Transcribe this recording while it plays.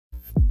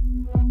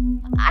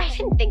I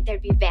didn't think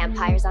there'd be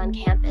vampires on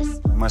campus.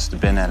 We must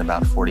have been at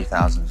about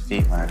 40,000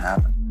 feet when it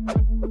happened.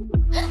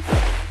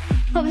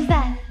 What was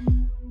that?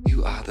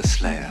 You are the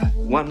Slayer.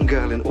 One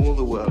girl in all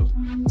the world.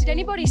 Did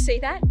anybody see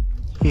that?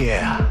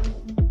 Yeah.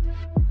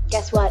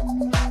 Guess what?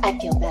 I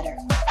feel better.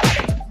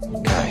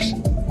 Guys,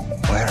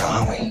 where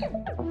are we?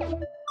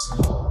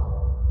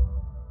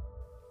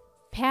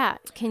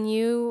 Pat, can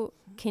you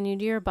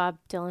do your Bob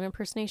Dylan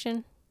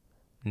impersonation?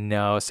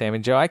 No, Sam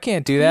and Joe, I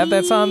can't do that.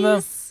 That's on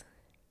the...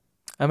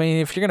 I mean,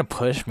 if you're going to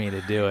push me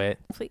to do it.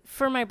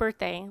 For my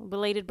birthday,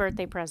 belated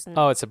birthday present.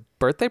 Oh, it's a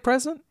birthday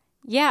present?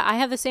 Yeah, I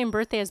have the same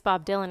birthday as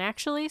Bob Dylan,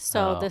 actually,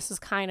 so this is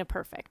kind of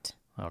perfect.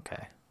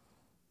 Okay.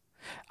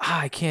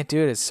 I can't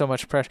do it. It's so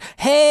much pressure.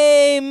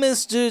 Hey,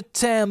 Mr.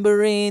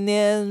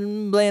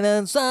 Tambourine, play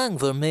a song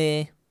for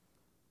me.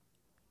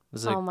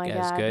 Oh, my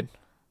God. Good?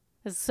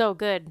 It's so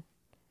good.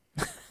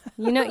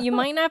 You know, you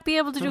might not be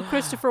able to do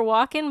Christopher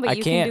Walken, but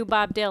you can do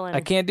Bob Dylan.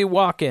 I can't do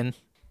Walken.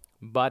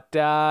 But,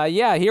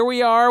 yeah, here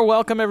we are.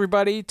 Welcome,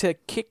 everybody, to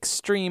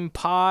Kickstream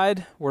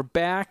Pod. We're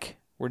back.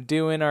 We're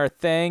doing our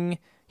thing.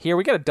 Here,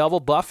 we got a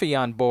double-Buffy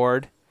on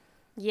board.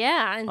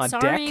 Yeah, and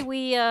sorry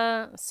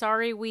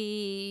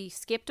we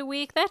skipped a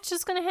week. That's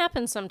just going to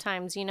happen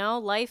sometimes, you know?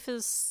 Life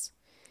is...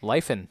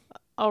 Lifin'.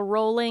 A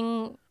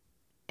rolling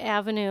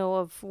avenue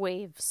of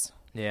waves.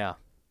 Yeah.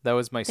 That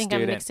was my student. I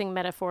think I'm mixing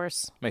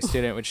metaphors. My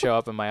student would show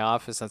up in my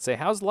office and say,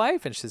 "How's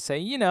life?" And she'd say,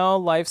 "You know,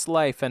 life's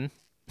lifin'."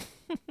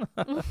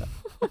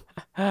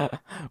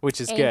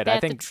 Which is good. I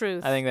think the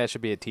truth. I think that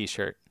should be a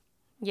T-shirt.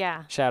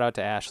 Yeah. Shout out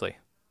to Ashley.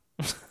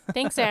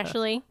 Thanks,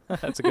 Ashley.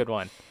 That's a good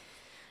one.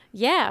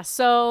 Yeah.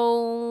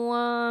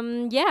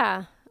 So,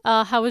 yeah.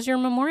 How was your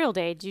Memorial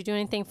Day? Did you do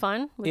anything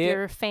fun with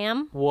your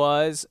fam?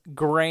 Was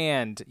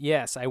grand.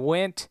 Yes, I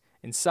went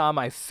and saw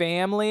my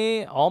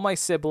family, all my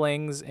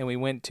siblings, and we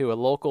went to a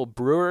local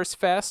Brewers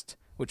Fest,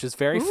 which was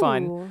very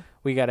fun.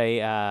 We got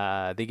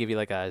they give you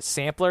like a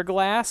sampler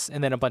glass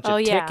and then a bunch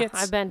of tickets.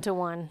 I've been to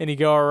one. And you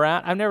go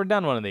around. I've never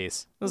done one of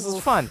these. This is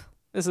fun.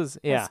 This is,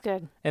 That's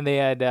good. And they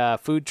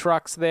had food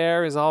trucks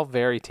there. It was all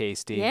very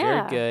tasty.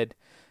 Yeah. Very good.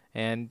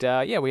 And,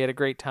 we had a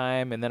great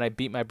time. And then I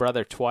beat my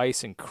brother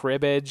twice in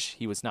cribbage.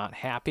 He was not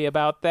happy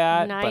about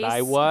that, but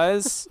I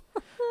was.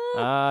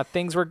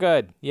 Things were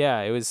good. Yeah,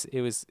 it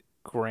was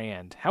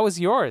grand. How was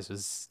yours?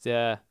 Was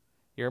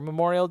your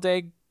Memorial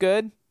Day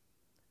good?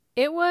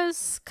 It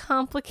was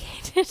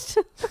complicated.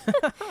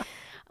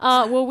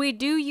 Well, we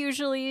do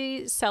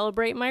usually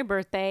celebrate my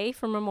birthday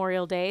for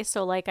Memorial Day.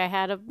 So like I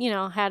had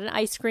an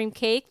ice cream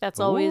cake. That's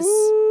always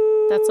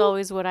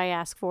what I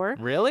ask for.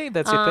 Really?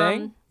 That's your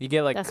thing? You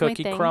get like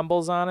cookie thing.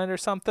 Crumbles on it or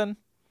something?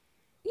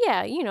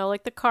 Yeah,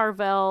 like the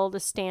Carvel,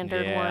 the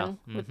standard one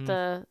with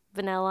the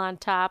vanilla on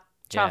top,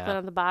 chocolate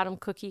on the bottom,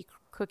 cookie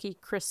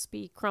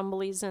crispy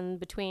crumblies in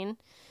between.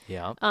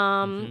 Yeah.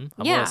 I'm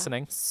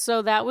listening.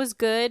 So that was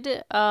good.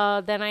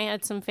 Then I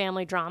had some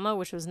family drama,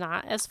 which was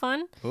not as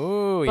fun.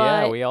 Ooh,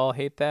 yeah, we all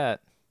hate that.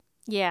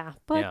 Yeah,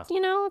 but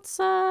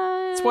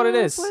it's what it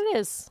is. It's what it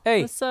is.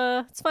 Hey,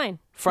 it's fine.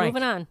 Frank,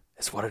 moving on.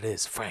 It's what it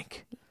is,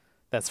 Frank.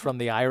 That's from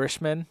The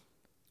Irishman.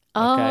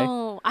 Oh,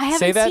 okay. I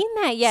haven't seen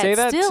that yet. Say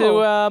that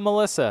still. to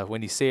Melissa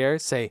when you see her.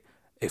 Say,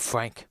 "Hey,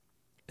 Frank,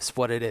 it's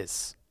what it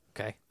is."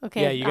 Okay.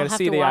 Okay. Yeah, you got to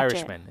see The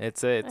Irishman. It's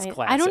classic.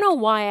 I don't know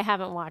why I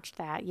haven't watched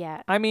that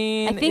yet. I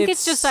mean, I think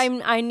it's just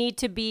I need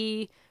to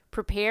be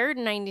prepared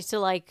and I need to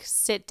like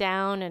sit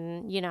down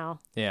and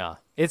Yeah,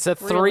 it's a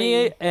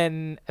really...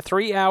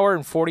 3 hour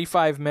and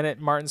 45-minute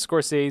Martin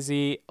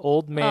Scorsese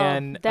old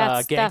man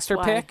gangster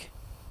pick.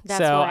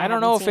 So I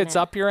don't know if it's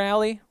up your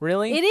alley.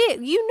 Really, it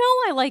is.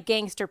 I like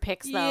gangster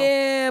picks though.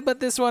 Yeah, but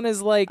this one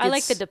is like I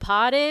like The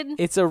Departed.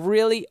 It's a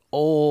really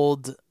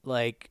old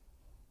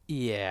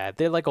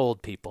they're like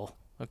old people,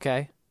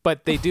 okay?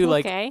 But they do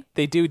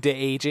they do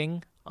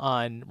de-aging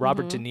on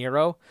Robert De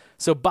Niro.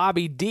 So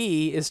Bobby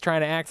D is trying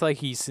to act like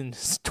he's in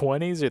his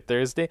 20s or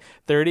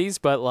 30s,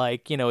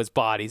 but his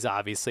body's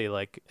obviously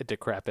like a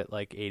decrepit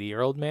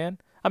 80-year-old man.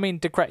 I mean,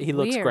 he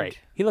looks great.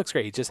 He looks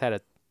great. He just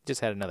had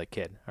another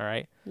kid, all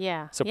right?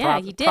 Yeah. So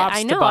he did. props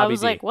I know. to Bobby I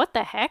was D. like, what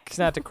the heck? He's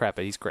not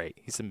decrepit. He's great.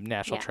 He's a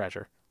national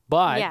treasure.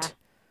 But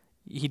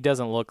he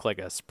doesn't look like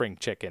a spring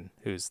chicken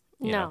who's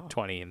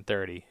 20 and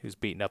 30 who's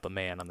beating up a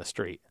man on the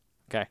street.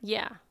 Okay.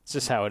 Yeah. It's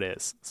just how it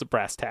is. It's a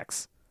brass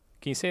tacks.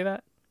 Can you say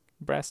that?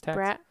 Brass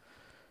tacks.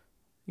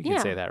 You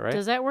can say that, right?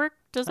 Does that work?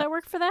 Does that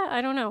work for that?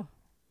 I don't know.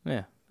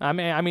 Yeah. I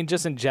mean,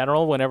 just in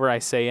general, whenever I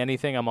say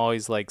anything, I'm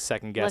always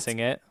second guessing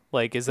it.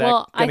 Like, is that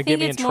going to get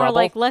me in trouble? I think it's more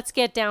like, let's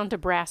get down to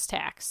brass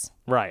tacks.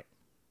 Right.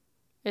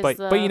 But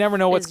you never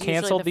know what's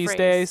canceled these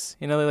days.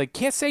 They're like,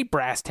 can't say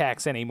brass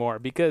tacks anymore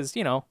because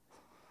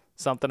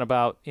something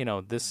about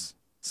this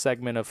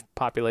segment of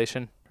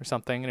population or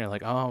something, and you're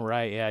like, oh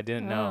right, yeah, I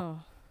didn't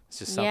know. It's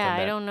just something that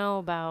I don't know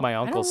about. My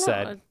uncle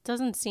said. It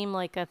doesn't seem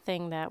like a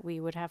thing that we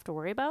would have to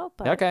worry about.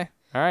 But okay,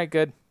 all right,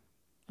 good.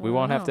 We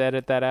won't have to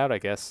edit that out, I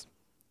guess.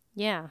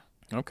 Yeah.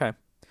 Okay.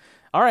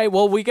 All right.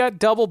 Well, we got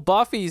double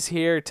Buffys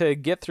here to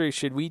get through.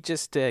 Should we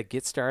just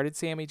get started,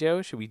 Sammy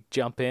Joe? Should we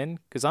jump in?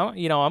 Because I'm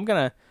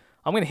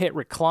I'm going to hit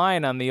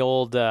recline on the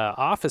old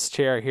office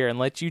chair here and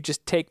let you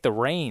just take the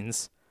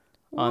reins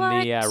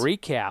on the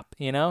recap,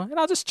 and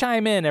I'll just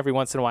chime in every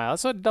once in a while.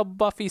 That's what Double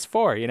Buffy's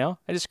for, I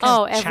just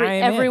kind of chime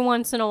in. Every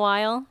once in a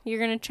while you're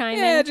going to chime in?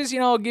 Yeah, just,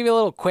 I'll give you a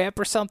little quip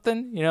or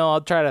something.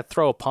 I'll try to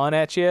throw a pun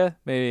at you.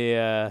 Maybe,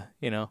 I'll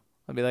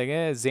be like,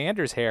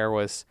 Xander's hair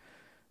was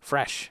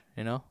fresh,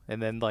 and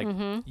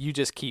then you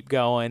just keep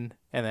going,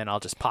 and then I'll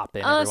just pop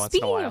in every once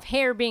in a while. Speaking of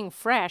hair being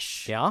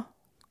fresh. Yeah?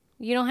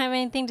 You don't have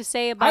anything to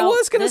say about I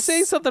was going to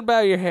say something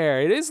about your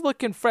hair. It is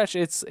looking fresh.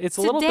 It's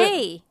a little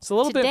bit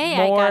more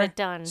I got it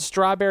done.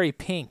 Strawberry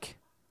pink.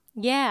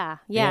 Yeah.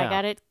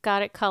 I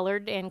got it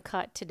colored and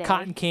cut today.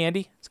 Cotton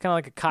candy. It's kind of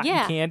like a cotton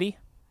candy.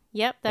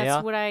 Yep,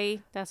 that's what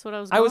I was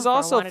going for. I was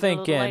also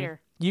thinking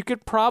you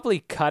could probably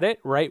cut it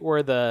right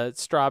where the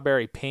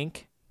strawberry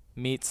pink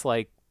meets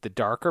like the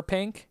darker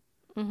pink.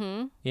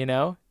 Mhm.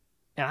 And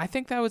I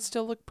think that would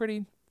still look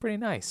pretty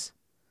nice.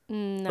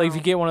 No. Like if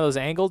you get one of those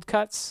angled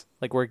cuts,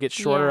 like where it gets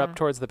shorter up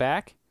towards the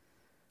back.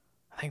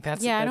 I think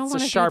that's a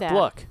sharp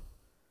look.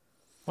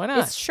 Why not?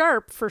 It's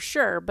sharp for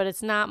sure, but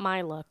it's not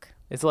my look.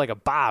 It's like a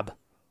bob,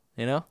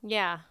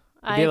 Yeah.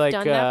 I've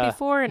done that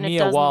before, and Mia it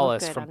doesn't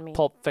Wallace look good from on me.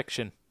 Pulp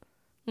Fiction.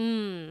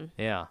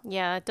 Yeah,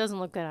 it doesn't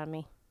look good on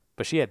me.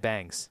 But she had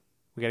bangs.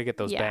 We got to get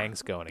those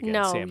bangs going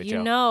again, Sammy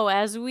Jo. No,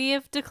 as we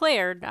have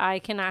declared, I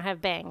cannot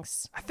have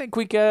bangs. I think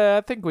we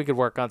could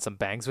work on some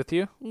bangs with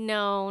you.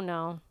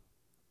 No.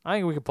 I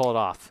think we could pull it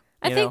off.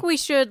 I think we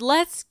should.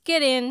 Let's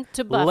get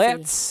into Buffy.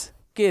 Let's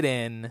get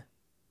in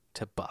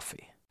to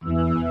Buffy.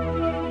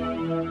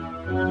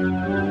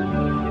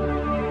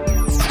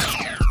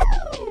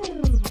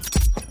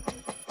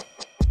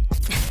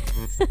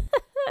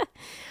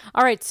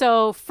 All right,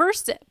 so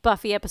first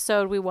Buffy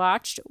episode we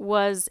watched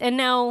was, and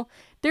now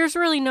there's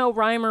really no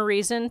rhyme or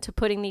reason to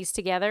putting these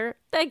together.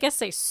 I guess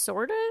they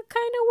sort of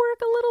kind of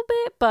work a little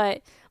bit,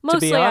 but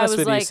mostly to be honest I was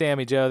with like, you,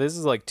 Sammy Jo, this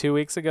is like 2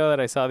 weeks ago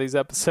that I saw these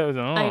episodes.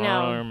 I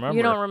know. don't remember.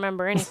 You don't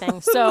remember anything.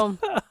 So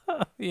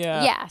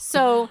yeah.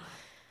 So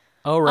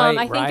oh right,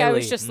 I think Riley. I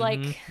was just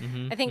like,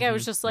 I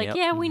was just like,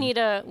 Yep. we need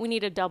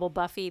a double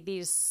Buffy.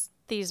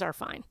 These are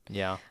fine.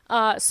 Yeah.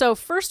 So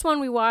first one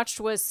we watched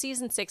was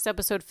season 6,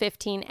 episode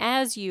 15,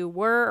 As You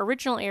Were.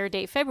 Original air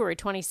date February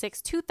 26,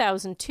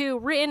 2002.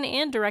 Written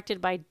and directed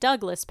by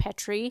Douglas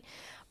Petrie.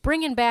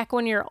 Bringing back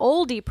one of your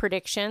oldie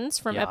predictions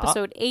from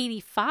episode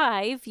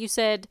 85. You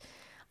said,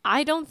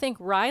 I don't think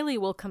Riley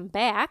will come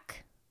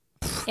back.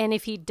 And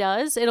if he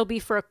does, it'll be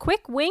for a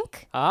quick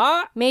wink.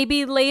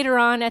 Maybe later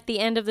on at the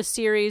end of the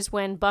series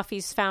when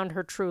Buffy's found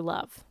her true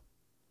love.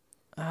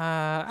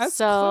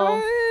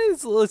 So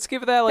let's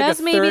give that like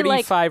a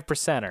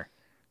 35%er.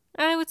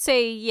 I would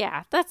say,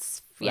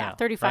 that's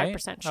 35%.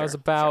 Right? Sure. I was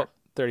about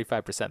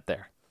 35%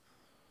 there.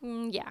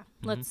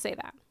 Let's say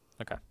that.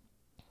 Okay.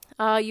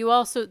 You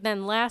also,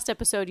 then last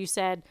episode you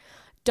said,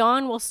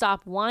 Dawn will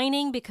stop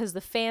whining because the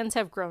fans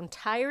have grown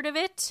tired of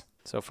it.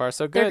 So far,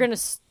 so good. They're gonna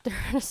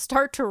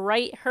start to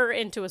write her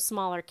into a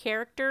smaller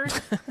character.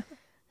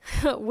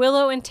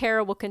 Willow and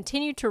Tara will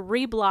continue to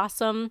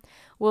re-blossom.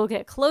 We'll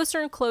get closer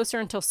and closer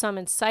until some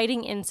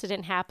inciting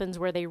incident happens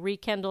where they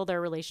rekindle their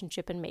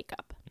relationship and make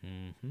up.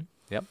 Mm-hmm.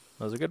 Yep,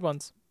 those are good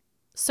ones.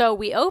 So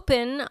we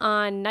open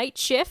on night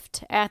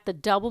shift at the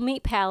Double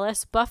Meat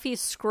Palace. Buffy's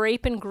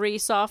scraping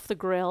grease off the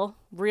grill,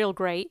 real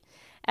great,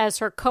 as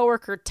her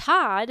coworker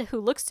Todd, who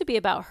looks to be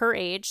about her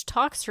age,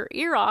 talks her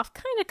ear off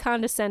kind of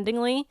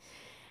condescendingly.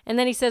 And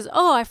then he says,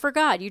 "Oh, I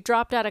forgot, you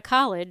dropped out of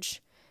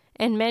college,"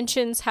 and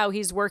mentions how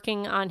he's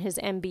working on his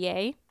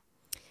MBA.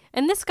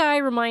 And this guy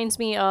reminds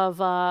me of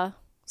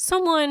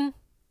someone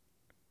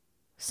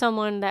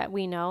that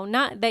we know.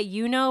 Not that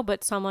you know,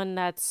 but someone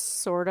that's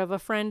sort of a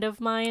friend of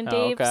mine,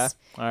 Dave's. Okay.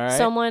 All right.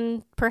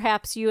 Someone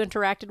perhaps you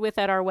interacted with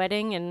at our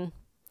wedding and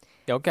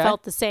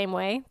felt the same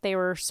way. They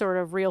were sort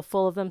of real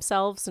full of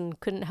themselves and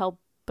couldn't help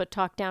but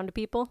talk down to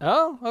people.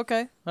 Oh,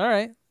 okay. All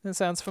right. That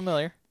sounds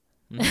familiar.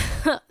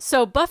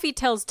 So Buffy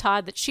tells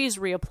Todd that she's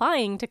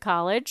reapplying to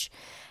college,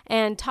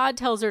 and Todd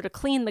tells her to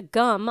clean the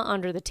gum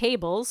under the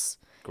tables.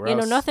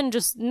 Gross.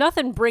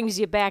 Nothing brings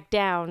you back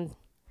down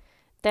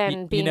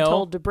than being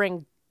told to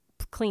bring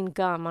clean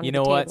gum under the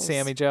tables. You know what,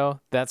 Sammy Jo?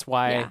 That's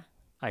why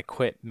I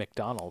quit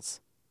McDonald's.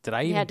 Did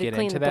I even get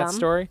into that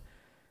story?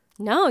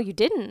 No, you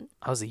didn't.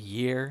 I was a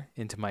year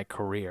into my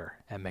career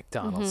at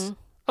McDonald's. Mm-hmm.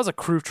 I was a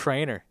crew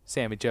trainer,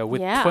 Sammy Jo,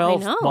 with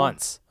 12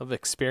 months of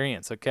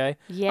experience, okay?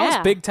 Yeah. I was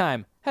big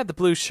time. Had the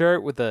blue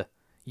shirt with the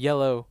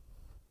yellow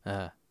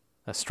a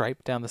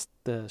stripe down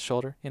the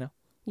shoulder,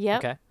 Yeah.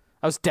 Okay.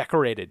 I was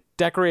decorated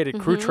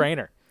crew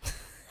trainer.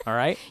 All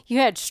right? You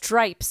had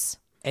stripes.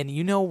 And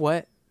you know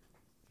what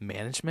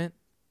management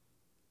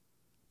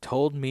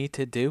told me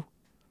to do?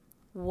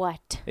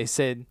 What? They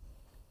said,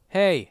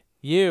 "Hey,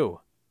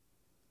 you,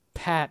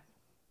 Pat,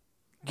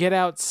 get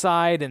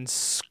outside and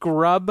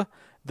scrub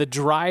the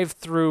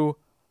drive-through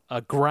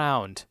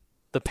ground.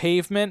 The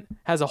pavement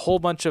has a whole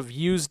bunch of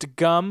used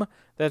gum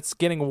that's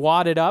getting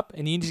wadded up,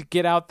 and you need to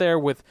get out there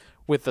with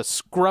a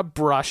scrub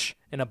brush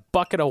and a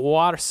bucket of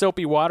water,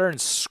 soapy water,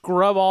 and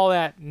scrub all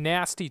that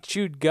nasty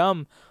chewed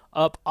gum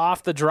up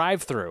off the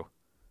drive-thru.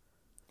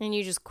 And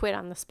you just quit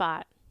on the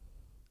spot.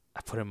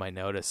 I put in my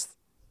notice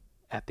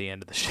at the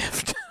end of the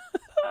shift.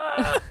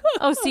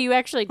 Oh, so you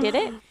actually did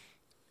it?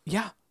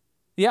 Yeah.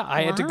 Yeah,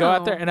 I had to go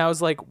out there, and I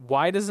was like,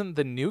 why doesn't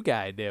the new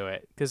guy do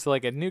it? Because,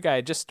 like, a new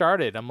guy just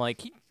started. I'm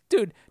like,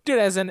 dude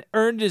hasn't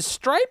earned his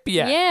stripe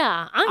yet.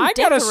 Yeah, I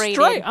got a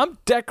stripe. I'm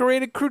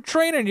decorated crew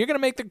trainer, and you're going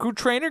to make the crew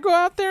trainer go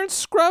out there and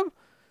scrub?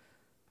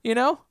 You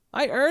know?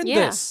 I earned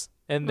this.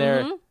 And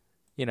they're,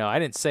 you know, I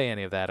didn't say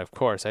any of that, of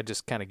course. I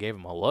just kind of gave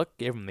him a look,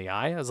 gave him the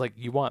eye. I was like,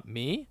 you want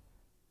me?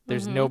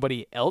 There's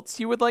nobody else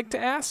you would like to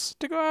ask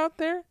to go out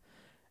there?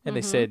 And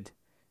they said,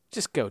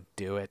 just go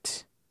do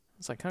it. I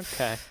was like,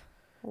 okay.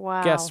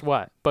 Wow. Guess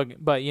what?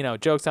 But you know,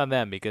 joke's on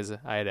them because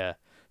I had a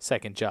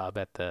second job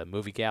at the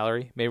movie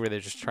gallery. Maybe they're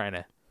just trying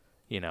to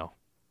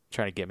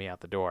get me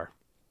out the door.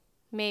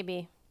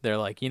 Maybe. They're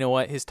like, you know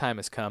what? His time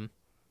has come.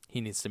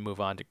 He needs to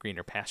move on to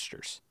greener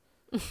pastures.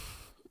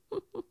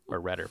 Or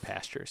redder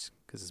pastures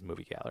because it's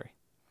movie gallery.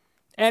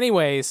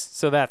 Anyways,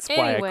 so that's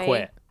why I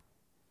quit.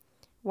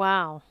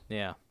 Wow.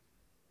 Yeah.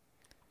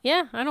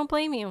 Yeah, I don't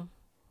blame you.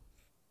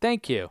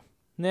 Thank you.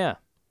 Yeah.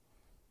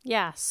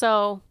 Yeah,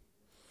 so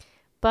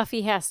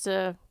Buffy has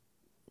to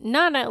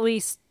at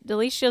least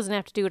she doesn't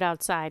have to do it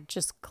outside,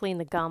 just clean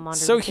the gum under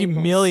so the tables.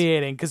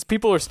 Humiliating because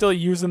people are still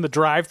using the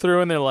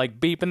drive-thru and they're like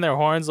beeping their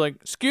horns like,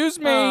 excuse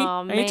me,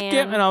 I need to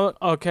get, and I'm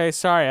okay,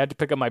 sorry, I had to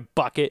pick up my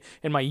bucket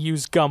and my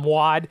used gum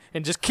wad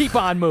and just keep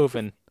on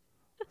moving.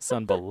 It's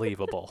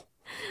unbelievable.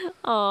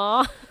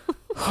 Aw.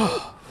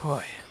 Oh,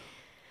 boy.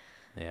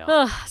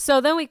 Yeah.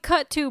 So then we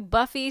cut to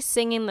Buffy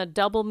singing the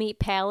Double Meat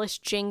Palace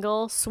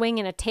jingle,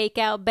 swinging a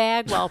takeout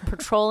bag while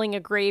patrolling a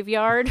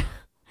graveyard.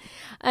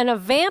 And a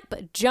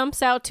vamp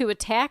jumps out to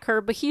attack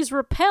her, but he's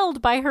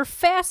repelled by her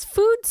fast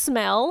food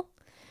smell.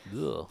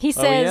 Ugh. He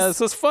says, oh, yeah, this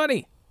was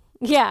funny.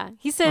 Yeah,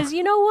 he says,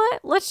 you know what?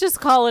 Let's just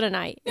call it a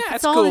night. Yeah, if it's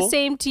that's all cool. the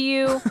same to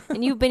you,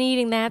 and you've been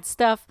eating that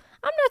stuff,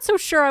 I'm not so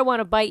sure I want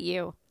to bite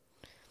you.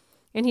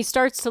 And he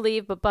starts to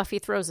leave, but Buffy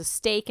throws a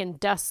steak and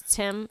dusts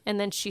him, and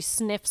then she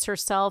sniffs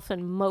herself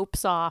and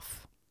mopes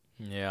off.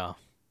 Yeah.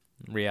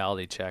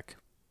 Reality check.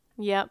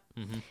 Yep.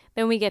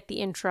 Then we get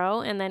the intro,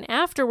 and then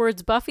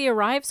afterwards, Buffy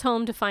arrives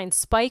home to find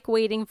Spike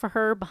waiting for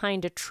her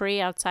behind a tree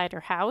outside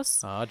her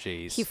house. Oh,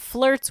 jeez. He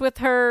flirts with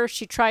her.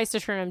 She tries to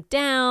turn him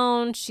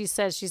down. She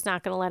says she's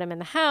not going to let him in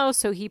the house,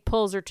 so he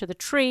pulls her to the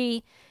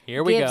tree.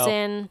 Here we gives go.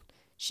 in.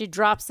 She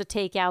drops the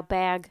takeout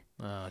bag.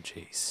 Oh,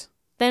 jeez.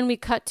 Then we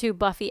cut to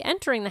Buffy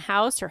entering the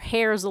house. Her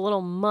hair is a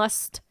little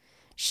mussed.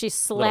 She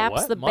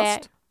slaps the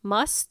bag.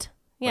 Must?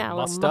 Yeah,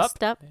 like a little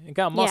mussed up. It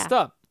got mussed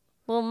up.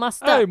 A little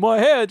mussed Hey, up. my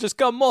hair just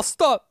got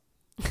mussed up.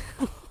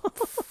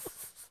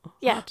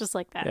 Yeah, just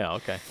like that. Yeah,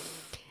 okay.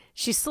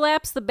 She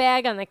slaps the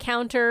bag on the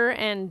counter,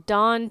 and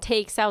Dawn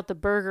takes out the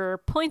burger,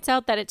 points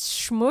out that it's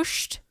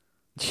smushed.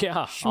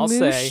 Yeah, I'll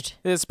say. Schmooshed.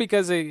 It's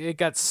because it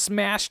got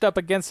smashed up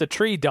against a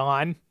tree,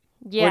 Dawn.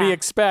 Yeah. What do you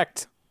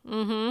expect?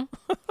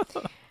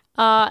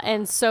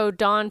 And so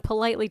Dawn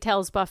politely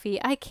tells Buffy,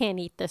 I can't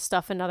eat this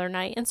stuff another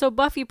night. And so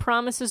Buffy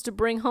promises to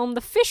bring home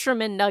the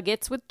fisherman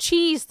nuggets with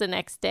cheese the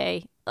next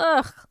day.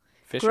 Ugh.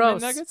 Fisherman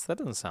Gross. nuggets? That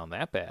doesn't sound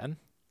that bad.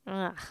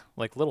 Ugh.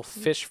 Like little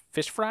fish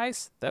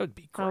fries? That would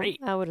be great.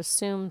 I would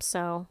assume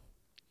so.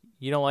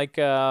 You don't like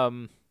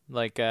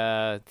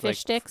Fish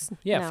sticks?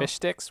 Yeah, No. fish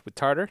sticks with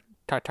tartar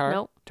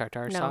Nope.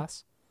 tartar No.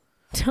 sauce.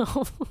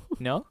 No,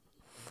 No,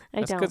 I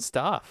that's don't. good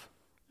stuff.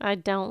 I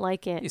don't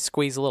like You it.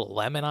 squeeze a little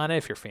lemon on it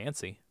if you're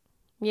fancy.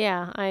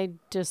 Yeah, I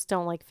just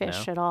don't like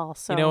fish No. at all.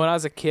 So You know, when I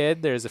was a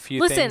kid, there's a few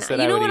listen, things that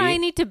you I know would what I eat.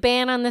 need to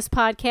ban on this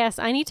podcast?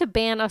 I need to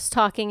ban us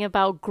talking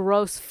about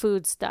gross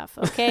food stuff,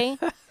 okay?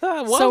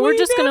 Why So would we're you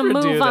just going to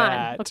never do move on,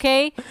 that?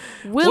 okay?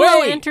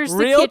 Willow Wait, enters the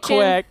real kitchen.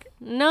 quick.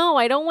 No,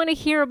 I don't want to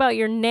hear about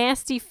your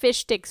nasty fish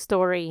stick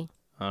story.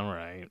 All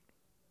right.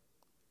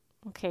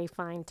 Okay,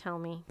 fine, tell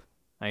me.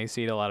 I used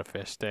to eat a lot of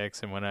fish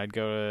sticks, and when I'd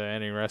go to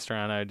any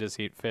restaurant, I would just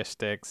eat fish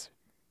sticks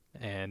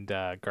and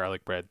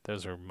garlic bread.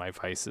 Those were my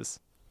vices.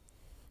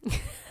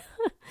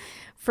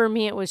 For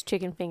me, it was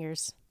chicken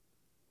fingers.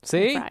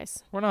 See? And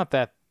fries. We're not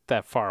that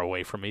far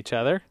away from each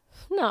other.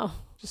 No.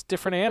 Just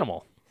different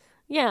animal.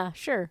 Yeah,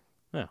 sure.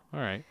 Yeah, all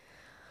right.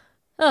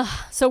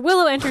 So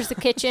Willow enters the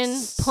kitchen,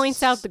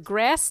 points out the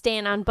grass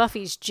stain on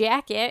Buffy's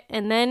jacket,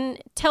 and then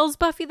tells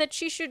Buffy that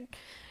she should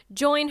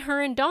join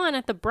her and Dawn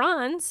at the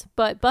Bronze,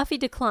 but Buffy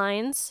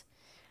declines.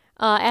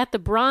 At the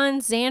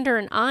Bronze, Xander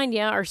and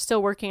Anya are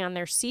still working on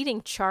their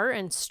seating chart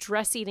and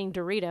stress-eating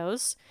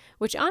Doritos,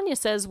 which Anya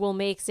says will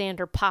make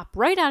Xander pop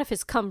right out of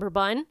his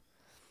cummerbund.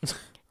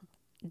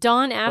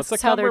 Dawn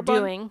asks how they're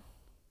doing.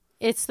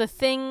 It's the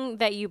thing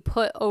that you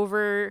put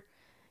over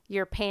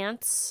your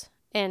pants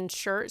and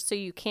shirt so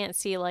you can't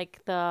see you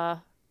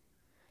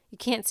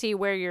can't see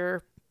where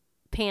your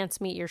pants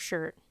meet your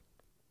shirt.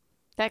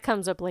 That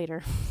comes up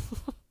later.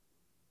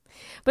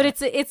 But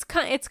it's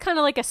kind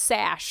of like a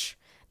sash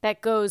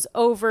that goes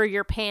over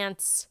your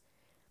pants.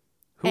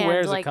 Who and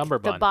wears like a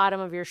cummerbund? the bottom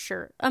of your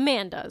shirt. A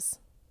man does.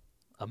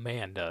 A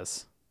man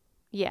does.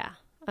 Yeah,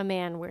 a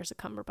man wears a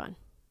cummerbund.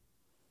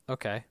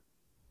 Okay.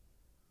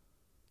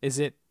 Is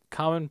it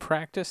common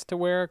practice to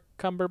wear a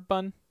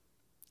cummerbund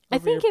I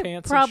over think your it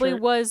pants probably and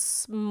shirt?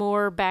 was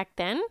more back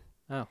then.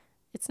 Oh,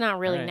 It's not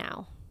really All right.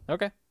 now.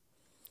 okay.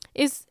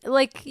 Is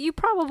like you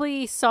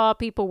probably saw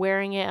people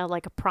wearing it at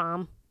like a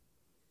prom.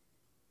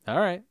 All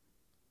right.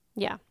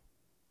 Yeah.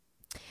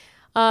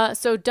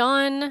 So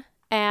Dawn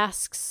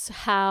asks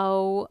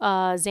how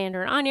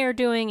Xander and Anya are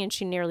doing, and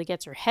she nearly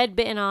gets her head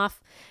bitten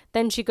off.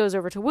 Then she goes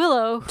over to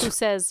Willow, who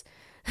says,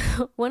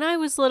 "When I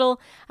was little,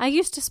 I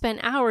used to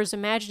spend hours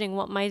imagining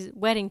what my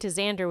wedding to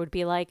Xander would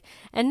be like,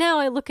 and now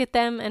I look at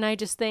them and I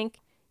just think,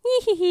 hee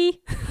hee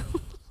hee."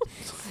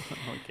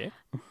 Okay.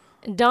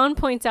 Dawn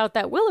points out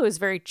that Willow is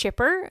very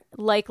chipper,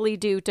 likely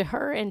due to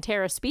her and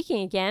Tara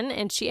speaking again,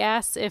 and she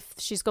asks if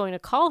she's going to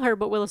call her,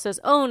 but Willow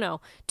says, "Oh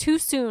no, too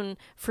soon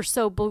for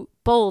so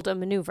bold a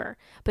maneuver.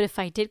 But if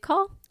I did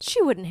call,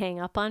 she wouldn't hang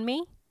up on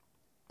me."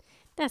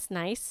 That's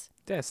nice.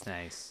 That's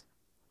nice.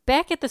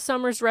 Back at the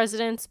Summers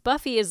residence,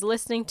 Buffy is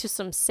listening to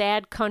some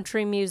sad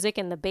country music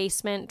in the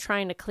basement,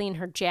 trying to clean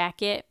her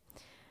jacket.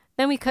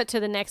 Then we cut to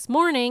the next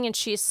morning, and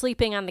she is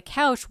sleeping on the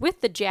couch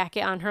with the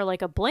jacket on her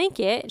like a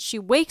blanket. She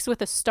wakes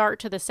with a start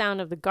to the sound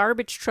of the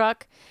garbage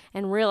truck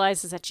and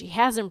realizes that she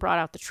hasn't brought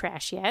out the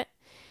trash yet.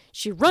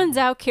 She runs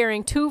out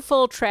carrying 2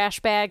 full trash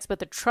bags, but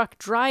the truck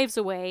drives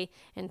away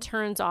and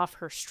turns off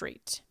her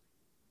street.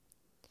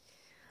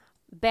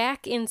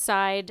 Back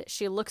inside,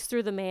 she looks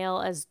through the mail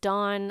as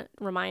Dawn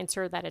reminds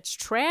her that it's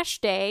trash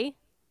day.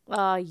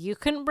 You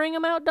couldn't bring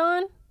them out,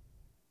 Dawn?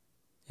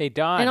 Hey,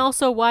 Dawn. And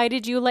also, why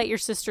did you let your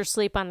sister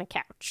sleep on the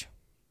couch?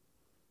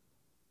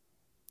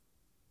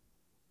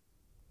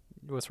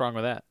 What's wrong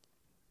with that?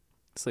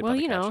 Sleep Well, on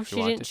the you couch know, if she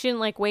want didn't. to. She didn't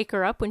like wake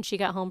her up when she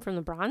got home from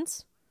the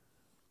Bronze.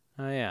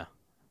 Oh, yeah.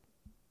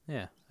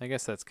 Yeah, I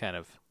guess that's kind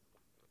of,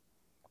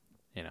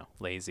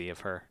 lazy of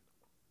her.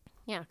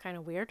 Yeah, kind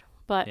of weird.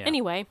 But Yeah.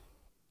 anyway,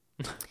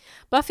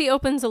 Buffy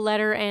opens a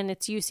letter, and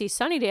it's UC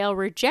Sunnydale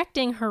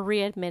rejecting her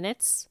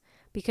readmittance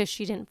because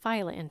she didn't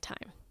file it in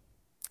time.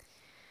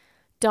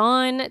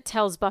 Dawn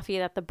tells Buffy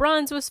that the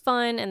Bronze was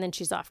fun, and then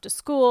she's off to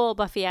school.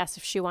 Buffy asks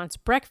if she wants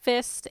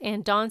breakfast,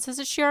 and Dawn says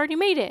that she already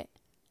made it.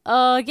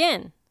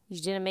 Again, you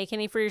didn't make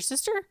any for your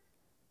sister?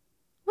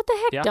 What the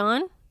heck, Yeah.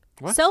 Dawn?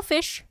 What?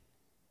 Selfish.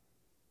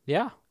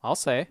 Yeah, I'll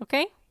say.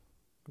 Okay?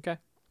 Okay.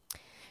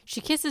 She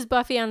kisses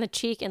Buffy on the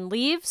cheek and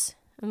leaves,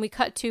 and we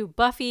cut to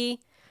Buffy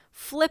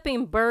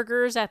flipping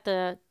burgers at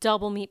the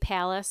Double Meat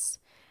Palace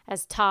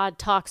as Todd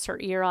talks her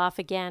ear off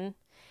again.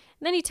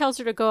 And then he tells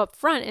her to go up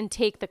front and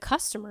take the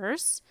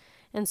customers,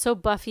 and so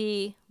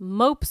Buffy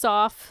mopes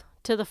off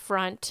to the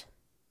front,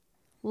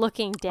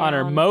 looking down. On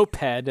her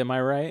moped, am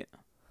I right?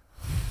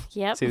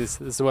 Yep. See, this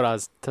is what I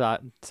was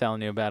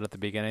telling you about at the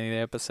beginning of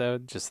the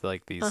episode. Just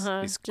like these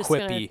Just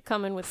quippy gonna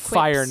come in with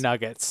fire quips.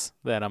 nuggets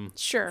that I'm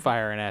Sure.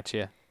 firing at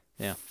you.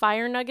 Yeah.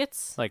 Fire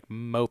nuggets? Like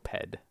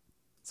moped.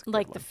 It's a good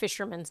Like one. the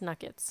fisherman's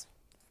nuggets.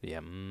 Yeah,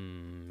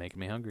 making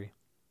me hungry.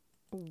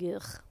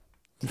 Ugh.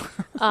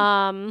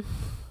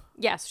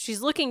 Yes,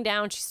 she's looking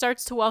down. She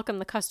starts to welcome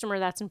the customer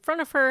that's in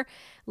front of her,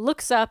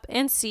 looks up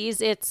and sees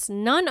it's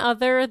none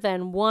other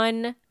than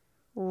one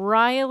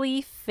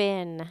Riley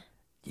Finn.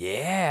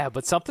 Yeah,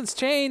 but something's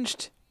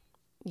changed.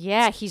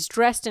 Yeah, he's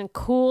dressed in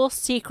cool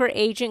secret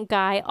agent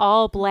guy,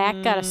 all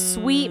black, got a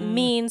sweet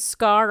mean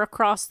scar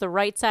across the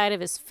right side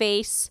of his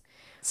face.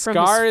 From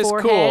Scar his is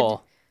forehead cool.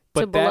 to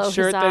But below that his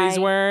shirt that he's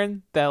eye.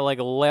 wearing, that like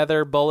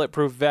leather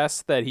bulletproof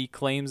vest that he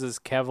claims is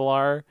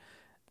Kevlar,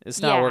 it's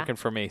not Yeah. working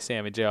for me,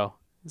 Sammy Joe.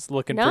 It's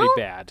looking No? pretty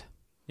bad.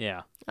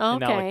 Yeah. Oh,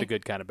 And not like okay. the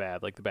good kind of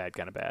bad, like the bad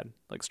kind of bad.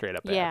 Like straight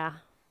up bad. Yeah.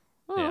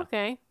 Oh, Yeah.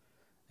 okay.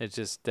 It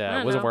just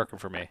don't wasn't know. working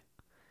for me.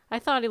 I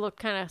thought he looked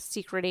kind of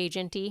secret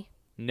agenty.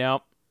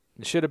 Nope.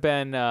 It should have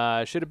been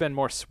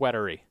more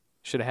sweatery.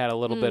 Should have had a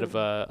little bit of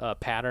a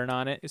pattern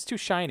on it. It's too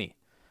shiny.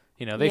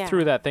 They Yeah.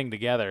 threw that thing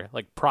together.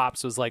 Like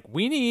props was like,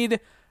 we need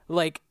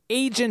like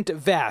agent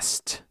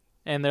vest.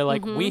 And they're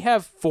like, we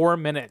have 4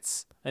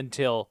 minutes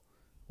until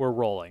we're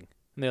rolling.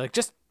 And they're like,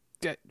 just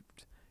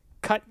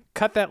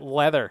cut that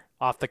leather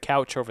off the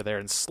couch over there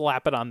and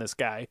slap it on this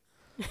guy.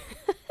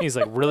 He's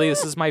like, really?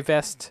 This is my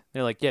vest?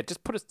 They're like, yeah,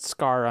 just put a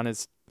scar on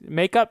his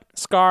makeup,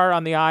 scar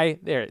on the eye.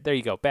 There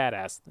you go.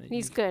 Badass.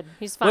 He's good.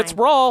 He's fine. Let's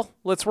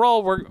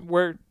roll.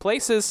 We're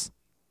places.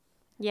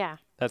 Yeah.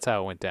 That's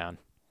how it went down.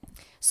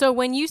 So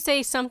when you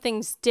say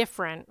something's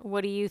different,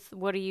 what do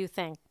you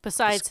think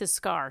besides his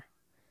scar?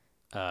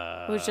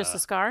 It was just a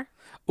scar?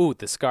 Ooh,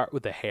 the scar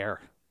with the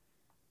hair.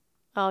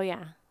 Oh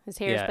yeah, his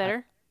hair's Yeah,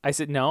 better. I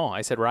said no.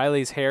 I said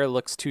Riley's hair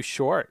looks too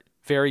short.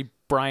 Very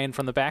Brian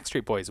from the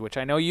Backstreet Boys, which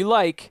I know you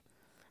like.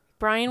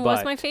 Brian was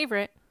but- my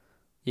favorite.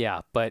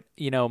 Yeah, but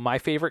my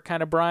favorite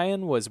kind of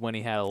Brian was when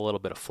he had a little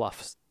bit of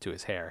fluff to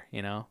his hair.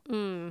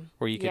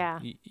 Where you could yeah.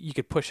 you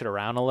could push it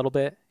around a little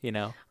bit.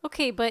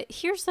 Okay, but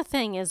here's the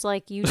thing: is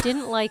like you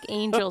didn't like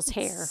Angel's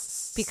hair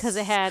because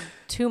it had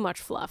too much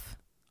fluff,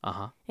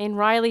 and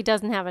Riley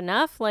doesn't have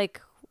enough.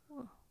 Like,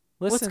 Listen,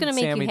 what's gonna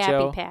make Sammy you happy,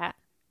 Joe, Pat?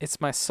 It's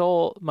my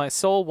soul. My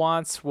soul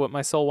wants what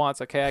my soul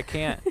wants. Okay, I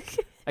can't.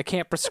 I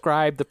can't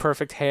prescribe the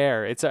perfect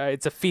hair. It's a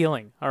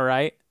feeling. All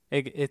right.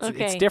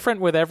 It's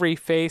different with every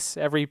face,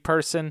 every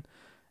person.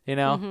 You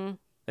know,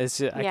 it's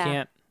just, I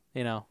can't.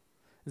 You know,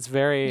 it's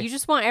very. You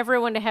just want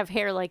everyone to have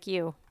hair like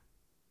you.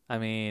 I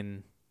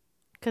mean,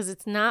 because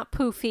it's not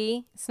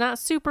poofy. It's not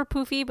super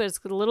poofy, but it's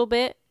a little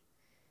bit.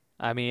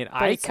 I mean,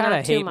 I kind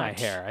of hate my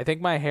hair. I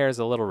think my hair is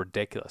a little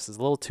ridiculous. It's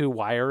a little too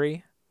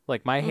wiry.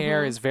 Like my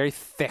hair is very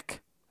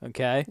thick.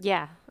 Okay.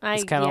 Yeah,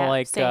 it's kind of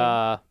like same.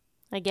 I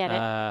get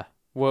it.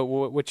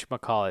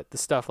 Whatchamacallit? The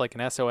stuff like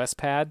an SOS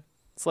pad.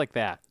 It's like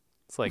that.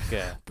 It's like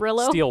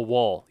Brillo? Steel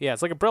wool. Yeah,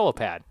 it's like a Brillo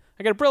pad.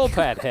 I got a Brillo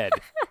pad head.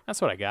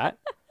 That's what I got.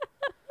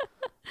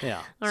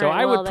 Yeah. All so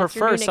right, I would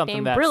prefer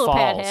something that Brillo falls.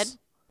 Pad head.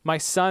 My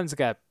son's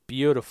got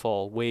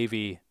beautiful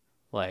wavy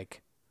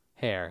like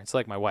hair. It's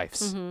like my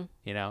wife's.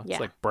 You know, it's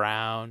like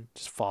brown,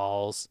 just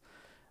falls.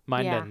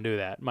 Mine doesn't do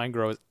that. Mine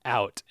grows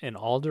out in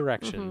all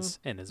directions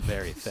and is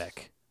very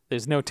thick.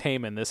 There's no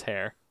taming this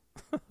hair.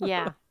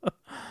 Yeah.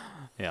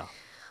 Yeah.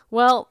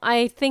 Well,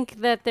 I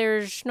think that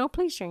there's no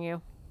pleasing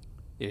you.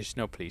 There's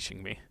no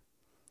pleasing me.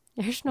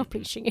 There's no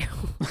pleasing you.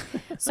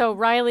 So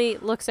Riley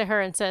looks at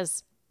her and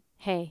says,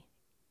 hey,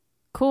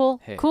 cool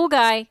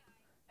guy.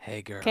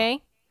 Hey, girl.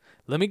 Okay.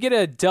 Let me get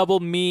a double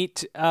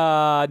meat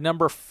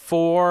number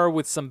 4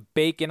 with some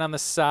bacon on the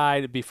side.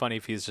 It'd be funny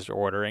if he's just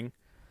ordering.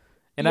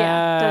 And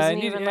doesn't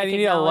even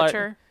acknowledge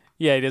her.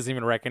 Yeah, he doesn't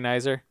even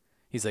recognize her.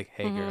 He's like,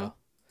 hey, girl.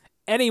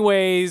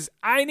 Anyways,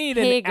 I need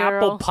an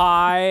apple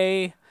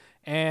pie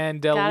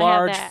and a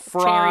large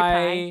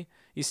fry.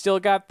 You still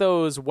got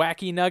those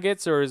wacky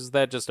nuggets, or is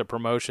that just a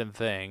promotion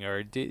thing?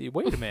 Or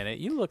wait a minute,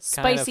 you look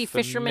kind of spicy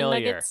fisherman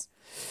nuggets.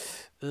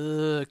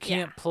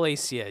 Can't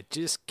place you.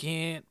 Just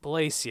can't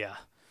place you.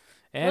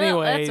 Anyways,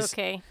 Well, that's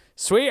okay.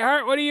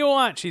 Sweetheart, what do you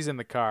want? She's in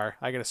the car.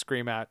 I gotta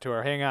scream out to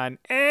her. Hang on.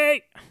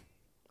 Hey!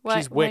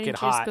 She's wicked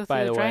hot,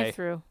 by the way.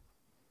 Drive-through?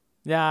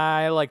 Yeah,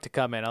 I like to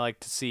come in. I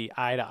like to see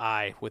eye to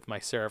eye with my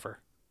server.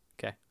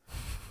 Okay.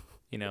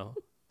 You know,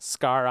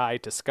 scar eye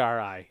to scar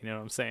eye. You know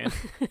what I'm saying?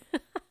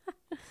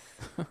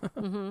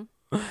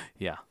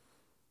 Yeah.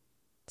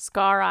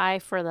 Scar eye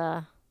for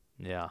the.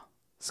 Yeah.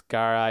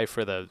 Scar eye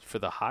for the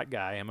hot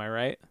guy. Am I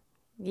right?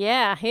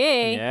 Yeah.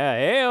 Hey. Yeah.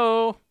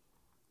 Hey-o.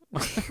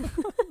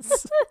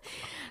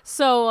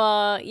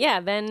 So,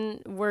 then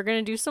we're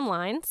going to do some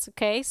lines.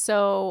 Okay.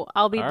 So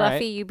I'll be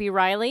Buffy. You be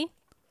Riley.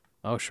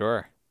 Oh,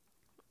 sure.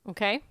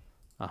 Okay.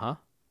 Uh-huh.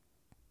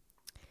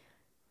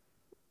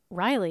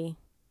 Riley.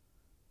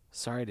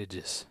 Sorry to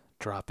just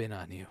drop in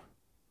on you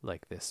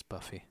like this,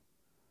 Buffy.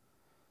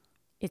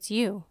 It's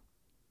you.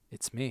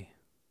 It's me.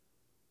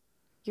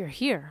 You're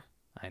here.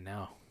 I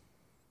know.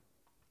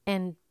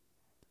 And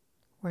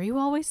were you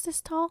always this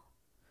tall?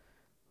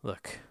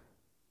 Look,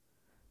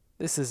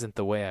 this isn't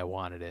the way I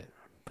wanted it,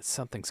 but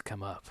something's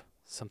come up.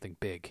 Something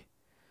big.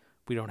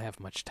 We don't have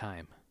much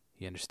time.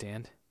 You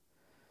understand?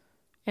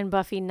 And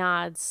Buffy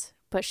nods,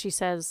 but she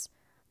says,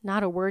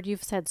 not a word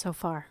you've said so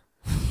far.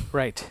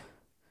 Right.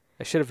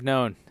 I should have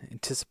known,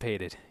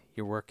 anticipated.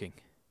 You're working.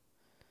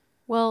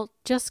 Well,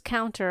 just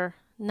counter,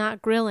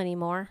 not grill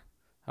anymore.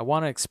 I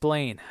want to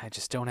explain. I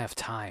just don't have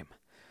time.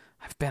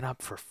 I've been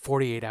up for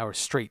 48 hours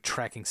straight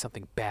tracking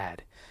something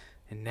bad,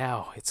 and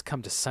now it's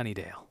come to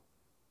Sunnydale.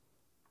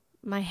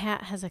 My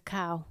hat has a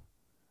cow.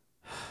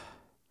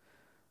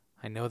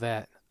 I know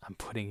that I'm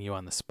putting you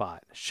on the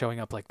spot, showing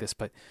up like this,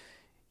 but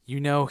you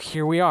know,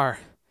 here we are.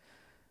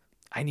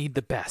 I need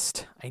the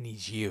best. I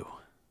need you.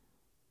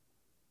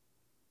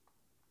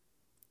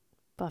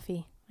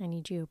 Buffy, I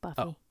need you, Buffy.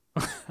 Oh.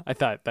 I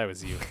thought that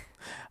was you.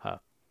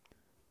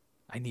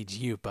 I need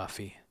you,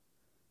 Buffy.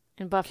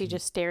 And Buffy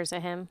just stares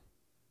at him.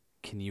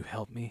 Can you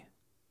help me?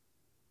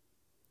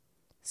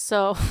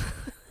 So,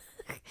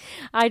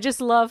 I just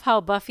love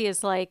how Buffy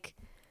is like,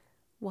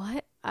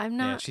 what? I'm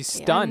not. Yeah, she's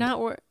stunned. I'm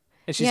not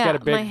and she's got a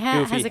big my hat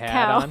goofy has a hat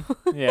cow.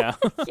 on. Yeah.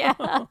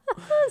 Yeah.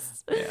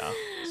 Yeah.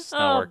 It's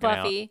not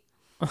working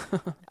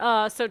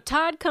Buffy. So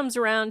Todd comes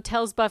around,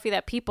 tells Buffy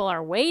that people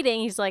are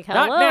waiting. He's like,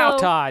 hello. Not now,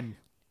 Todd.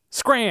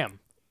 Scram.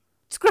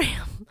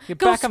 Get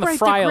Go back on the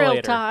fry grill,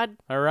 later. Todd.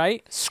 All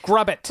right?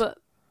 Scrub it. But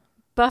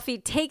Buffy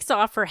takes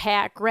off her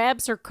hat,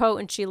 grabs her coat,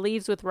 and she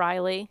leaves with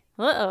Riley.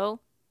 Uh-oh.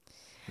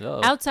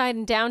 Outside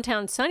in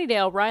downtown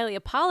Sunnydale, Riley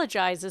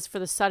apologizes for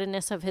the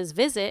suddenness of his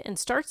visit and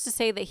starts to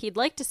say that he'd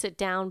like to sit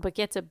down, but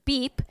gets a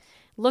beep,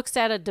 looks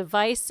at a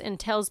device, and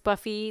tells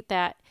Buffy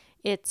that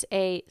it's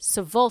a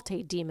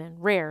Savolte demon,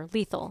 rare,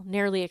 lethal,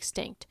 nearly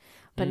extinct,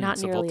 but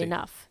not nearly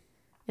enough.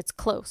 It's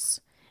close.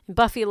 And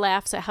Buffy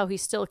laughs at how he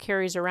still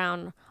carries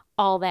around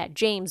all that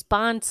James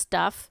Bond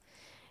stuff.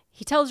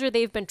 He tells her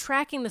they've been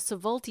tracking the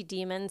Savolte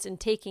demons and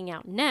taking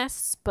out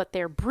nests, but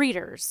they're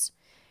breeders.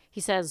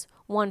 He says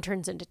 1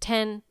 turns into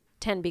 10,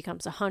 10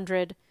 becomes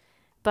 100.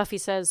 Buffy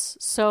says,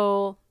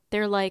 so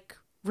they're like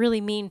really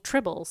mean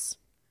tribbles.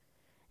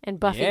 And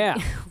Buffy,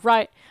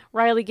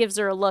 Riley gives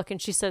her a look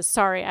and she says,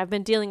 sorry, I've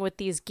been dealing with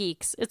these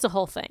geeks. It's a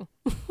whole thing.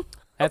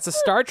 That's a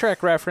Star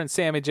Trek reference,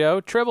 Sammy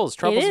Joe. Tribbles,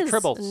 troubles, and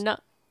tribbles.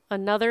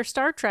 Another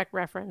Star Trek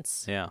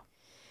reference. Yeah.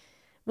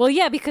 Well,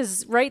 yeah,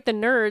 because, right, the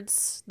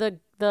nerds, the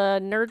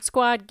Nerd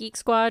Squad, Geek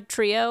Squad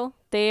trio,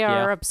 they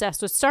are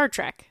obsessed with Star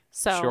Trek.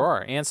 So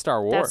sure, and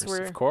Star Wars,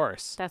 of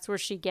course. That's where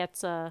she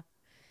gets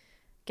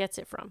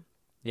it from.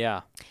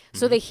 Yeah.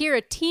 So they hear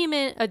a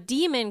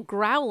demon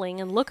growling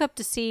and look up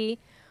to see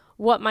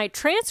what my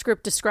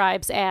transcript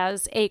describes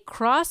as a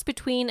cross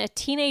between a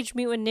Teenage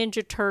Mutant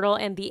Ninja Turtle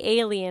and the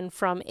alien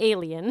from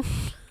Alien.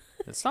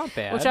 It's not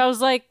bad. Which I was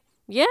like,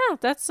 yeah,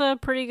 that's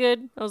pretty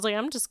good. I was like,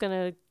 I'm just going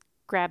to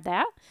grab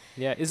that.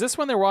 Yeah. Is this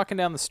when they're walking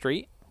down the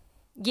street?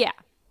 Yeah.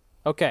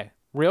 Okay.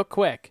 Real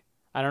quick.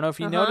 I don't know if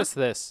you noticed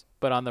this,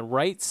 but on the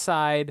right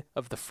side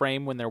of the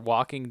frame when they're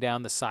walking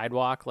down the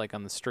sidewalk, like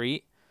on the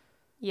street,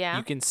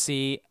 you can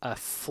see a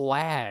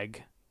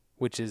flag,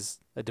 which is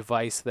a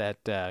device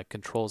that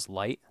controls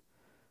light.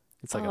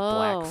 It's like a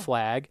black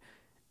flag.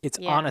 It's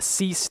on a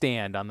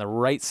C-stand on the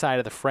right side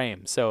of the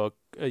frame. So,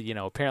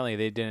 apparently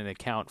they didn't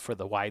account for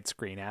the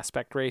widescreen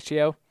aspect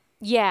ratio.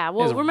 Yeah,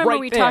 well, remember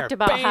we talked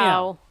about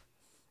how...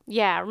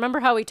 Yeah, remember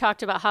how we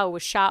talked about how it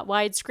was shot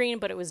widescreen,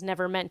 but it was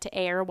never meant to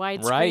air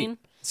widescreen? Right.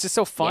 It's just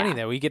so funny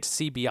that we get to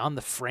see beyond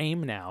the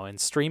frame now in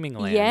streaming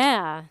land.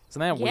 Yeah. Isn't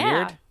that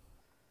weird?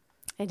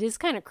 It is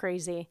kind of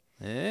crazy.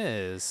 It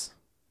is.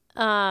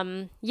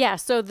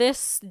 So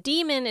this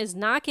demon is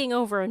knocking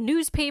over a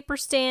newspaper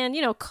stand,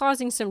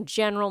 causing some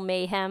general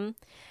mayhem.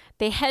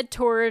 They head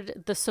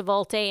toward the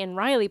Savolte, and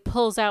Riley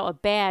pulls out a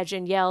badge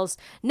and yells,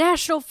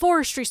 "National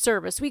Forestry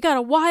Service, we got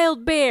a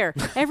wild bear.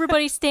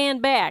 Everybody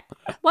stand back."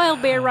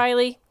 Wild bear,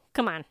 Riley.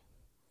 Come on.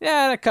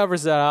 Yeah, that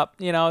covers that up.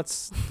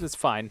 It's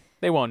fine.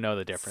 They won't know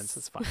the difference.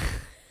 It's fine.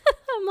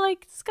 I'm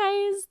like,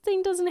 this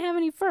thing doesn't have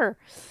any fur.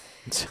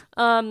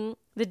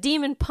 The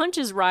demon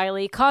punches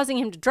Riley, causing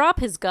him to drop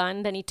his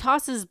gun. Then he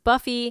tosses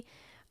Buffy.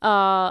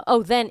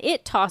 Then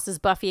it tosses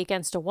Buffy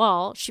against a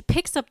wall. She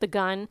picks up the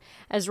gun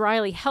as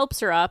Riley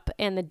helps her up,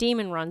 and the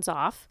demon runs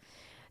off.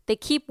 They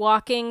keep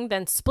walking,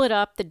 then split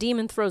up. The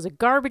demon throws a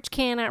garbage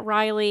can at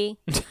Riley.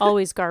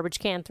 Always garbage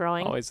can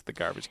throwing. Always the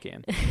garbage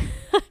can.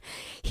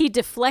 He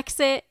deflects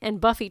it, and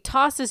Buffy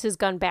tosses his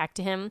gun back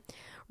to him,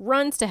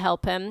 runs to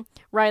help him.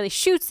 Riley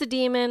shoots the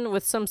demon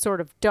with some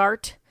sort of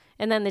dart,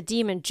 and then the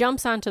demon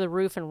jumps onto the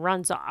roof and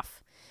runs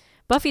off.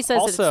 Buffy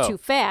says that it's too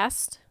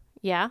fast.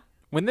 Yeah.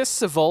 When this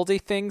Savoldi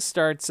thing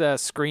starts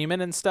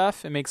screaming and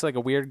stuff, it makes like a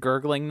weird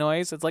gurgling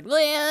noise. It's like,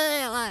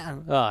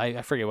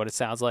 I forget what it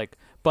sounds like,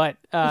 but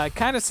it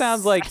kind of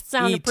sounds like that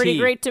sounded E.T. pretty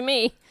great to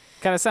me.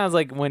 Kind of sounds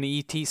like when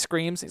E.T.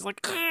 screams. He's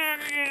like, something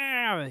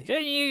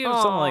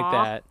like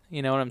that.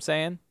 You know what I'm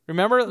saying?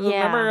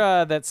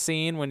 Remember that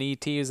scene when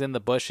E.T. is in the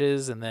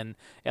bushes and then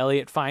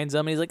Elliot finds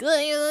him and he's like,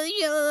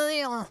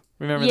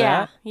 remember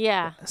that?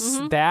 Yeah.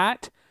 Mm-hmm.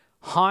 That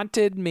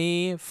haunted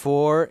me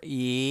for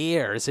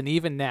years, and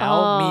even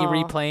now, me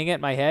replaying it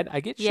in my head, I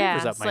get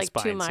shivers up my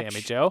spine, Sammy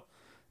Joe.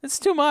 It's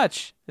too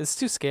much. It's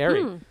too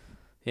scary.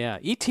 Yeah,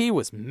 E.T.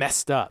 was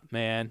messed up,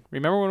 man.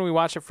 Remember when we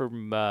watched it for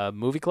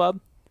Movie Club?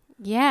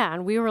 Yeah,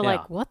 and we were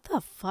like, what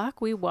the fuck?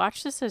 We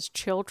watched this as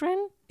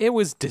children? It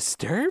was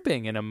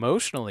disturbing and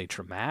emotionally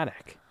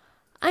traumatic.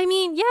 I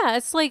mean, yeah,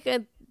 it's like,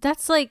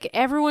 that's like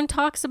everyone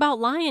talks about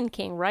Lion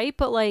King, right?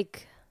 But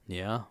like,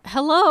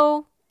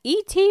 hello?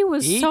 E.T.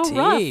 was so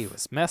rough. E.T.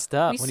 was messed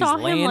up. We when saw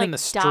he's laying him, like, in the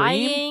stream.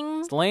 dying.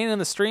 He's laying in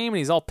the stream and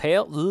he's all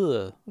pale.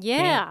 Ugh.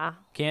 Yeah.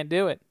 Can't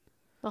do it.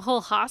 The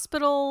whole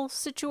hospital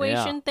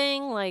situation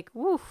thing, like,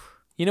 woof.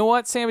 You know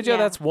what, Sammy Joe?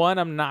 That's one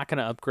I'm not going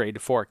to upgrade to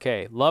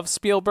 4K. Love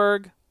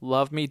Spielberg.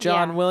 Love me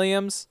John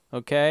Williams.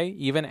 Okay.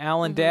 Even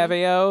Alan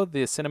Davio,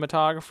 the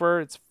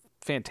cinematographer. It's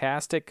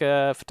fantastic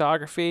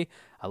photography.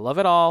 I love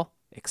it all,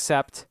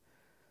 except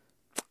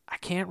I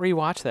can't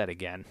rewatch that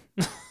again.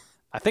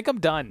 I think I'm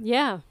done.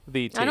 Yeah.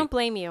 The I don't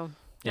blame you.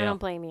 I don't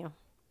blame you.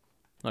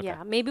 Okay.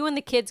 Yeah. Maybe when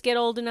the kids get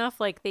old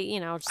enough, like they,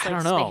 just like I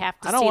don't know. they have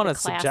to I don't see want the to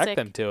classic. subject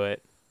them to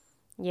it.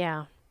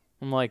 Yeah.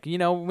 I'm like,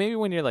 maybe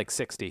when you're like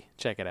 60,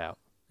 check it out.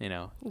 It's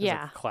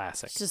a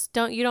classic. Just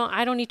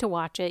I don't need to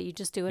watch it. You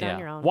just do it on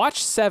your own.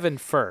 Watch 7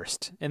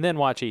 first and then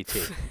watch E.T.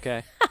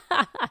 Okay.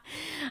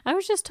 I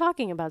was just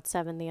talking about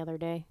 7 the other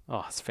day.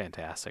 Oh, it's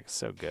fantastic. It's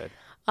so good.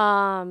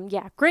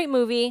 Yeah, great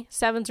movie.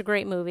 7's a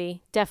great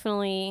movie.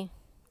 Definitely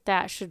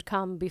that should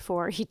come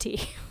before E.T.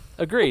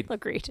 Agreed.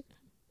 Agreed.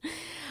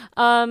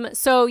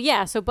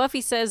 So Buffy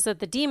says that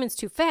the demon's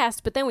too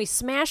fast, but then we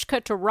smash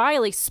cut to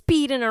Riley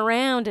speeding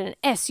around in an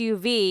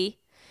SUV.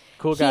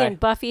 Cool guy. He and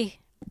Buffy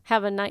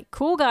have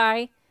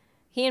a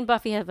He and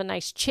Buffy have a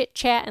nice chit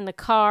chat in the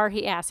car.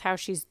 He asks how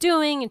she's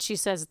doing, and she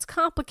says it's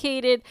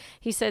complicated.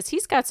 He says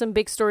he's got some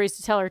big stories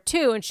to tell her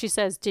too, and she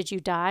says, "Did you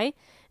die?"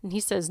 And he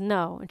says,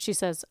 "No," and she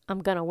says, "I'm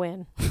gonna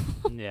win."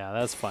 Yeah,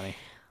 that's funny.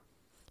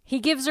 He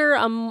gives her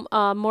a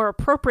more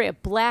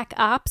appropriate black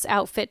ops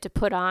outfit to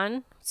put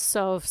on.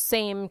 So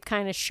same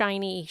kind of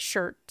shiny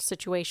shirt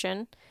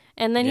situation.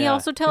 And then he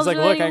also tells her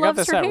that he loves her hair. Look, I got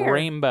this at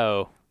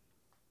Rainbow.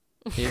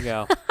 Here you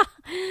go.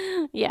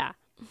 Yeah.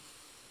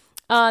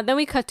 Then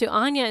we cut to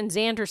Anya and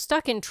Xander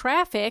stuck in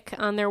traffic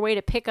on their way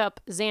to pick up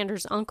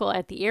Xander's uncle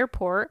at the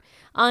airport.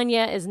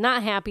 Anya is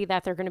not happy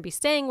that they're going to be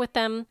staying with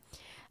them.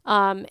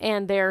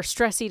 And they're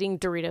stress eating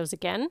Doritos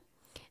again.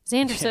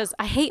 Xander says,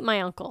 I hate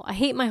my uncle. I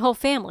hate my whole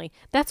family.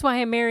 That's why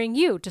I'm marrying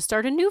you, to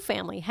start a new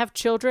family, have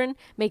children,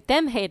 make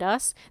them hate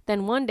us.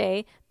 Then one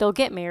day they'll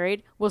get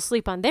married. We'll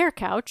sleep on their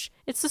couch.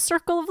 It's the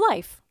circle of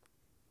life.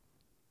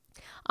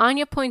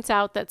 Anya points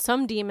out that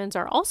some demons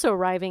are also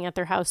arriving at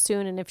their house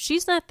soon, and if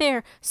she's not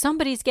there,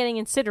 somebody's getting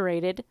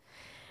incinerated.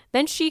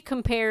 Then she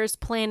compares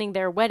planning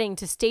their wedding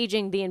to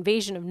staging the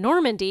invasion of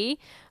Normandy,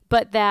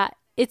 but that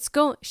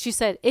she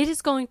said, it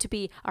is going to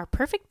be our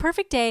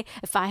perfect day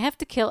if I have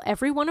to kill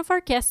every one of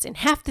our guests in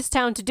half this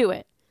town to do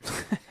it.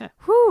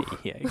 Whew.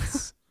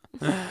 Yikes.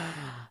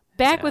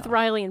 Back with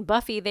Riley and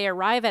Buffy, they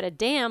arrive at a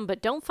dam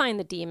but don't find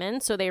the demon,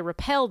 so they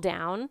rappel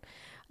down.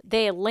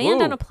 They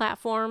land on a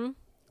platform.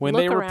 When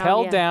they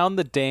rappel down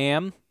the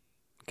dam,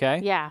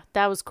 okay? Yeah,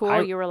 that was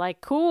cool. You were like,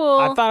 cool.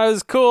 I thought it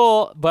was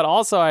cool, but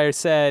also I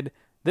said,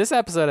 this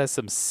episode has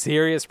some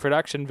serious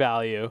production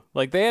value.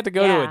 Like, they had to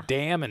go to a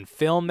dam and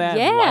film that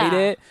and light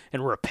it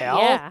and rappel.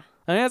 Yeah.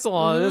 I mean,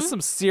 that's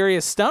some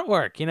serious stunt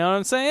work. You know what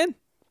I'm saying?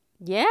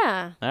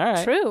 Yeah. All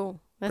right. True.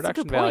 That's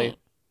production a good point.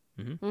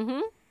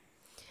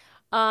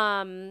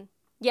 Value.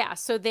 Yeah,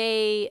 so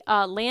they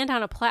land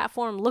on a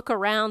platform, look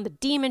around. The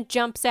demon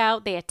jumps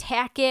out. They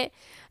attack it,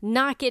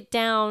 knock it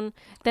down.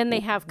 Then they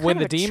have kind when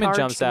of the demon charged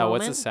jumps out,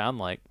 moment. what's it sound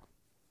like?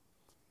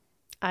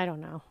 I don't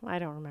know. I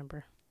don't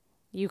remember.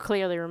 You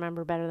clearly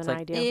remember better than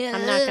I do.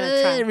 I'm not going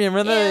to try.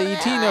 Remember the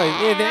ET noise?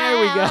 Yeah, there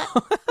we go.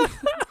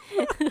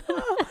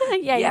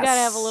 Yeah, you got to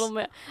have a little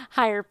bit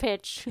higher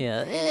pitch.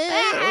 Yeah.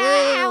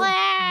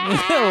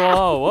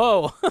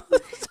 Whoa.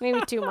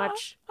 Maybe too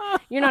much.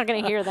 You're not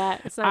going to hear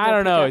that. It's not. I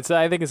don't know.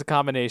 I think it's a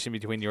combination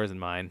between yours and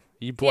mine.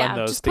 You blend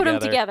those just together.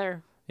 Put them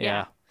together.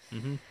 Yeah.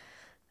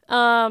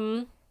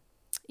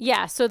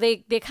 Yeah, so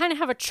they kind of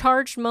have a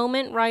charged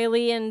moment,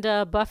 Riley and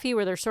Buffy,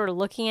 where they're sort of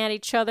looking at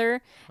each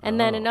other. And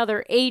then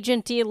another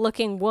agenty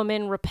looking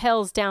woman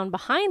rappels down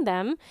behind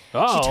them.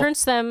 She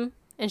turns to them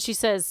and she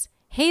says,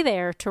 hey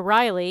there, to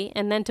Riley,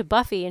 and then to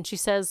Buffy. And she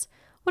says,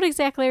 what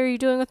exactly are you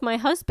doing with my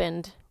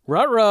husband?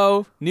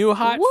 Ruh-roh, new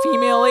hot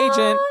female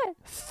agent.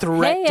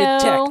 Threat Heyo.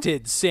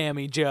 detected,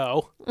 Sammy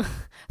Joe.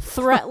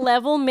 Threat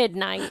level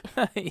midnight.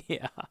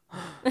 Yeah.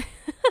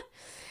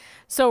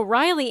 So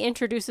Riley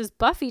introduces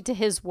Buffy to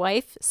his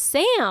wife,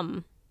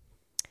 Sam.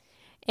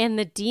 And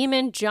the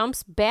demon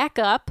jumps back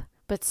up,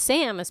 but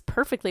Sam is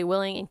perfectly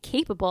willing and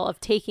capable of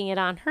taking it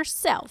on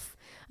herself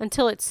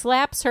until it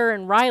slaps her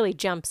and Riley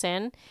jumps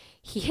in.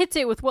 He hits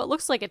it with what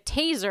looks like a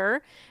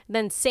taser.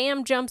 Then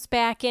Sam jumps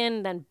back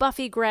in. Then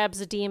Buffy grabs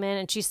the demon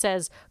and she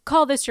says,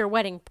 call this your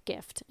wedding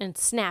gift, and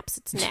snaps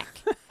its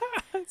neck.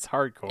 It's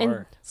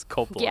hardcore. It's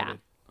cold-blooded. Yeah.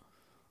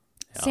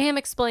 Sam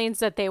explains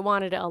that they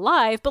wanted it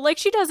alive, but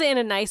she does it in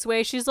a nice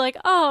way. She's like,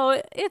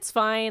 oh, it's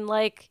fine.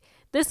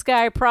 This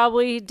guy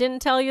probably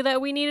didn't tell you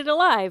that we need it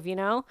alive, you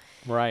know?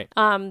 Right.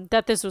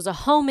 That this was a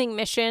homing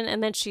mission,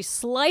 and then she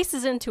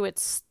slices into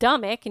its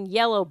stomach and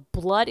yellow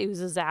blood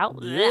oozes out.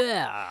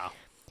 Yeah.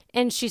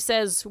 And she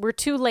says, we're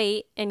too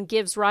late, and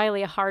gives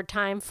Riley a hard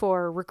time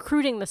for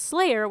recruiting the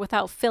Slayer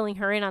without filling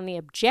her in on the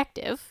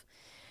objective.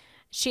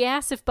 She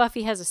asks if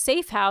Buffy has a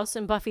safe house,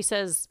 and Buffy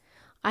says,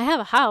 I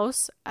have a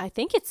house. I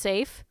think it's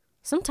safe.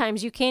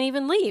 Sometimes you can't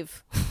even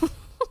leave.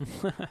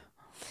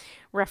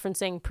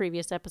 Referencing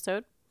previous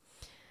episode.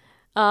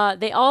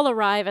 They all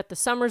arrive at the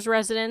Summers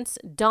residence.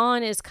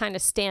 Dawn is kind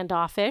of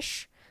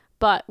standoffish,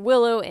 but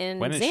Willow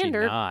and when Xander...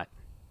 is she not?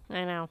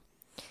 I know.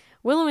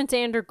 Willow and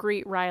Xander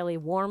greet Riley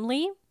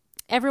warmly.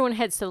 Everyone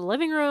heads to the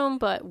living room,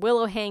 but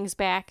Willow hangs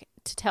back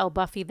to tell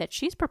Buffy that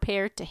she's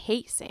prepared to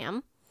hate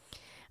Sam.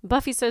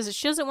 Buffy says that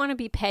she doesn't want to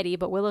be petty,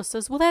 but Willow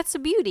says, well, that's the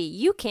beauty.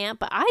 You can't,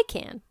 but I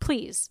can.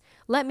 Please,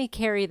 let me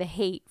carry the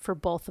hate for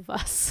both of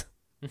us.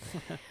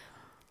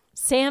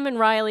 Sam and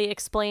Riley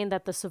explain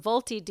that the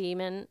Savolti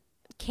demon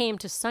came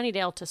to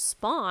Sunnydale to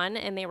spawn,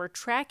 and they were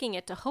tracking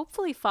it to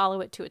hopefully follow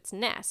it to its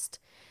nest.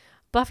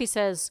 Buffy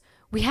says,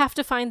 we have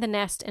to find the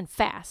nest and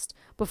fast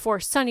before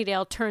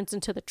Sunnydale turns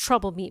into the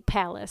Trouble Meat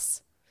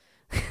Palace.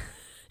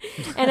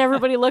 And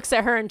everybody looks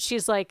at her and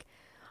she's like,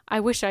 I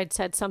wish I'd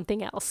said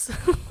something else.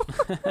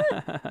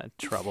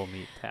 Trouble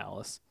Meat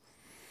Palace.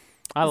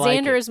 I like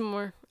Xander it. is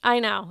more... I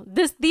know.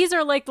 These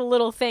are the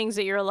little things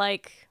that you're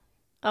like,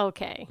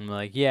 okay. I'm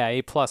like, yeah,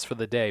 A+ for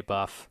the day,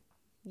 Buff.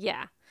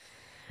 Yeah.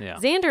 Yeah.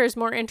 Xander is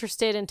more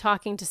interested in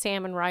talking to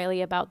Sam and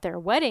Riley about their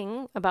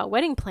wedding, about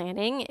wedding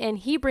planning, and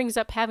he brings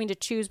up having to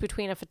choose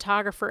between a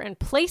photographer and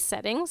place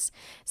settings.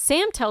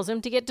 Sam tells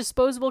him to get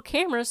disposable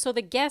cameras so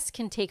the guests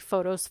can take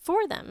photos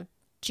for them.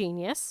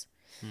 Genius.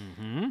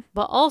 Mm-hmm.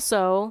 But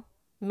also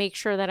make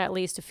sure that at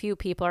least a few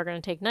people are going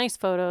to take nice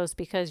photos,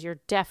 because you're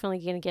definitely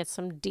going to get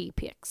some D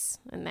pics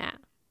in that.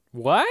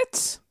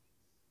 What?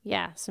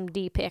 Yeah, some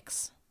D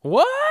pics.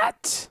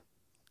 What?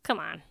 Come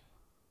on.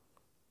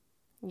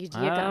 I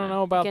don't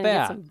know about that.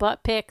 that. Get some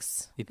butt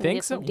pics. You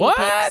think so?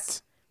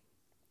 What?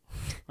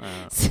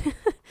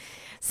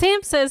 Sam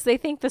says they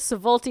think the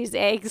Savolti's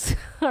eggs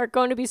are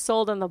going to be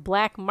sold on the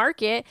black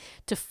market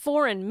to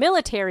foreign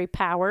military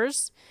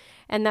powers,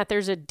 and that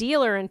there's a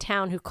dealer in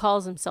town who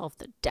calls himself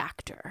the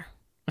Doctor.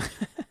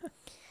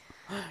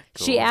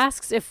 She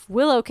asks if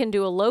Willow can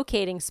do a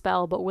locating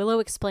spell, but Willow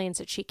explains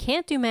that she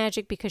can't do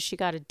magic because she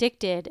got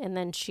addicted, and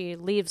then she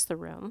leaves the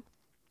room.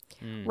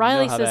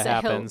 Riley you know how says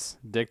that happens.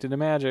 Addicted to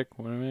magic.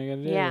 What am I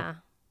gonna do? Yeah.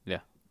 Yeah.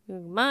 You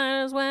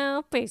might as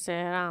well face it.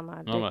 I'm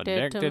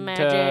addicted to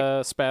magic.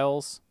 To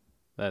spells.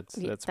 That's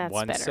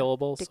one better.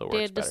 syllable, so it works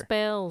Addicted to better.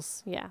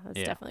 spells. Yeah, that's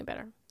definitely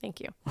better.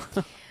 Thank you.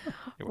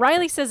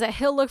 Riley says that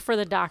he'll look for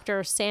the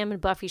doctor. Sam and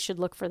Buffy should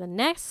look for the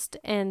nest.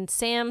 And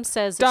Sam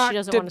says that she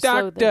doesn't want to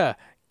slow them.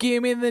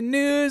 Give me the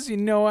news. You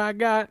know I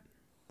got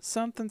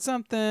something.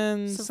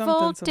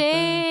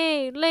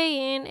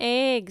 Laying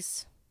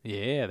eggs.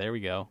 Yeah, there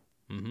we go.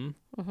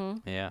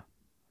 Yeah.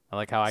 I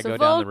like how I go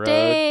down the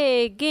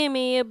road. Give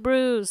me a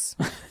bruise.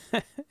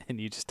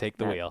 And you just take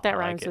the wheel. That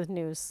rhymes with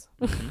news.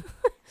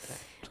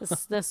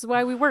 This is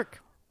why we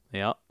work.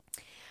 Yeah.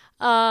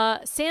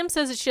 Sam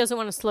says that she doesn't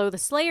want to slow the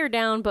Slayer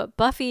down, but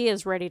Buffy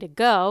is ready to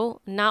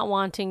go, not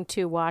wanting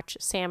to watch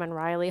Sam and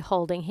Riley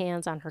holding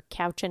hands on her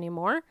couch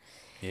anymore.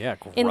 Yeah,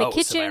 gross. In the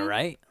kitchen, am I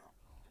right?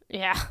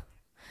 Yeah.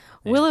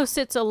 Willow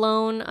sits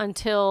alone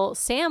until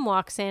Sam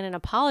walks in and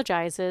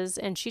apologizes,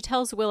 and she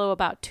tells Willow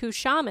about 2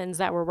 shamans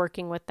that were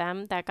working with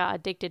them that got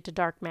addicted to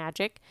dark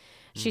magic.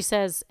 She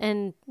says,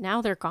 and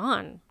now they're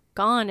gone.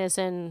 Gone as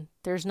in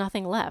there's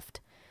nothing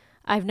left.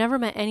 I've never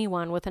met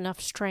anyone with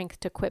enough strength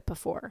to quit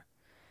before.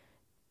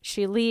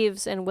 She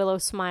leaves, and Willow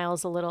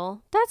smiles a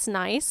little. That's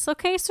nice.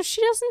 Okay, so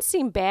she doesn't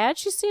seem bad.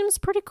 She seems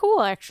pretty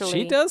cool, actually.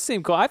 She does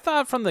seem cool. I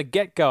thought from the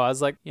get-go, I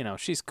was like,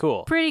 she's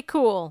cool. Pretty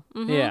cool.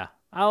 Mm-hmm. Yeah.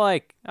 I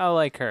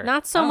like her.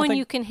 Not someone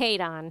you can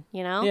hate on,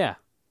 Yeah.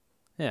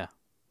 Yeah.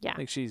 Yeah. I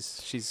think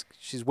she's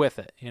with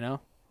it,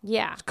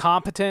 Yeah. She's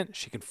competent.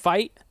 She can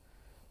fight.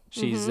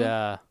 She's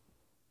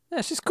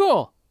she's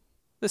cool.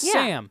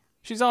 Sam.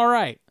 She's all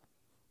right.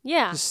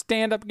 Yeah. Just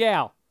stand-up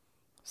gal.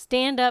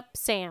 Stand up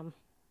Sam.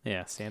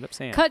 Yeah, stand-up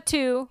Sam. Cut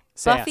to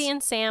Sass. Buffy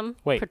and Sam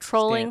Wait,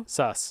 patrolling.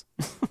 Sus.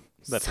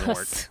 That's a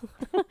word.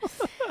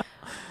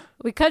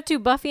 We cut to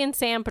Buffy and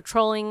Sam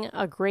patrolling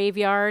a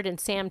graveyard, and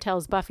Sam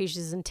tells Buffy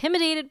she's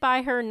intimidated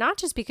by her, not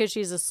just because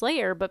she's a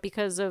Slayer, but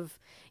because of,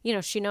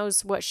 she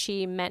knows what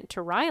she meant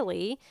to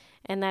Riley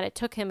and that it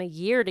took him a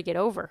year to get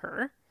over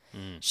her.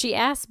 She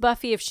asks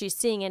Buffy if she's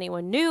seeing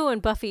anyone new,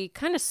 and Buffy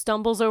kind of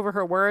stumbles over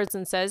her words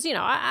and says,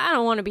 I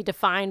don't want to be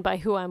defined by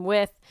who I'm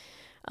with.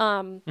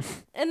 And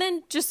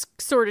then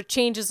just sort of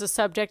changes the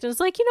subject and is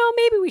like,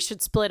 maybe we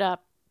should split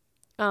up.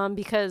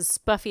 Because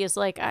Buffy is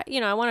like,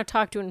 I want to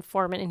talk to an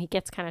informant, and he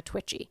gets kind of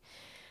twitchy.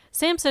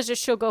 Sam says that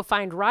she'll go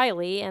find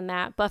Riley and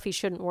that Buffy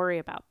shouldn't worry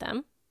about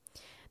them.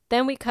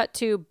 Then we cut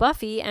to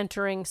Buffy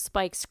entering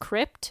Spike's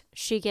crypt.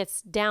 She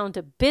gets down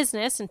to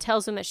business and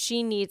tells him that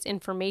she needs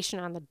information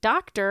on the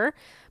doctor,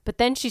 but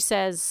then she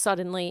says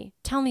suddenly,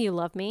 tell me you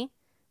love me,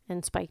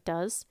 and Spike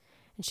does.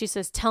 And she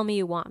says, tell me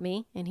you want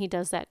me, and he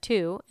does that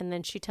too. And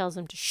then she tells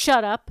him to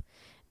shut up,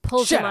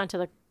 pulls him onto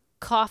the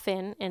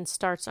coffin and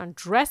starts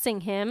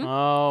undressing him.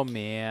 Oh,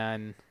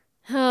 man.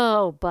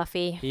 Oh,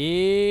 Buffy.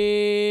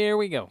 Here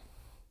we go.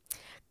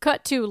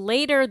 Cut to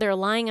later, they're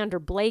lying under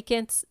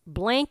blankets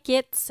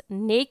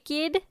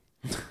naked.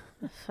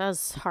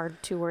 That's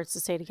hard 2 words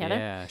to say together.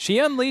 Yeah. She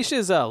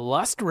unleashes a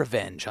lust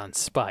revenge on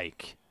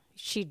Spike.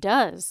 She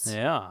does.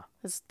 Yeah.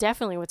 That's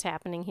definitely what's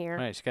happening here.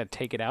 Right, she's got to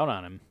take it out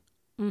on him.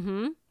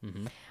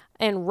 Mm-hmm.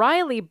 And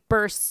Riley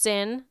bursts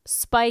in.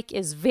 Spike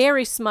is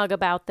very smug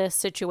about this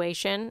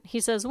situation. He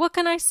says, what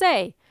can I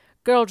say?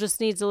 Girl just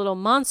needs a little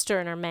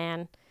monster in her,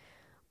 man.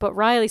 But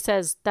Riley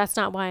says, that's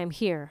not why I'm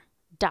here,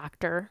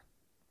 doctor.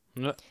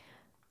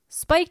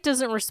 Spike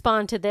doesn't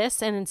respond to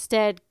this and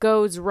instead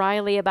goads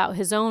Riley about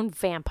his own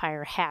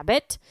vampire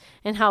habit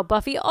and how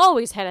Buffy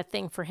always had a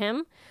thing for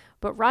him.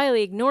 But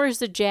Riley ignores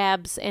the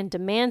jabs and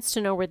demands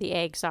to know where the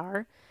eggs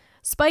are.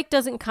 Spike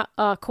doesn't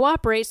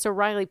cooperate, so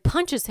Riley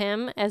punches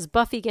him as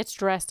Buffy gets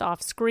dressed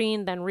off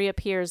screen, then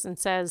reappears and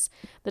says,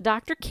 the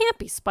doctor can't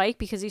be Spike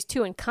because he's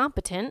too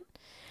incompetent.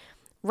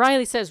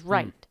 Riley says,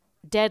 right,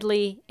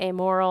 deadly,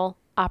 amoral,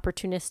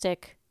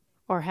 opportunistic,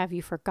 or have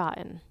you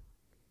forgotten?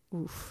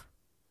 Oof.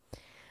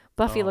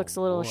 Buffy looks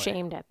a little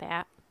ashamed at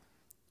that.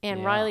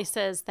 And Riley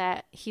says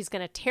that he's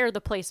going to tear the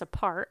place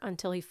apart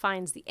until he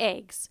finds the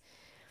eggs.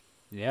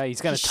 Yeah,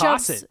 he's going to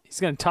toss it. He's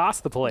going to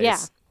toss the place.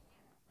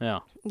 Yeah.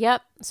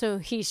 Yep. So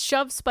he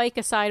shoves Spike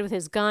aside with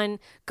his gun,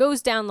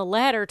 goes down the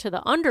ladder to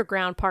the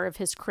underground part of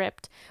his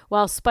crypt,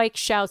 while Spike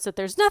shouts that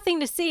there's nothing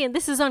to see and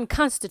this is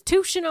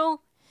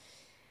unconstitutional.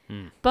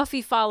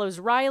 Buffy follows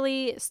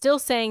Riley, still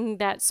saying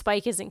that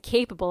Spike isn't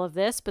capable of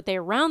this, but they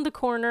round the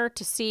corner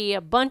to see a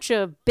bunch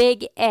of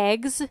big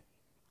eggs.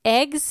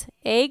 Eggs?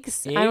 I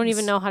don't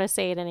even know how to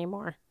say it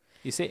anymore.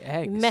 You say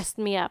eggs. You messed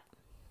me up.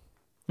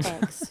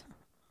 Eggs.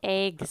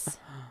 Eggs.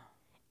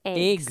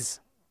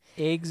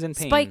 Eggs and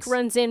pains. Spike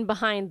runs in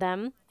behind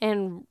them,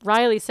 and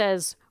Riley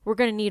says, we're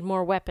going to need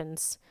more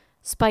weapons.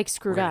 Spike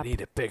screwed up. We're going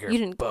to need a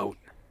bigger boat.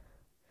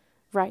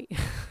 Right.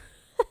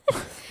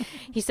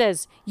 He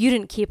says, you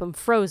didn't keep him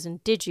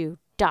frozen, did you,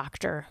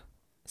 doctor?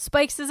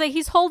 Spike says that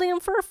he's holding him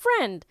for a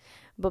friend,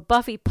 but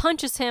Buffy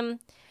punches him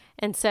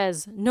and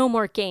says, no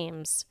more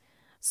games.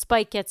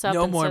 Spike gets up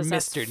No and more says,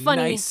 "That's Mr.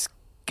 funny." Nice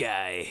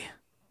Guy.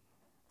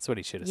 That's what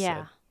he should have Yeah.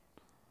 said.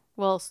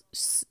 Well,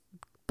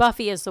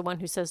 Buffy is the one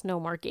who says no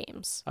more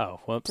games. Oh,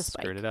 whoops. To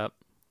Spike. Screwed it up.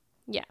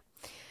 Yeah.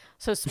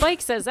 So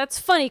Spike says that's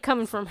funny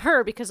coming from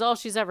her because all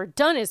she's ever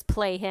done is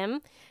play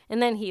him.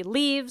 And then he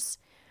leaves.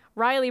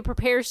 Riley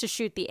prepares to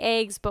shoot the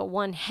eggs, but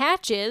one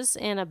hatches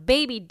and a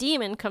baby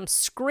demon comes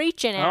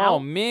screeching out. Oh,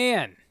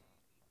 man.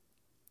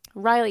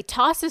 Riley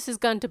tosses his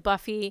gun to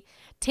Buffy,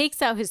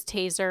 takes out his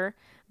taser.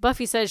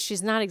 Buffy says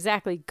she's not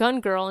exactly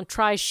gun girl and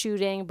tries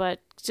shooting, but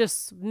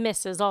just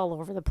misses all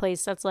over the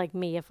place. That's like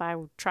me if I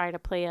would try to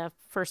play a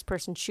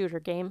first-person shooter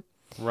game.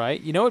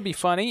 Right. You know, it'd be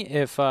funny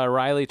if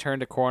Riley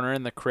turned a corner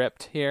in the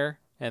crypt here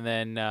and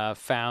then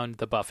found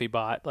the Buffy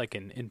bot like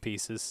in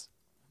pieces,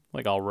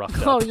 like all roughed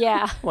up. Oh,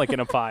 yeah. Like in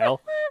a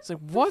pile. It's like,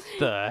 what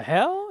the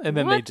hell? And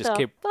then they just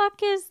keep. What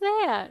the fuck is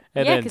that?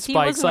 And yeah, then 'cause he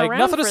Spike's wasn't like, around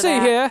nothing to for see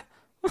that. here.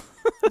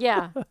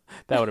 Yeah.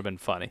 That would have been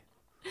funny.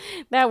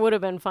 That would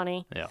have been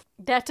funny. Yeah.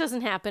 That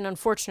doesn't happen,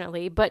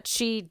 unfortunately, but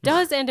she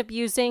does end up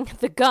using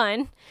the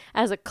gun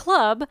as a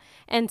club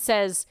and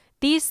says,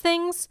 "These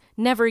things,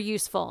 never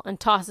useful," and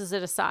tosses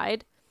it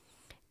aside.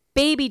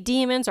 Baby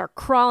demons are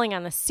crawling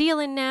on the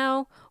ceiling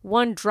now.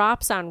 One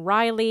drops on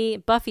Riley.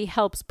 Buffy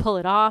helps pull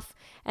it off,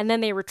 and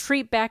then they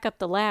retreat back up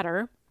the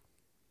ladder.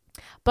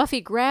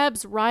 Buffy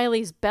grabs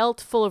Riley's belt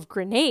full of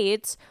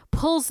grenades,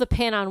 pulls the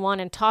pin on one,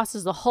 and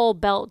tosses the whole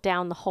belt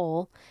down the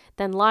hole,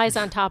 then lies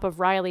on top of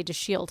Riley to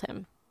shield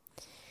him.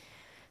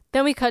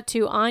 Then we cut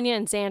to Anya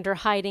and Xander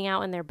hiding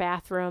out in their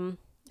bathroom.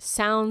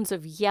 Sounds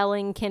of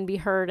yelling can be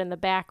heard in the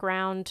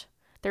background.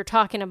 They're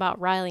talking about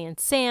Riley and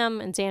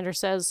Sam, and Xander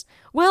says,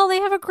 "Well, they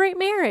have a great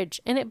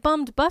marriage, and it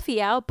bummed Buffy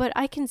out, but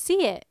I can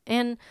see it.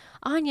 And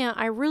Anya,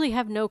 I really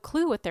have no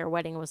clue what their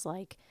wedding was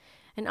like."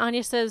 And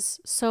Anya says,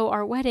 "So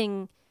our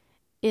wedding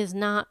is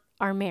not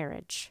our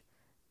marriage."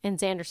 And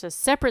Xander says,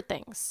 "Separate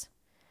things.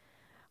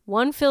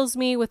 One fills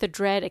me with a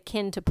dread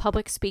akin to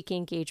public speaking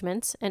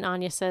engagements." And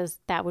Anya says,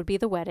 "That would be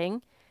the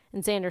wedding."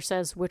 And Xander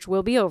says, "Which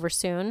will be over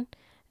soon."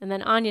 And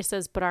then Anya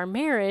says, "But our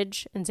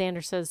marriage," and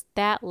Xander says,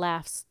 "that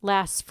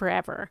lasts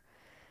forever."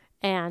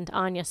 And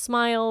Anya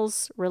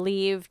smiles,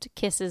 relieved,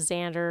 kisses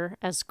Xander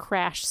as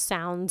crash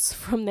sounds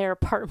from their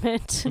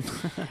apartment.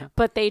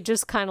 But they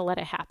just kind of let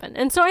it happen.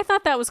 And so I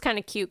thought that was kind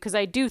of cute because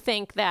I do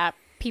think that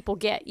people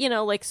get,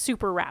 like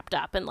super wrapped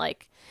up in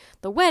like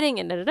the wedding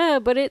and da-da-da,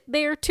 but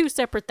they're two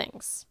separate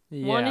things.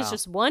 Yeah. One is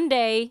just one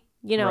day,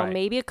 Right.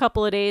 maybe a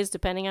couple of days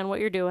depending on what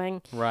you're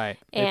doing. Right.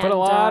 They And, put a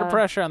lot of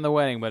pressure on the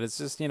wedding, but it's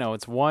just,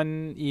 it's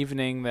one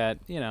evening that,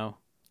 you That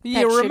should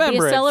be a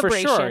remember it for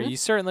sure. celebration. You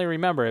certainly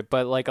remember it,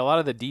 but like a lot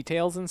of the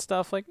details and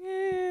stuff, like,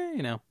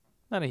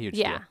 not a huge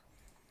deal.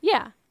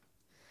 Yeah.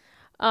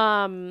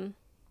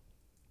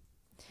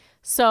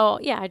 So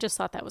yeah, I just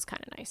thought that was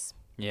kind of nice.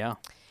 Yeah.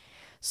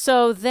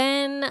 So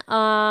then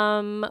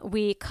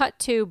we cut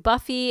to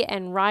Buffy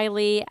and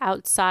Riley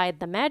outside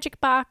the magic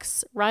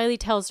box. Riley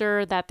tells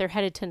her that they're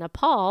headed to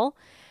Nepal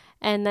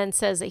and then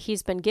says that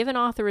he's been given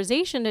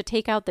authorization to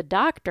take out the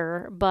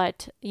doctor,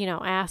 but,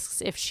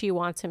 asks if she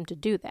wants him to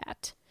do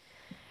that.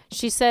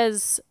 She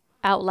says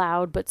out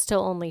loud, but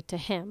still only to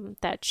him,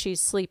 that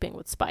she's sleeping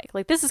with Spike.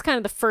 Like, this is kind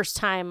of the first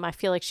time I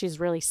feel like she's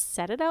really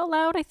said it out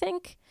loud, I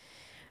think.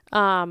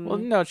 Well,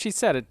 no, she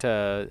said it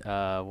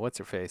to, what's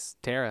her face?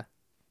 Tara.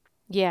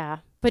 Yeah.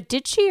 But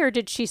did she, or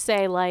did she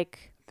say,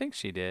 like... I think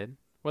she did.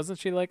 Wasn't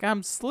she like,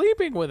 "I'm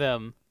sleeping with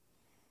him"?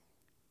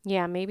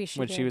 Yeah, maybe she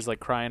When did. she was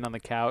like crying on the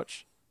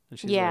couch. And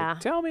she's Yeah.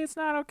 like, "Tell me it's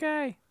not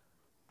okay."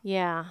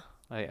 Yeah.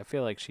 I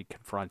feel like she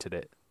confronted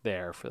it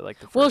there for like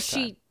the first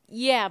time.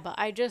 Yeah, but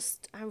I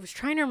was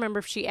trying to remember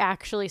if she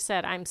actually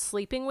said, "I'm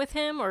sleeping with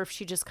him," or if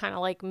she just kind of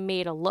like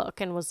made a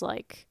look and was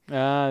like...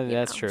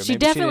 That's true. She Maybe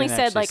definitely didn't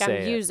said, actually like, "I'm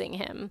say it. using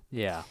him."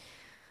 Yeah.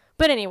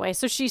 But anyway,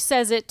 so she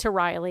says it to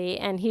Riley,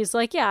 and he's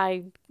like, "Yeah,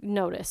 I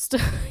noticed."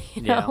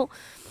 you know?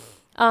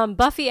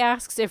 Buffy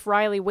asks if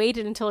Riley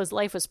waited until his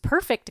life was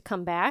perfect to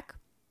come back.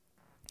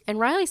 And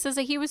Riley says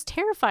that he was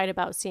terrified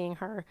about seeing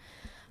her.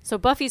 So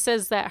Buffy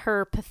says that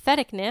her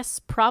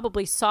patheticness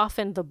probably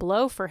softened the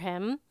blow for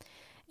him.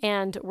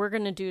 And we're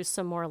going to do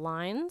some more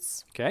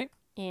lines. Okay.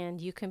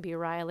 And you can be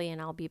Riley and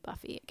I'll be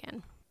Buffy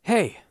again.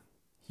 "Hey,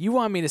 you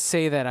want me to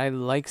say that I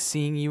like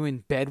seeing you in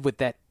bed with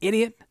that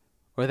idiot?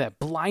 Or that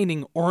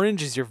blinding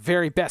orange is your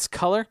very best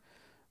color?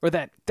 Or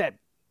that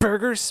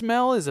burger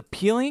smell is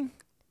appealing?"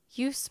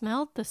 You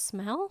smelled the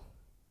smell?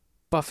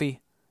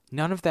 "Buffy,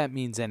 none of that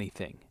means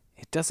anything.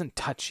 It doesn't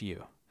touch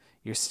you.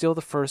 You're still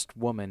the first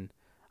woman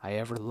I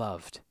ever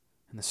loved,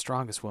 and the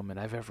strongest woman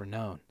I've ever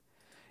known.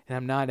 And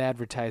I'm not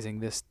advertising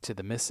this to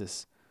the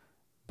missus,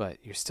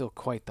 but you're still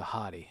quite the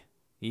hottie."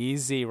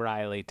 Easy,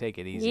 Riley. Take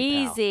it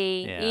easy,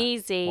 pal.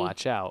 Easy.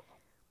 Watch out.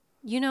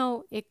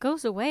 It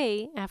goes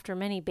away after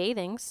many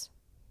bathings.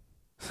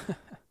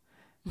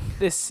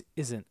 This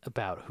isn't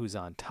about who's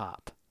on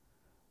top.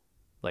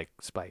 Like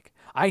Spike.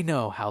 I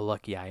know how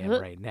lucky I am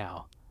right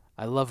now.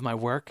 I love my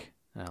work,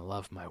 and I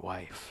love my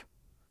wife.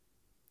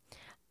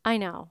 I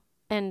know.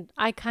 And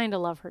I kind of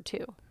love her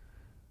too.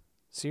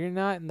 So you're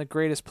not in the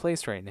greatest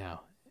place right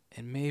now.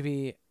 And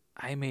maybe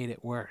I made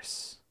it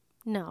worse.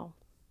 No.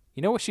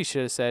 You know what she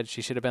should have said?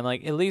 She should have been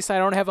like, at least I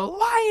don't have a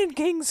Lion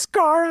King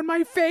scar on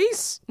my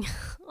face.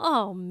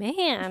 Oh,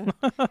 man.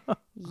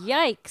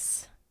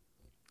 Yikes.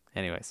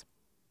 Anyways.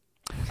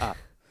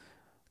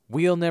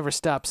 Wheel never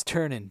stops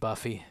turning,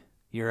 Buffy.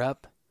 You're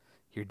up.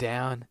 You're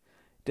down.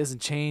 It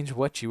doesn't change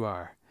what you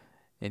are.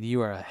 And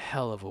you are a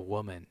hell of a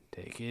woman.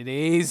 Take it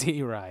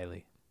easy,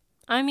 Riley.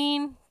 I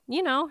mean,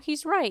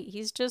 he's right.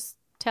 He's just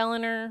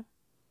telling her.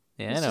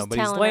 Yeah, I know, but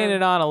he's laying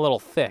it on a little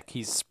thick.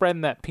 He's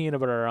spreading that peanut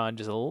butter on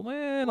just a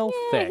little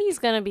thick. He's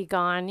going to be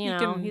gone,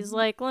 He's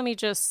like, let me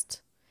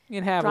just you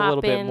can have a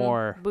little bit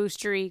more.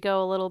 Boost your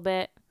ego a little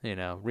bit.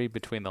 Read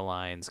between the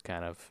lines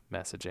kind of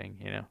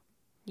messaging,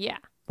 Yeah.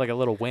 Like a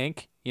little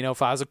wink.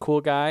 If I was a cool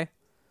guy,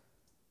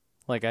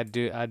 like I'd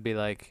be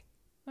like,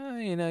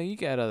 you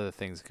got other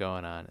things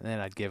going on. And then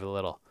I'd give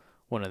a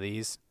one of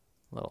these,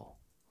 little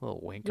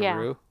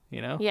winkaroo,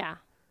 Yeah.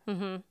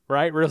 Mm-hmm.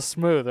 Right? Real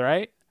smooth,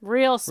 right?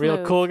 Real smooth.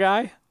 Real cool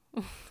guy.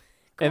 Cool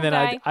and then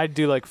guy. I'd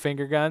do like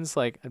finger guns.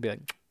 Like I'd be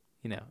like,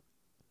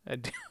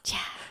 I'd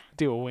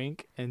do a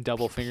wink and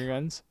double finger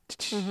guns.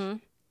 Mm-hmm.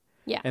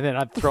 Yeah. And then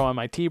I'd throw on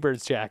my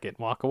T-Birds jacket and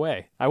walk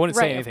away. I wouldn't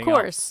say anything of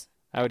course. else.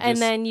 I would and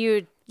then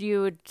you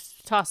would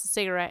toss a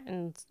cigarette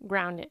and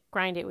grind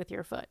it with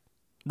your foot.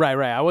 Right.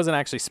 I wasn't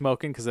actually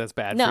smoking because that's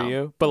bad for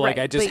you. But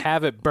I just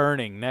have it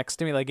burning next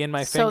to me, like in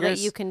my fingers. So that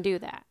you can do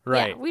that.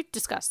 Right. Yeah, we've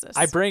discussed this.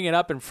 I bring it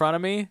up in front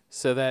of me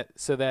so that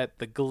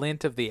the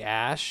glint of the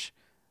ash,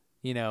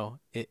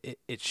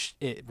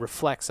 it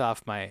reflects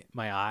off my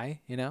eye,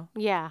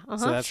 Yeah.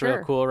 So that's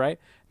real cool, right?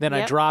 Then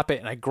I drop it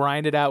and I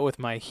grind it out with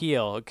my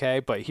heel,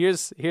 okay? But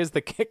here's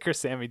the kicker,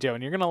 Sammy Joe,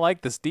 and you're going to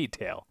like this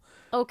detail.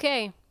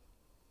 Okay.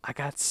 I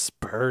got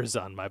spurs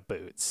on my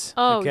boots.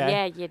 Oh, okay?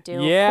 yeah, you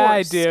do. Yeah,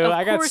 I do. Of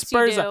I got course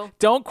spurs you do. on.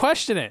 Don't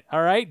question it,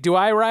 all right? Do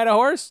I ride a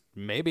horse?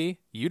 Maybe.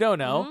 You don't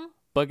know. Mm-hmm.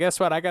 But guess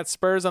what? I got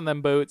spurs on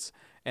them boots,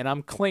 and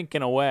I'm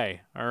clinking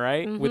away, all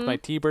right? With my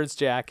T-Birds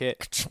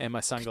jacket and my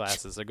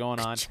sunglasses are going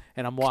on,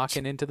 and I'm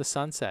walking into the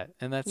sunset.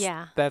 And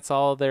that's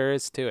all there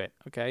is to it,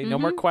 okay? No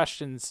more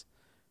questions,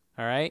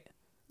 all right?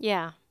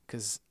 Yeah.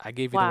 Because I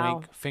gave you the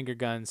wink, finger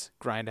guns,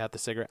 grind out the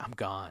cigarette. I'm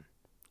gone.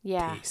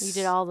 Yeah, Peace. you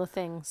did all the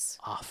things.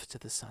 Off to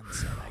the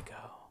sunset I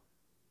go.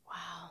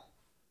 Wow.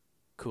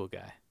 Cool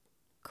guy.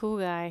 Cool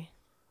guy.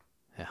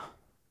 Yeah.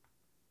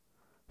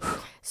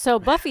 So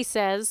Buffy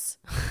says...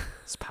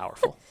 It's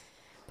powerful.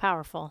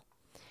 Powerful.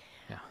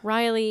 Yeah.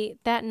 Riley,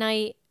 that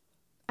night,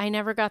 I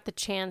never got the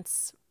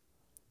chance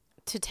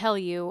to tell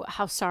you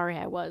how sorry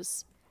I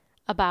was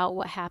about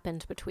what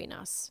happened between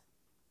us.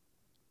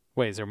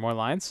 Wait, is there more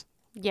lines?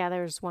 Yeah,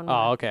 there's one more.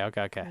 Oh, okay.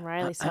 And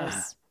Riley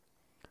says...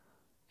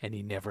 And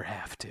you never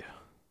have to.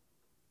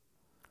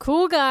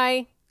 Cool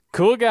guy.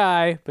 Cool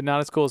guy, but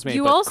not as cool as me.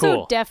 You but also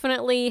cool.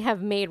 definitely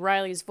have made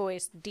Riley's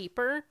voice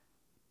deeper.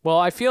 Well,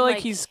 I feel like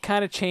he's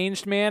kind of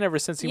changed, man, ever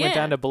since he went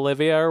down to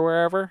Bolivia or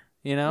wherever,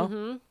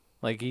 Mm-hmm.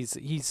 Like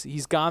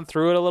he's gone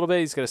through it a little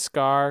bit. He's got a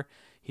scar.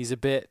 He's a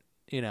bit,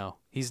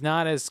 he's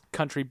not as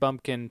country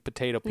bumpkin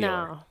potato peeler.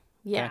 No.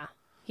 Yeah. Okay?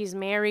 He's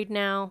married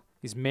now.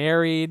 He's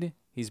married.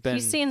 He's been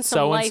He's seen some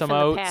sowing life some in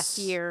oats, the past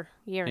year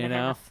and a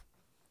half.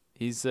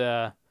 He's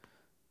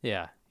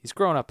he's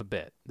grown up a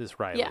bit, this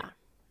Riley. Yeah.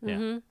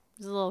 Mm-hmm.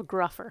 He's a little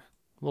gruffer.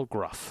 A little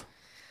gruff.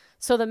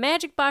 So the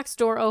magic box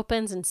door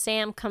opens and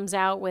Sam comes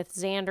out with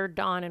Xander,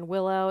 Dawn, and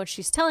Willow.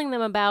 She's telling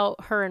them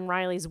about her and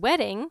Riley's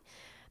wedding.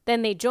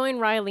 Then they join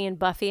Riley and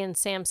Buffy, and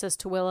Sam says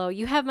to Willow,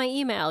 "You have my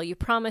email. You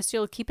promised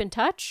you'll keep in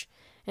touch?"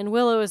 And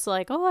Willow is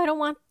like, "Oh, I don't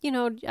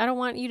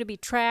want you to be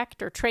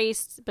tracked or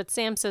traced." But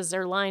Sam says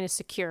their line is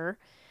secure.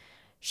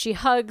 She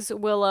hugs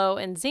Willow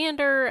and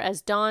Xander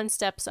as Dawn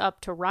steps up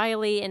to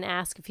Riley and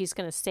asks if he's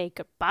going to say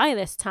goodbye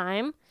this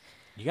time.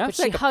 You gotta But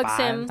say she hugs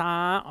goodbye. him.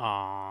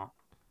 Aw.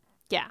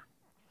 Yeah.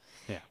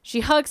 Yeah. She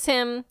hugs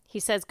him.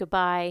 He says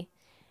goodbye.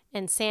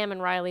 And Sam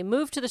and Riley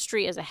move to the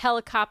street as a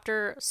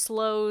helicopter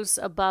slows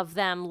above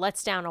them,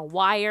 lets down a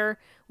wire,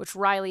 which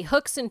Riley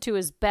hooks into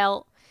his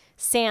belt.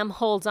 Sam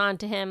holds on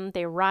to him.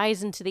 They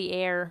rise into the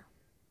air,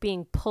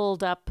 being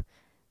pulled up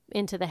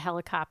into the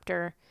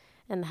helicopter.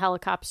 And the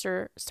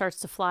helicopter starts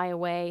to fly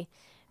away.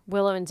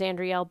 Willow and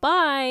Xander yell,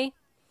 "Bye!"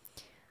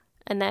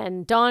 And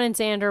then Dawn and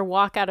Xander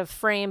walk out of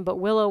frame, but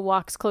Willow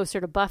walks closer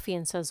to Buffy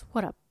and says,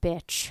 "What a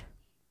bitch."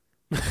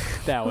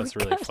 That was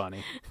really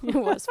funny. It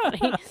was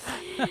funny.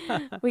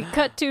 We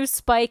cut to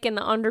Spike in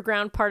the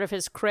underground part of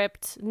his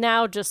crypt,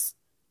 now just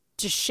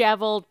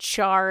disheveled,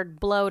 charred,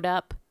 blowed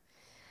up.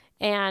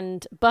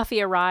 And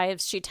Buffy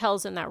arrives. She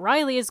tells him that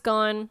Riley is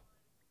gone.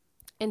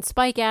 And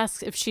Spike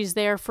asks if she's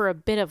there for a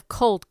bit of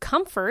cold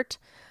comfort.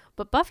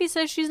 But Buffy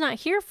says she's not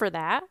here for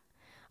that.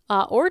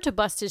 Or to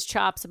bust his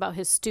chops about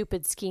his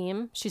stupid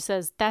scheme. She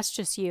says, "That's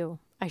just you.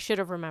 I should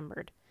have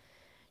remembered."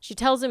 She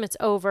tells him it's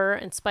over,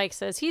 and Spike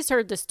says he's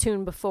heard this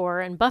tune before,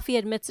 and Buffy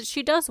admits that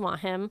she does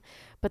want him,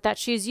 but that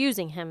she's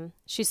using him.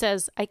 She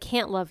says, "I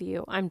can't love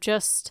you. I'm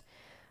just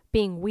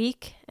being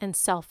weak and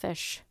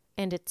selfish,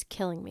 and it's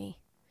killing me.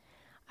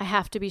 I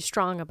have to be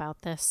strong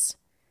about this.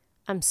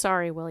 I'm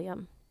sorry,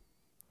 William."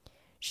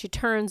 She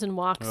turns and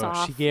walks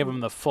off. She gave him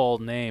the full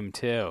name,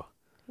 too.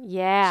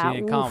 Yeah. She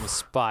didn't call him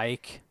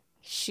Spike.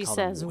 She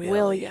says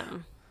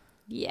William.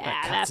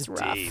 Yeah, that's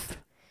rough. Deep.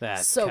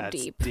 That so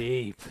cuts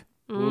deep.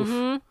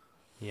 Oof.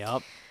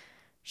 Yep.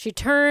 She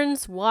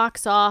turns,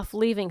 walks off,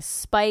 leaving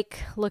Spike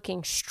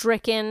looking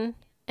stricken,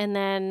 and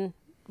then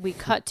we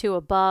cut to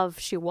above.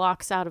 She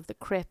walks out of the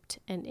crypt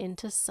and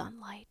into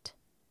sunlight.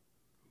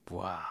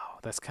 Wow,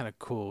 that's kind of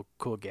cool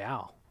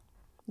gal.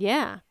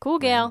 Yeah, cool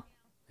gal.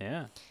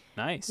 Yeah,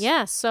 nice.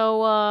 Yeah,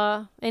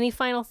 so any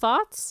final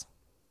thoughts?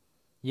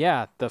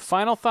 Yeah, the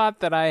final thought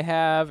that I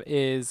have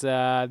is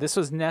this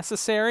was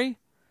necessary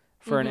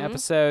for an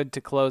episode to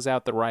close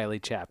out the Riley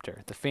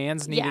chapter. The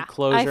fans needed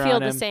closure on him. I feel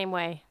the same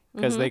way.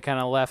 Because they kind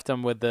of left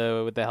him with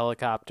the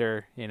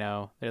helicopter, you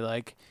know. They're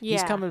like,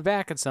 he's coming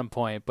back at some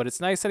point. But it's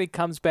nice that he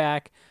comes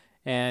back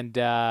and,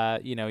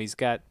 you know, he's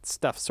got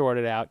stuff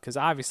sorted out. Because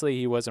obviously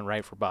he wasn't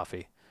right for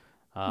Buffy.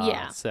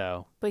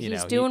 So, but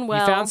he's doing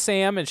well. He found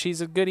Sam, and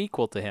she's a good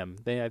equal to him.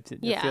 I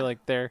feel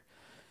like they're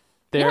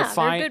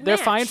fine. They're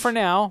fine for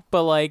now.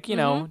 But, like, you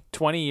know,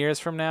 20 years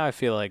from now, I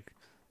feel like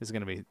there's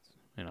going to be,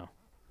 you know,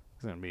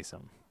 there's going to be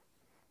some.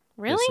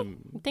 Really?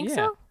 You think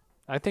so?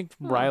 I think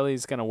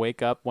Riley's going to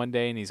wake up one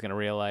day and he's going to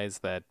realize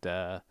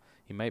that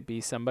he might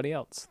be somebody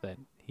else that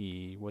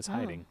he was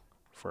hiding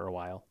for a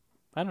while.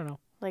 I don't know.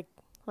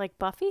 Like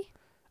Buffy?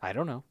 I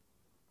don't know.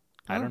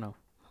 I don't know.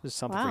 There's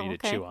something for you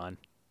to chew on.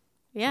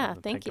 Yeah,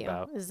 thank you.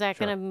 Is that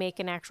going to make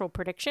an actual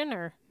prediction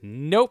or?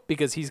 Nope,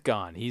 because he's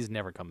gone. He's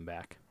never coming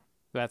back.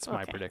 That's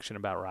my prediction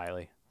about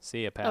Riley.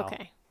 See ya, pal.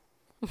 Okay.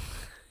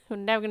 We're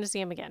never going to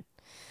see him again.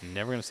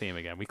 Never going to see him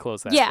again. We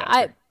close that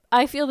chapter.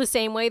 I feel the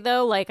same way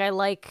though. Like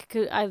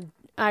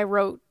I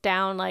wrote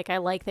down like I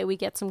like that we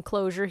get some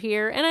closure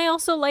here, and I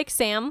also like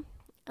Sam,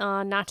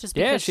 not just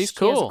because she's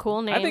she has a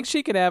cool name. I think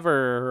she could have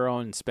her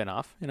own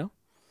spinoff. You know.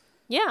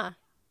 Yeah.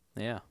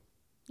 Yeah.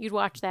 You'd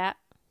watch that.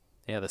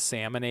 Yeah, the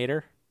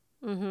Salmonator.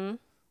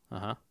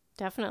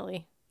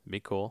 Definitely.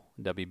 Be cool.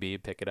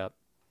 WB pick it up.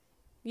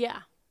 Yeah.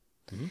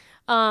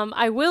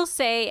 I will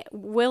say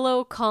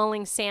Willow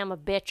calling Sam a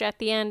bitch at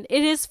the end.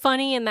 It is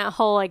funny in that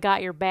whole "I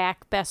got your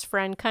back" best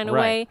friend kind of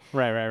way.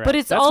 Right. But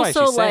it's That's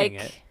also why she's like,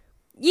 saying it.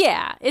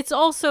 Yeah, it's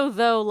also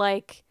though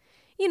like,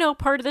 you know,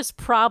 part of this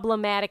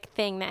problematic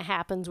thing that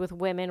happens with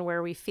women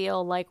where we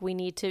feel like we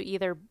need to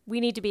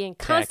be in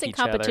constant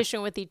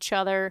competition with each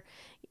other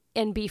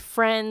and be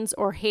friends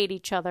or hate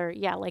each other.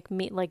 Yeah, like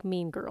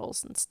Mean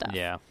Girls and stuff.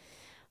 Yeah.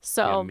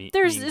 So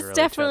it's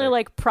definitely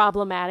like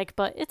problematic,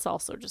 but it's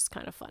also just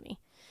kind of funny.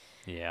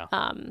 Yeah.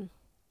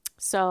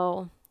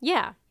 So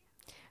yeah,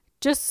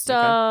 just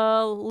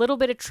a little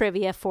bit of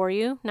trivia for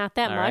you. Not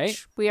that much.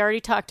 Right. We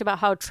already talked about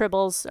how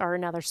tribbles are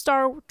another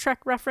Star Trek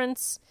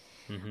reference.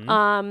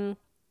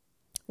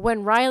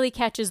 When Riley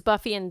catches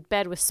Buffy in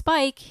bed with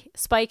Spike,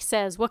 Spike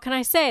says, "What can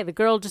I say? The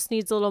girl just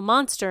needs a little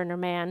monster in her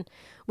man,"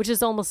 which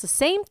is almost the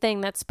same thing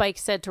that Spike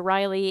said to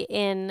Riley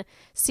in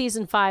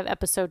season 5,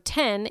 episode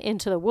 10,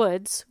 Into the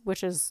Woods,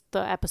 which is the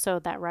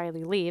episode that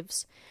Riley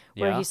leaves,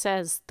 where he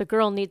says, "The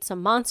girl needs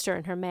some monster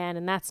in her man,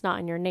 and that's not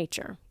in your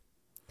nature."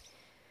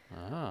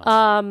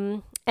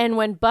 And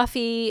when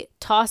Buffy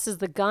tosses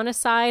the gun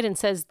aside and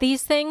says,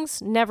 "These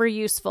things, never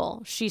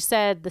useful," she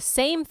said the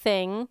same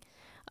thing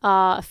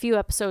a few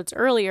episodes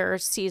earlier,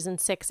 season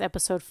 6,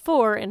 episode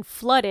 4, in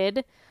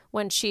Flooded,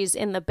 when she's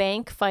in the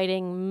bank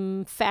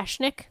fighting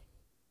Fashnik.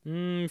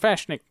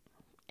 Fashnik.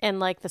 And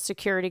like the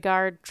security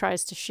guard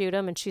tries to shoot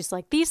him, and she's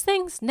like, "These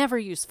things, never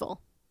useful."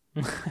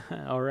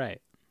 All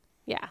right.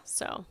 Yeah,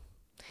 so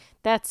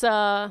that's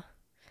I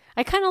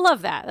kind of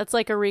love that. That's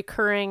like a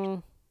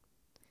recurring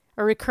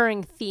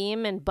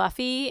theme in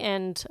Buffy,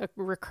 and a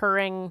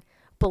recurring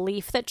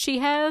belief that she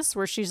has,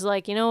 where she's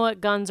like, you know what,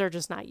 guns are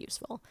just not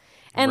useful.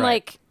 And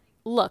like,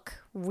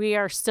 look, we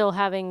are still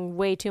having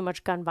way too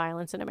much gun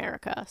violence in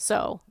America.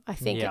 So I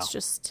think it's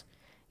just,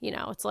 you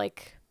know, it's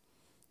like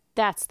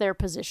that's their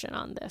position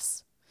on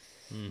this.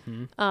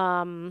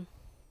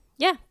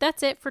 Yeah,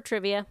 that's it for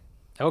trivia.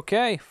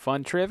 Okay,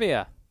 fun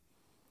trivia.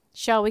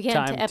 Shall we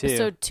get into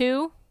episode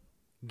 2?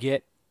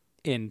 Get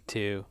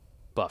into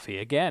Buffy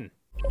again.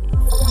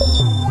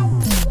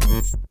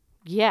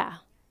 Yeah.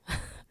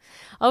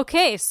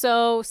 Okay,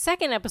 so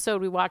second episode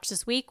we watched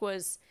this week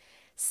was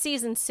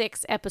season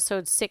 6,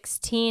 episode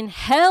 16,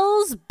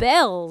 Hell's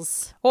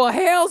Bells. Well,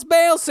 Hell's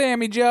Bells,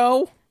 Sammy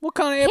Joe. What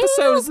kind of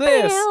episode is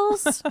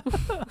this?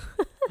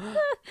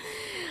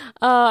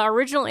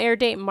 Original air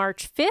date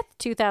March 5th,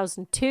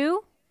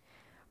 2002.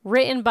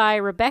 Written by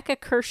Rebecca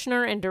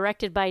Kirshner and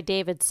directed by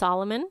David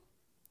Solomon.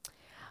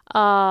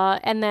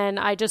 And then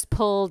I just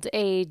pulled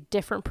a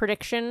different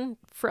prediction,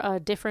 for a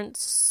different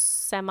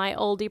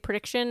semi-oldie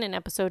prediction. In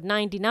episode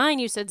 99,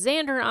 you said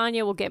Xander and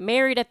Anya will get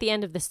married at the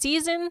end of the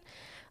season.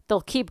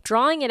 They'll keep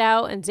drawing it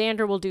out, and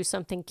Xander will do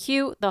something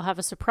cute. They'll have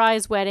a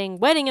surprise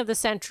wedding of the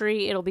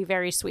century. It'll be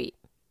very sweet.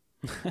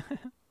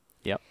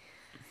 Yep.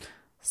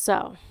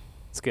 So.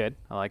 It's good.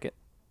 I like it.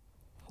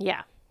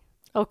 Yeah.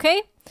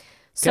 Okay.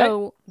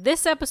 So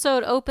this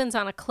episode opens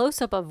on a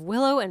close-up of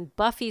Willow and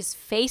Buffy's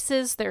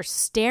faces. They're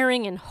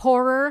staring in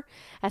horror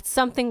at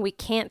something we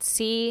can't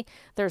see.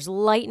 There's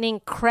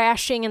lightning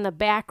crashing in the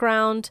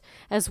background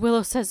as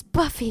Willow says,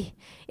 "Buffy,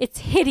 it's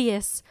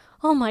hideous.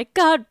 Oh my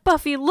God,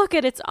 Buffy, look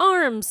at its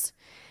arms."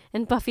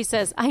 And Buffy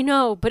says, "I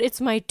know, but it's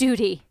my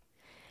duty."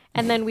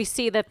 And then we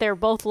see that they're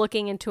both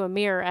looking into a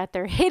mirror at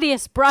their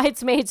hideous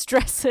bridesmaids'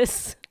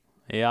 dresses.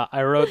 Yeah,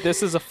 I wrote,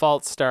 "This is a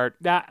false start."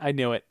 I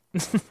knew it.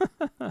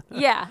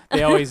 Yeah.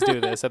 They always do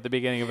this at the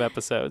beginning of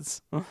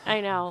episodes. I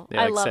know. They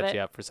I like love set it.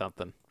 you up for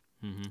something.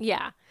 Mm-hmm.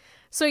 Yeah.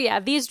 So yeah,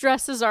 these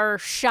dresses are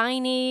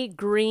shiny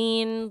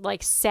green,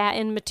 like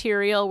satin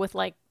material with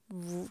like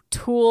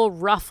tulle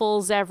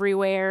ruffles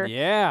everywhere.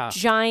 Yeah.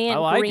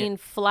 Giant green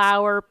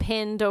flower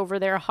pinned over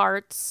their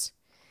hearts.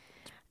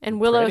 And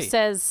Willow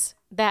says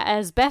that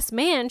as best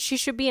man, she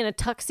should be in a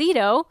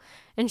tuxedo,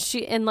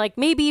 and like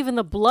maybe even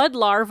the blood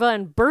larva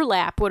and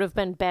burlap would have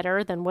been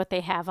better than what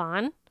they have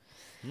on.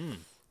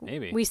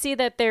 Maybe. We see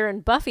that they're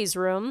in Buffy's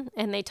room,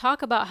 and they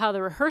talk about how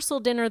the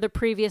rehearsal dinner the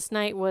previous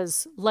night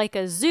was like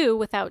a zoo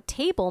without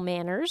table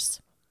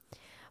manners.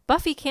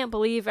 Buffy can't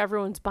believe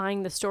everyone's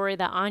buying the story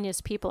that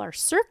Anya's people are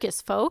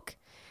circus folk,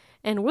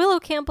 and Willow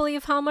can't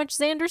believe how much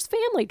Xander's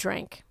family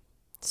drank.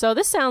 So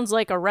this sounds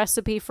like a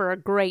recipe for a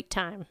great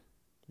time.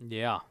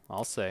 Yeah,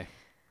 I'll say.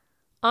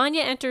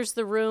 Anya enters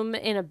the room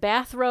in a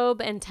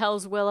bathrobe and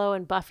tells Willow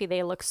and Buffy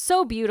they look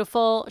so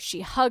beautiful. She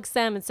hugs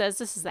them and says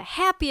this is the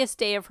happiest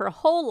day of her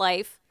whole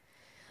life.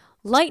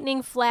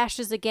 Lightning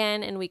flashes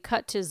again, and we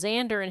cut to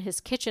Xander in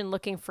his kitchen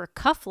looking for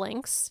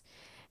cufflinks.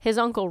 His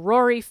uncle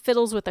Rory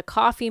fiddles with a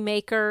coffee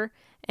maker,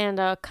 and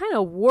a kind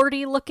of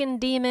warty-looking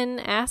demon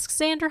asks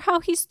Xander how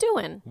he's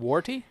doing.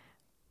 Warty?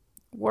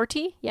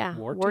 Warty? Yeah.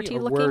 Warty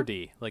or looking.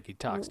 wordy? Like he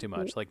talks too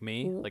much? Like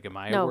me? Like am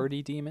I a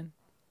wordy demon?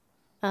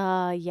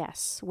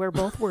 Yes. We're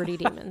both wordy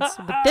demons.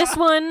 But this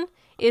one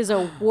is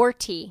a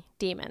warty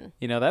demon.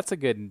 You know, that's a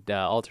good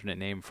alternate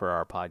name for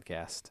our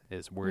podcast,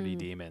 is Wordy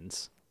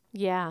Demons.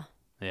 Yeah.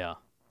 Yeah.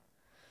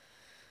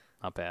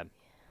 Not bad.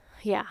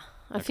 Yeah.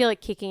 I feel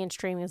like kicking and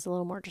streaming is a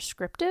little more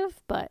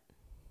descriptive, but...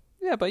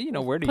 Yeah, but you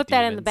know, Wordy Put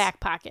Demons. that in the back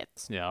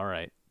pockets. Yeah, all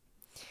right.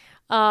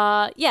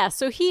 Yeah,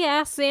 so he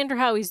asks Xander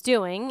how he's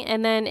doing,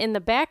 and then in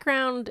the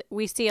background,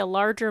 we see a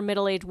larger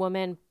middle-aged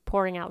woman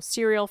pouring out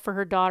cereal for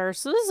her daughter.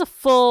 So this is a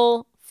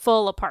full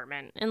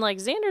apartment. And like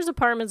Xander's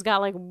apartment's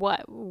got like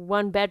what,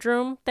 one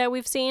bedroom that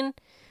we've seen?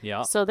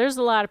 Yeah. So there's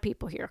a lot of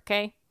people here,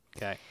 okay?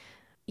 Okay.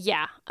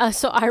 Yeah.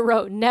 So I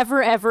wrote,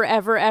 never, ever,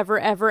 ever, ever,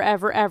 ever,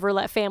 ever, ever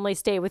let family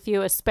stay with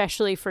you,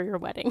 especially for your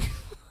wedding.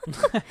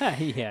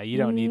 Yeah, you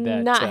don't need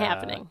that. Not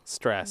happening.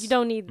 Stress. You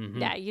don't need,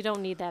 yeah, you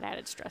don't need that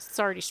added stress. It's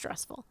already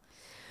stressful.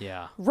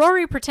 Yeah.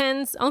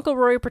 Uncle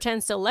Rory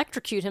pretends to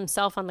electrocute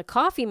himself on the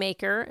coffee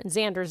maker.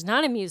 Xander's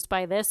not amused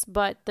by this,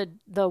 but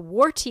the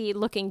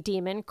warty-looking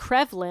demon,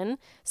 Krevlin,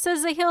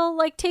 says that he'll,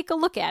 take a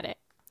look at it.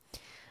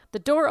 The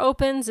door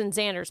opens and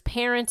Xander's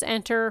parents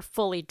enter,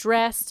 fully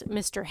dressed.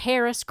 Mr.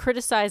 Harris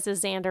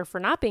criticizes Xander for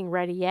not being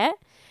ready yet.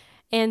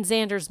 And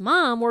Xander's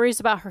mom worries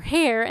about her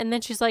hair, and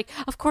then she's like,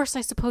 of course,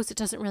 I suppose it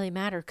doesn't really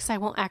matter, because I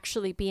won't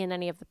actually be in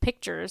any of the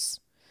pictures.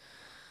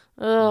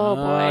 Oh,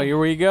 boy. Here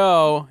we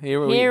go.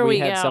 We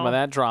had go. some of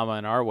that drama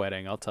in our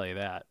wedding, I'll tell you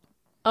that.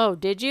 Oh,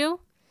 did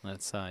you?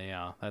 That's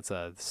that's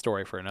a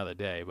story for another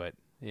day, but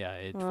yeah,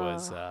 it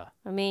was I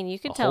mean, you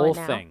could a tell whole it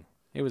now. thing.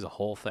 It was a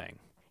whole thing.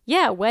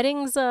 Yeah,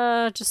 weddings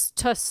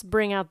just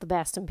bring out the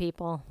best in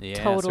people. Yeah,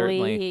 totally,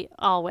 certainly.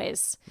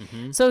 always.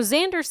 Mm-hmm. So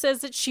Xander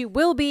says that she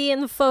will be in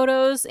the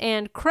photos,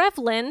 and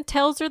Krevlin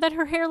tells her that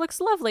her hair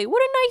looks lovely.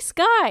 What a nice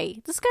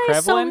guy. This guy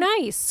is so Krevlin?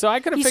 nice. So I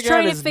could have figured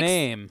out his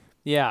name.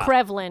 Yeah.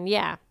 Krevlin,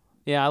 yeah.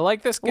 Yeah, I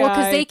like this guy. Well,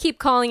 because they keep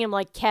calling him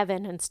like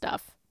Kevin and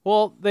stuff.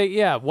 Well,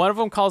 one of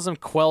them calls him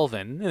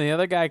Quelvin, and the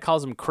other guy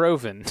calls him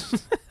Crovin.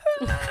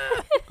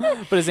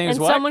 But his name is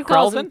what? And someone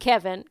calls him Krelvin?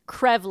 Kevin.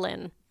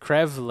 Krevlin.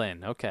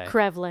 Krevlin, okay.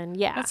 Krevlin,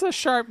 yeah. That's a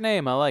sharp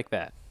name. I like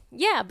that.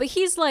 Yeah, but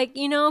he's like,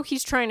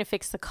 he's trying to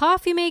fix the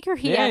coffee maker.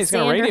 He Yeah, asks he's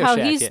gonna Xander Radio how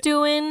Shack he's it.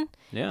 doing.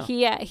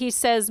 Yeah. He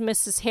says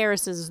Mrs.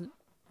 Harris's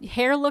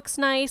hair looks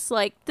nice.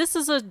 Like, this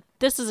is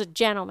a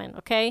gentleman,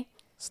 okay?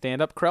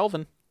 Stand up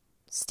Krelvin.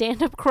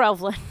 Stand up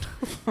Krelvin.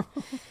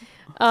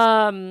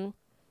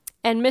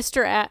 And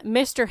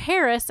Mr.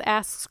 Harris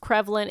asks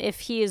Krevlin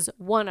if he is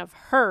one of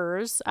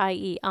hers,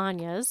 i.e.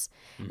 Anya's.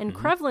 Mm-hmm. And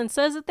Krevlin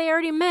says that they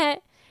already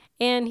met.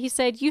 And he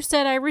said, you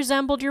said I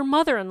resembled your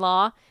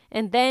mother-in-law,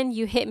 and then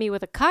you hit me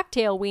with a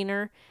cocktail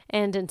wiener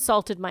and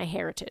insulted my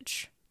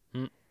heritage.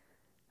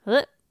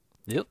 Yep.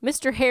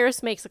 Mr.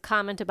 Harris makes a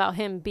comment about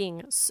him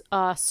being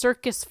a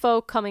circus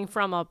folk coming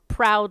from a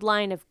proud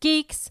line of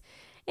geeks.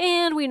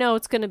 And we know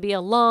it's going to be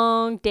a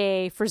long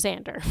day for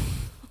Xander.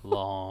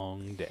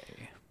 Long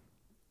day.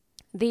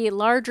 The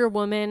larger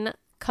woman,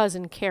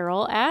 Cousin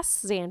Carol,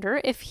 asks Xander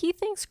if he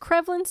thinks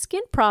Krevlin's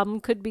skin problem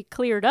could be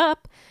cleared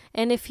up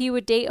and if he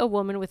would date a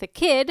woman with a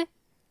kid,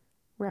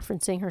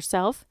 referencing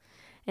herself,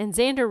 and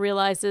Xander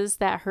realizes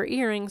that her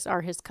earrings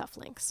are his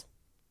cufflinks.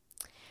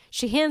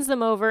 She hands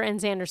them over,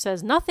 and Xander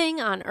says, "Nothing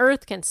on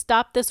earth can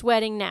stop this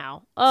wedding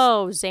now."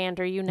 Oh,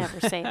 Xander, you never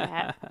say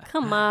that.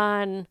 Come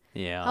on.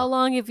 Yeah. How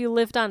long have you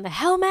lived on the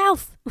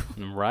Hellmouth?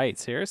 Right,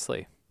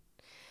 seriously.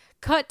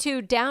 Cut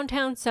to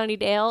downtown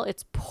Sunnydale.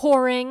 It's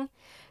pouring.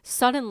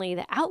 Suddenly,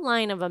 the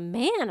outline of a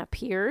man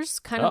appears,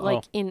 kind of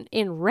like in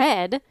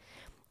red,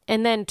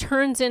 and then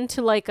turns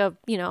into like a,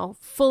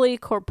 fully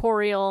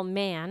corporeal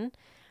man.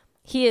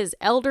 He is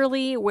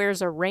elderly,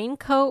 wears a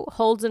raincoat,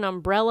 holds an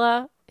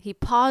umbrella. He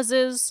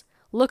pauses,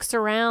 looks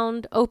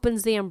around,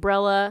 opens the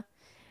umbrella,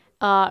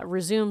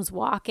 resumes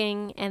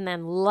walking, and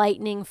then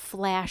lightning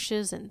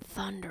flashes and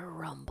thunder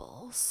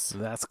rumbles.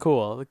 That's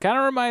cool. It kind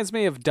of reminds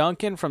me of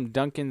Duncan from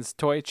Duncan's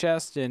Toy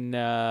Chest in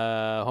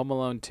Home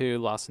Alone 2,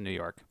 Lost in New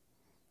York.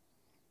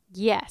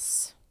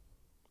 Yes.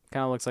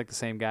 Kind of looks like the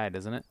same guy,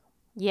 doesn't it?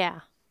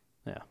 Yeah.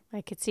 Yeah.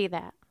 I could see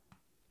that.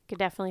 Could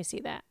definitely see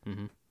that.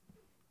 Mm-hmm.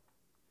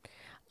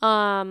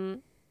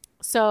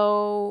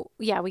 So,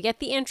 yeah, we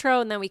get the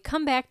intro, and then we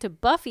come back to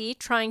Buffy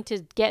trying to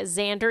get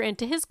Xander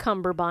into his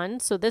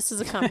cummerbund. So this is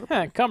a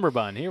cummerbund.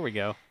 Cummerbund, here we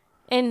go.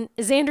 And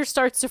Xander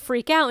starts to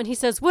freak out, and he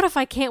says, "What if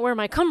I can't wear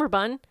my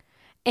cummerbund?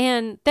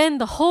 And then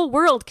the whole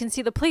world can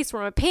see the place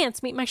where my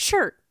pants meet my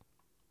shirt."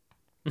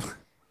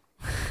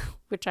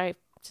 Which I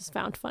just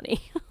found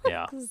funny.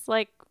 Yeah. It's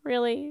like,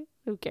 really?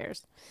 Who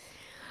cares?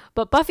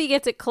 But Buffy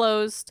gets it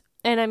closed,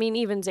 and I mean,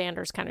 even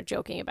Xander's kind of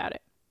joking about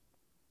it.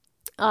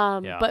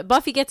 But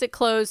Buffy gets it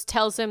closed,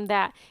 tells him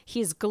that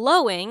he's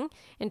glowing,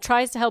 and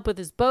tries to help with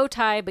his bow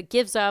tie, but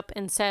gives up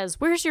and says,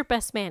 "Where's your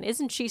best man?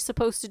 Isn't she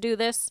supposed to do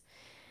this?"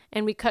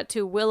 And we cut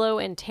to Willow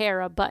and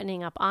Tara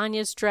buttoning up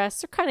Anya's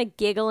dress. They're kind of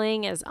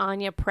giggling as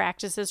Anya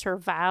practices her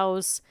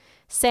vows,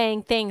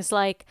 saying things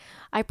like,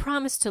 "I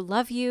promise to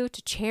love you,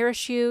 to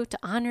cherish you, to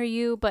honor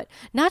you, but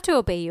not to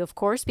obey you, of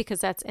course,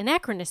 because that's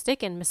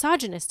anachronistic and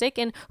misogynistic.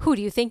 And who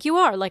do you think you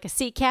are, like a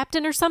sea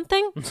captain or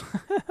something?"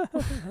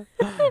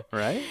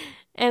 Right?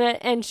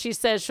 And she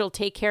says she'll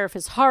take care of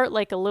his heart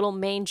like a little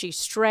mangy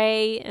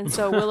stray. And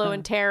so Willow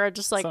and Tara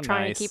just like So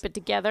trying nice. to keep it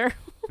together.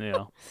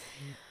 Yeah.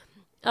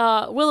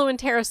 Willow and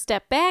Tara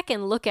step back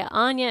and look at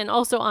Anya, and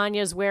also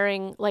Anya's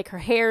wearing, like, her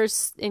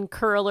hair's in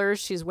curlers.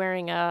 She's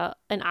wearing an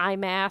eye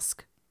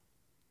mask.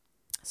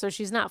 So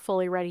she's not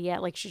fully ready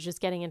yet. Like, she's just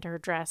getting into her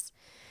dress.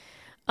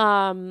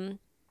 And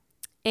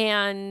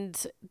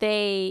so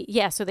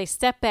they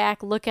step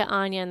back, look at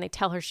Anya, and they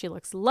tell her she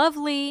looks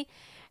lovely.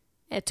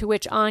 To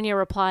which Anya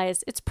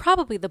replies, "It's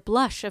probably the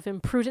blush of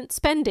imprudent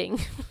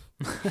spending."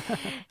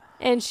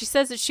 And she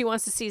says that she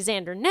wants to see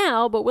Xander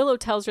now, but Willow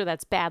tells her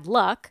that's bad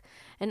luck.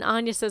 And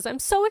Anya says, "I'm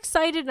so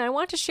excited and I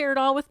want to share it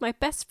all with my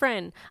best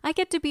friend. I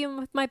get to be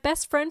with my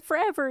best friend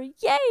forever.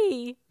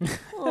 Yay!"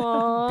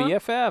 Aww.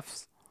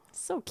 BFFs.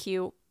 So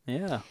cute.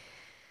 Yeah.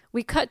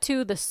 We cut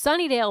to the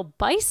Sunnydale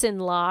Bison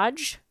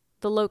Lodge,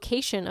 the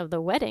location of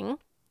the wedding.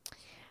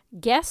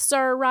 Guests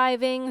are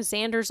arriving.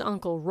 Xander's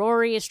uncle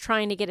Rory is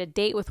trying to get a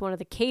date with one of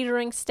the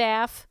catering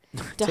staff.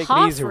 Take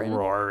it easy,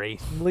 Rory.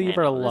 Leave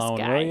her alone,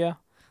 will ya?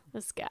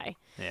 This guy.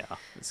 Yeah,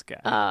 this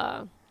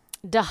guy.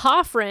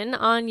 DeHoffrin,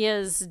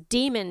 Anya's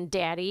demon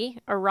daddy,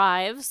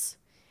 arrives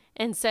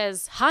and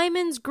says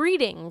Hyman's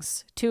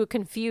greetings to a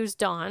confused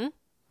Dawn,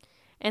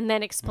 and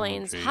then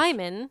explains,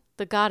 "Hyman,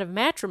 the god of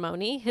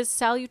matrimony, his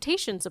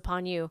salutations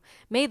upon you.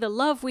 May the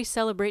love we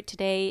celebrate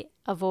today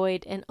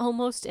avoid an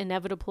almost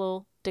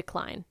inevitable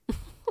decline."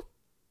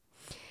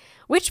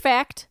 Which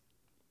fact,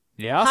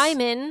 Yes.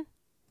 Hyman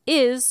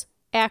is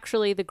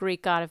actually the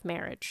Greek god of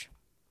marriage.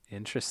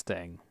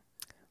 Interesting.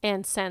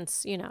 And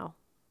since,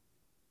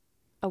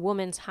 a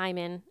woman's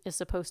hymen is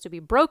supposed to be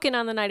broken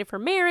on the night of her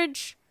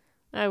marriage,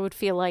 I would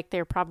feel like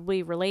they're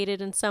probably related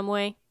in some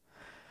way.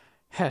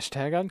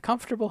 Hashtag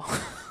uncomfortable.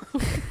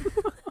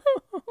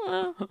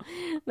 Well,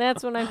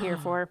 that's what I'm here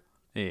for.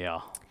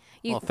 Yeah.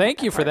 You Well, can thank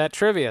cut you that for part. that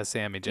trivia,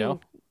 Sammy You Joe.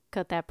 can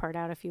cut that part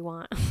out if you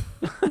want.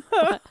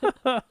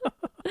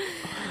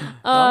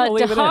 I'll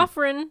leave it in.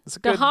 DeHoffrin. It's a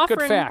good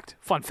fact.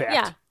 Fun fact.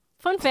 Yeah,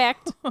 fun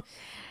fact.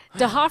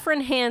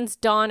 DeHoffrin hands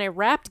Dawn a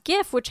wrapped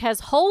gift which has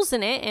holes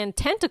in it and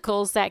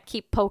tentacles that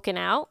keep poking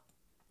out.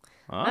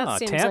 That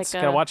seems tents.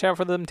 like Gotta watch out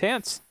for them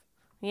tents.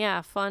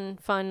 Yeah, fun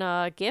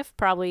gift.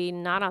 Probably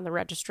not on the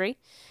registry.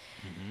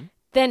 Mm-hmm.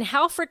 Then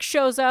Halfrick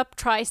shows up,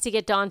 tries to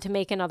get Dawn to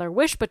make another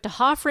wish, but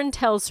DeHoffrin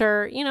tells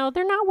her,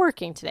 they're not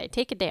working today.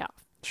 Take a day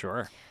off.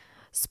 Sure.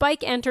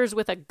 Spike enters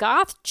with a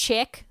goth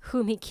chick,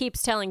 whom he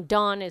keeps telling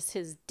Dawn is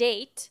his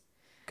date.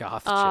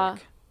 Goth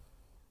chick.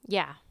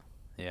 Yeah.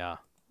 Yeah.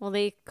 Well,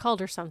 they called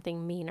her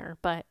something meaner,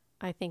 but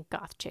I think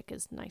goth chick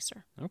is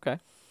nicer. Okay.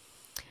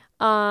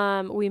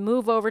 We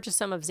move over to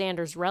some of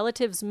Xander's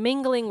relatives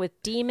mingling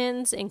with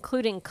demons,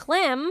 including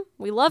Clem.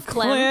 We love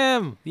Clem.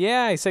 Clem.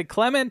 Yeah, I said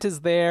Clement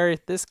is there.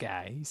 This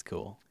guy, he's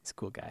cool. He's a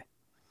cool guy.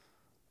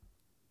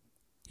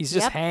 He's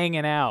just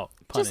hanging out.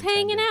 Just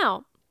hanging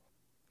out.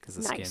 Because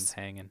the skin's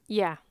hanging.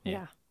 Yeah.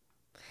 Right.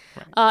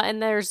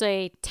 And there's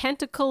a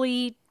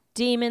tentacle-y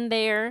demon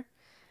there,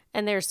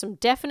 and there's some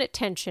definite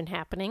tension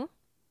happening.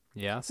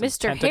 Yeah, some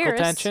Mr. tentacle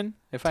Harris, tension,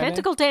 if I may.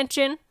 Tentacle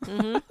tension.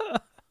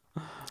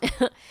 Mm-hmm.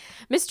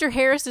 Mr.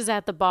 Harris is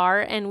at the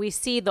bar, and we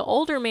see the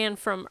older man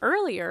from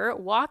earlier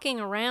walking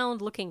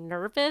around looking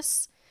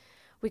nervous.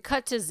 We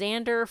cut to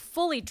Xander,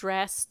 fully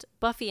dressed.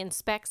 Buffy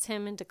inspects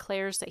him and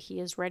declares that he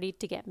is ready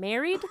to get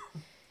married.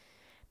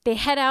 They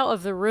head out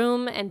of the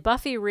room, and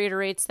Buffy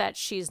reiterates that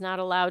she's not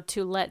allowed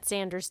to let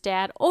Xander's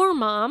dad or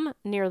mom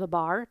near the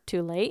bar.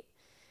 Too late.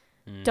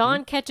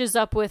 Dawn catches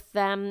up with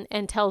them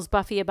and tells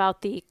Buffy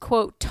about the,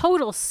 quote,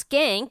 total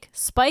skank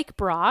Spike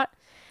brought.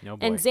 No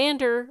boy. And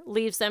Xander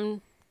leaves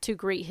them to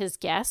greet his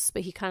guests,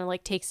 but he kind of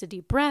like takes a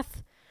deep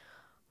breath,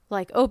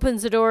 like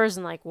opens the doors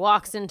and like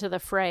walks into the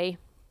fray.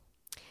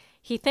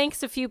 He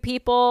thanks a few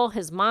people.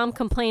 His mom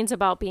complains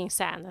about being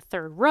sat in the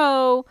third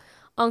row.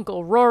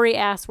 Uncle Rory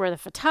asks where the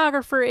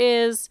photographer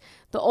is.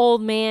 The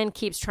old man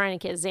keeps trying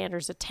to get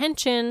Xander's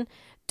attention.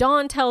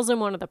 Dawn tells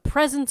him one of the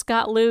presents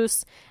got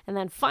loose. And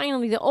then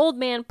finally the old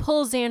man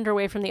pulls Xander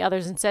away from the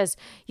others and says,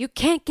 "You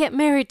can't get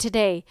married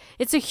today.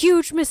 It's a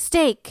huge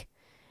mistake."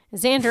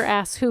 Xander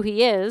asks who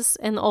he is,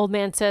 and the old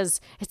man says,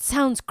 "It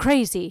sounds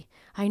crazy,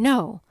 I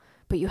know,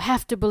 but you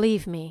have to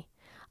believe me.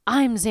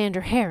 I'm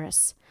Xander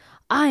Harris.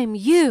 I'm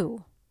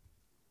you."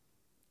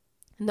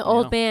 And the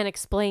old man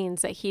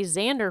explains that he's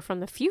Xander from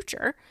the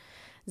future.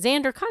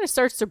 Xander kind of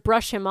starts to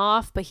brush him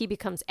off, but he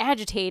becomes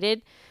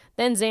agitated.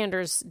 Then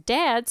Xander's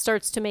dad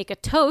starts to make a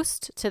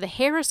toast to the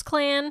Harris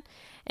clan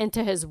and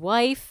to his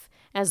wife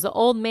as the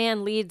old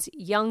man leads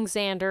young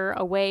Xander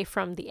away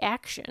from the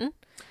action.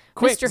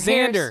 Quick, Mr.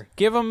 Xander, Harris...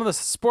 give him the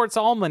sports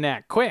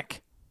almanac,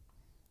 quick.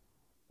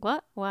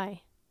 What?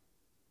 Why?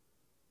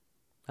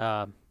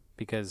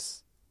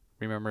 Because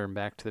remember in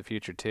Back to the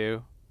Future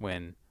 2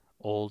 when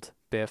old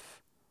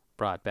Biff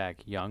brought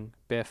back young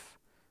Biff,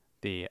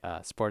 the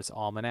sports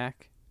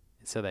almanac,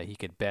 so that he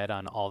could bet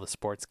on all the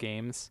sports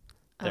games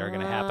that are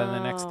going to happen in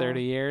the next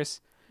 30 years.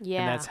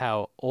 Yeah. And that's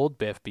how old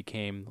Biff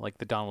became like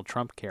the Donald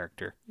Trump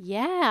character.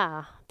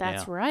 Yeah,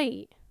 that's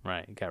right.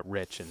 Right. He got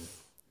rich and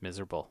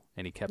miserable,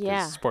 and he kept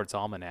his sports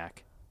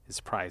almanac, his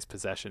prized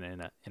possession,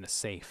 in a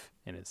safe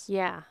in his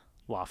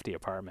lofty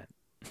apartment.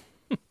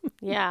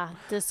 Yeah,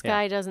 this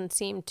guy doesn't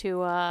seem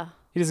to...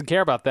 he doesn't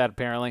care about that,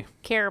 apparently.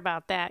 Care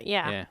about that,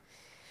 yeah.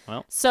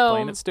 Well, so,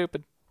 plain and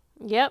stupid.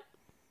 Yep.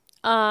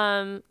 So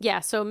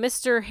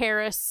Mr.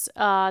 Harris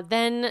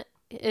then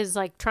is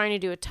like trying to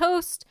do a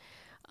toast.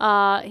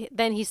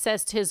 Then he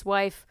says to his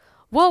wife,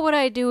 "What would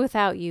I do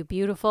without you,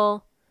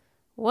 beautiful?"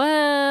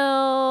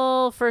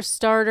 "Well, for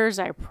starters,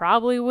 I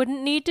probably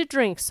wouldn't need to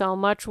drink so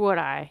much, would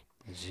I?"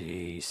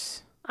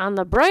 Jeez. "On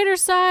the brighter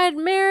side,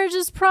 marriage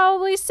has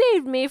probably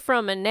saved me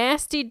from a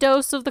nasty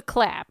dose of the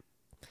clap.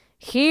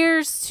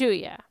 Here's to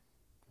ya."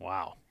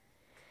 Wow.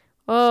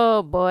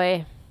 Oh,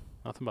 boy.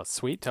 Nothing but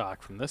sweet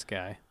talk from this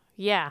guy.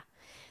 Yeah.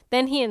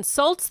 Then he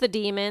insults the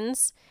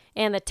demons,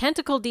 and the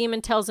tentacle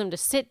demon tells him to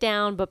sit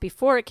down, but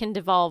before it can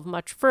devolve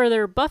much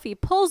further, Buffy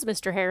pulls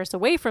Mr. Harris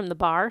away from the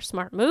bar.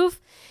 Smart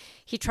move.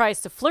 He tries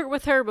to flirt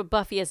with her, but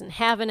Buffy isn't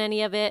having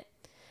any of it.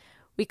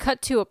 We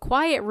cut to a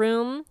quiet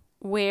room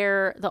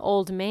where the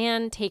old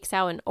man takes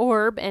out an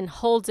orb and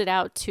holds it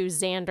out to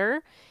Xander.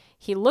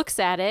 He looks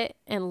at it,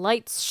 and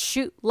light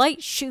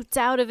shoots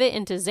out of it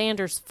into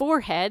Xander's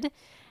forehead,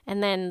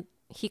 and then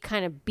he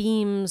kind of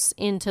beams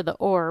into the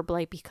orb,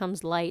 like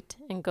becomes light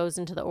and goes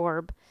into the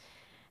orb.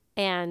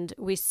 And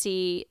we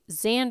see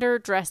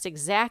Xander dressed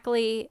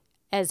exactly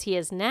as he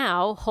is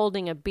now,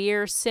 holding a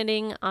beer,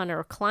 sitting on a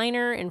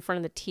recliner in front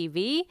of the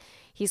TV.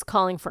 He's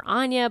calling for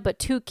Anya, but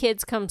two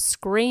kids come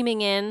screaming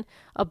in.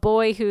 A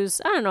boy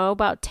who's, I don't know,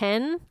 about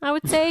 10, I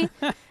would say,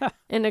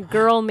 and a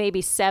girl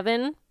maybe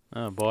 7.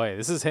 Oh, boy.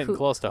 This is hitting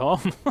close to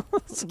home.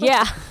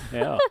 Yeah.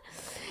 Yeah.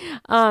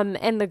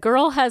 And the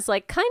girl has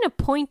like kind of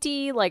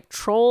pointy, like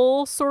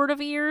troll sort of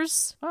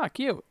ears. Ah,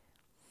 cute.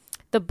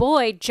 The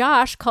boy,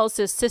 Josh, calls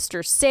his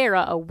sister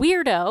Sarah a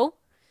weirdo.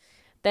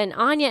 Then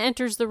Anya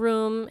enters the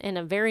room in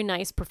a very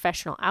nice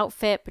professional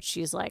outfit, but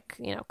she's like,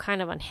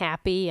 kind of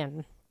unhappy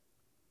and,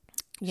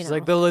 She's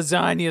like, the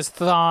lasagna's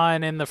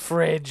thawing in the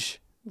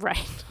fridge.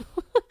 Right.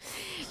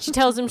 She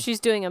tells him she's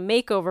doing a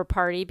makeover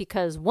party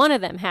because one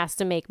of them has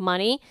to make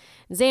money.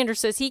 Xander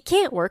says he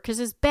can't work because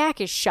his back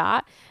is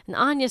shot. And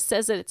Anya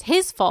says that it's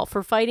his fault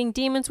for fighting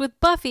demons with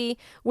Buffy,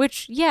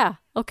 which,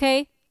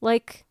 okay.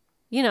 Like,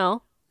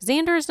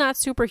 Xander is not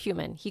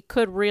superhuman. He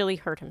could really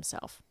hurt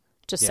himself.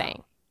 Just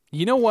saying.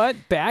 You know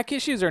what? Back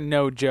issues are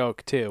no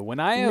joke, too. When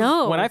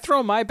I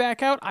throw my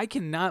back out, I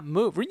cannot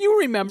move. You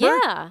remember?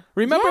 Yeah.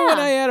 Remember when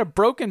I had a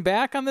broken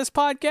back on this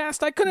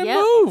podcast? I couldn't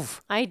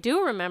move. I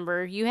do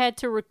remember. You had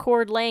to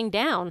record laying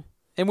down.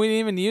 And we didn't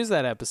even use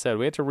that episode.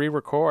 We had to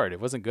re-record. It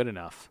wasn't good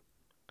enough.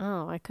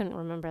 Oh, I couldn't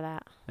remember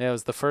that. Yeah, it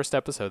was the first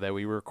episode that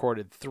we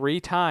recorded 3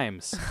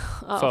 times,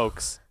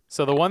 folks.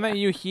 So the one that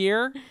you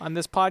hear on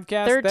this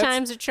podcast, third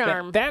time's a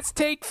charm. That's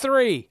take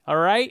 3, all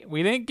right?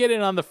 We didn't get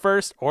it on the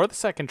first or the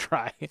second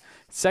try.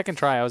 Second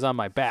try, I was on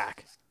my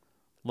back,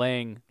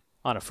 laying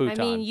on a futon.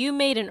 I mean, you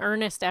made an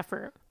earnest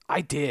effort.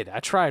 I did. I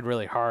tried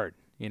really hard.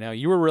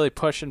 You were really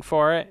pushing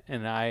for it,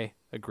 and I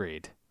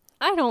agreed.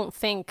 I don't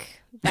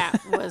think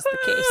that was the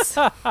case.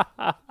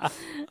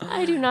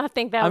 I do not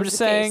think that was the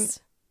case. I'm just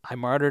saying, I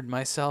martyred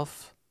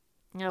myself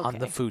on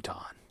the Okay.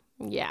 futon.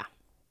 Yeah.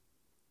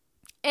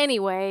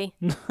 Anyway,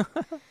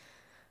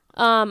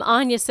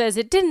 Anya says,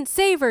 it didn't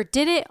save her,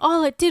 did it?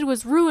 All it did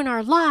was ruin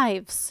our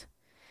lives.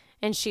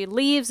 And she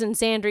leaves, and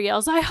Xander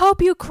yells, I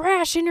hope you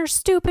crash in your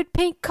stupid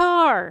pink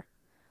car.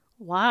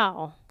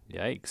 Wow.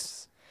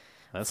 Yikes.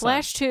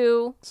 Flash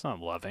to... That's not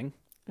loving.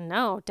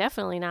 No,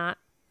 definitely not.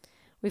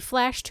 We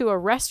flash to a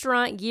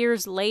restaurant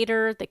years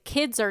later. The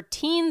kids are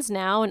teens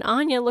now, and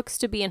Anya looks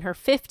to be in her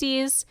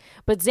 50s,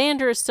 but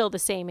Xander is still the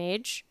same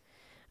age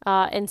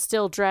and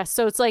still dressed.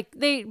 So it's like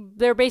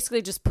they're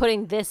basically just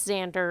putting this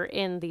Xander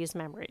in these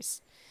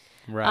memories.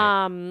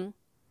 Right.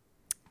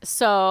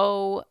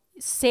 So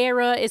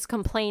Sarah is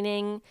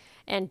complaining,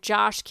 and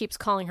Josh keeps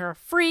calling her a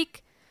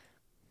freak.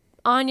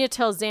 Anya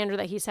tells Xander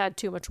that he's had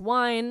too much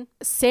wine.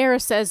 Sarah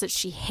says that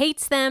she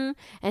hates them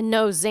and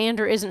knows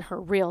Xander isn't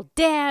her real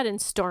dad and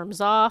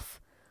storms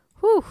off.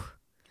 Whew.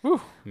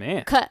 Whew,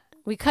 man.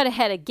 We cut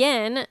ahead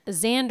again.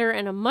 Xander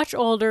and a much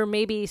older,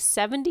 maybe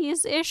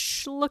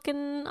 70s-ish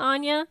looking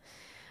Anya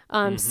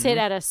sit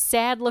at a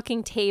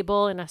sad-looking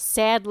table in a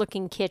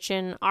sad-looking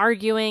kitchen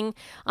arguing.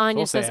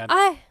 Anya says, sad.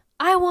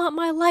 I want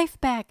my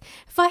life back.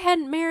 If I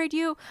hadn't married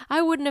you,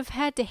 I wouldn't have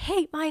had to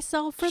hate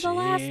myself for the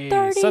last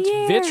 30 such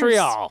years.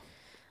 vitriol.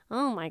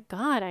 Oh my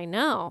God, I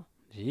know.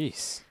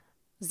 Jeez.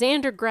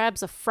 Xander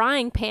grabs a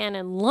frying pan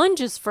and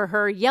lunges for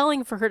her,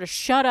 yelling for her to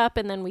shut up,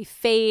 and then we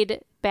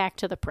fade back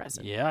to the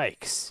present.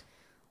 Yikes.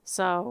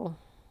 So,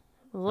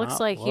 it looks Not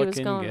like he was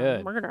looking going good.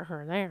 to murder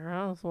her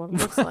there. That's what it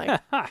looks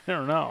like. I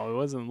don't know. It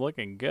wasn't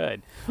looking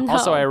good. No.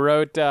 Also, I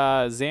wrote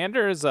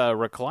Xander's a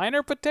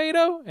recliner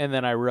potato, and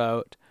then I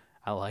wrote,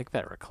 I like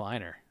that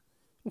recliner.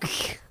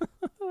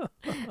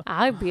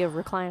 I'd be a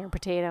recliner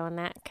potato in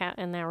that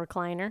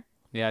recliner.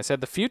 Yeah, I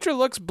said, the future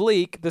looks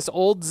bleak. This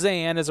old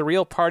Xan is a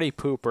real party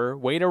pooper.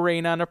 Way to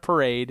rain on a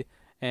parade.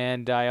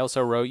 And I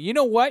also wrote, you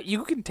know what?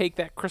 You can take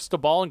that crystal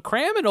ball and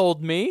cram it,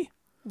 old me.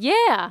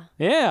 Yeah.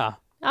 Yeah.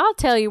 I'll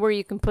tell you where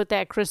you can put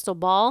that crystal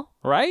ball.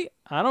 Right?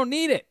 I don't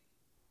need it.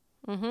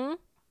 So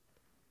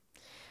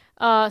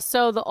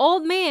the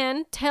old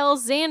man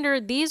tells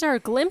Xander these are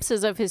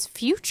glimpses of his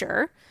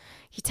future.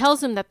 He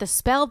tells him that the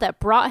spell that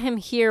brought him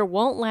here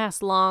won't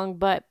last long,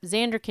 but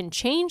Xander can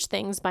change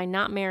things by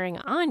not marrying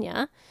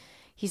Anya.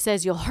 He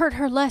says, you'll hurt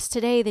her less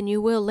today than you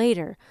will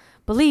later.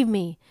 Believe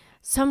me,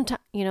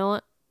 you know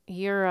what?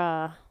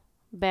 You're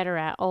better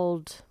at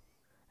old.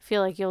 I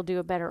feel like you'll do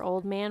a better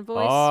old man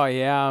voice. Oh,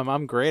 yeah.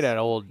 I'm great at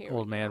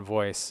old man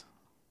voice.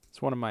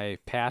 It's one of my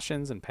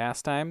passions and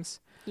pastimes.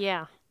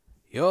 Yeah.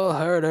 You'll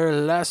hurt her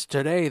less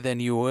today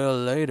than you will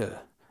later.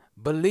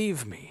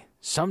 Believe me,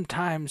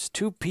 sometimes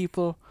two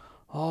people,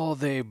 all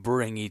they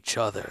bring each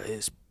other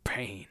is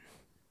pain.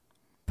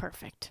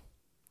 Perfect.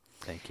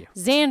 Thank you.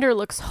 Xander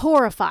looks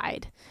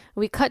horrified.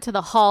 We cut to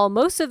the hall.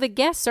 Most of the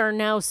guests are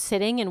now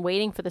sitting and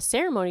waiting for the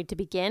ceremony to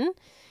begin.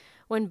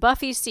 When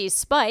Buffy sees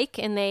Spike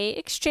and they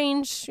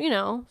exchange,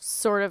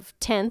 sort of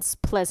tense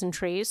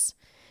pleasantries,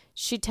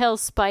 she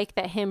tells Spike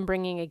that him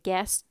bringing a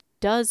guest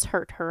does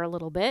hurt her a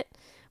little bit,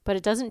 but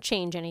it doesn't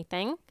change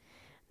anything.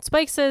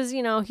 Spike says,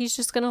 he's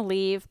just going to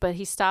leave, but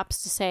he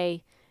stops to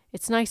say,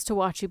 it's nice to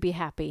watch you be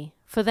happy.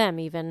 For them,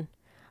 even.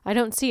 I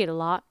don't see it a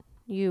lot.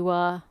 You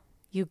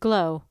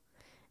glow.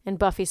 And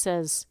Buffy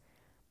says,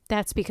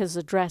 that's because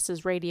the dress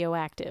is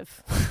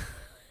radioactive.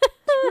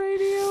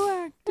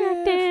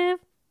 Radioactive.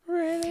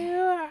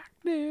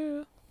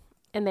 Radioactive.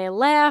 And they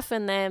laugh,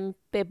 and then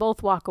they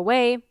both walk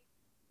away.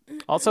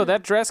 Also,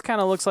 that dress kind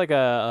of looks like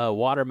a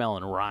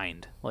watermelon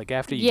rind. Like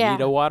after you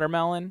eat a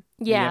watermelon,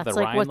 you have the it's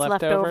like rind what's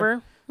left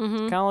over. Mm-hmm.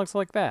 Kind of looks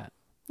like that.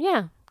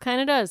 Yeah, kind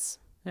of does.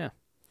 Yeah.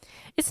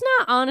 It's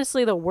not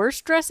honestly the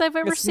worst dress I've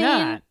ever seen.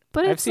 Not.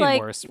 But I've it's seen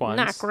like worse ones.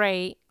 Not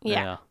great.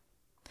 Yeah.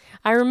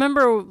 I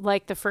remember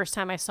like the first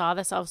time I saw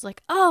this, I was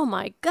like, oh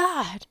my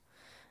God.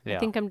 Yeah. I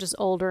think I'm just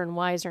older and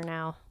wiser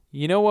now.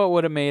 You know what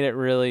would have made it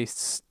really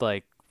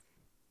like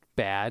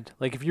bad?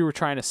 Like if you were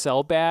trying to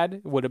sell bad,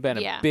 it would have been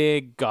a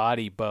big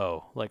gaudy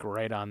bow, like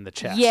right on the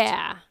chest.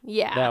 Yeah.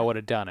 That would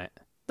have done it.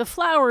 The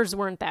flowers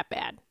weren't that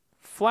bad.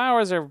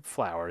 Flowers are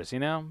flowers,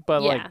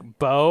 But like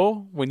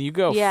bow, when you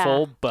go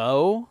full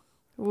bow,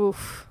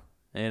 oof.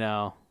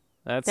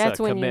 That's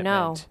when a commitment. you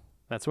know.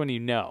 That's when you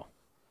know.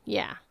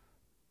 Yeah.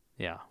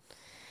 Yeah.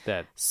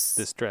 That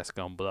this dress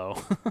gonna blow.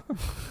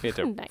 We have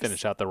to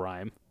finish out the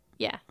rhyme.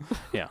 Yeah.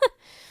 Yeah.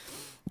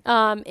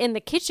 In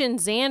the kitchen,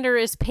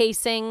 Xander is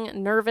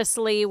pacing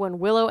nervously when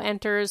Willow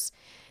enters.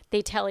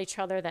 They tell each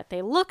other that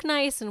they look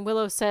nice, and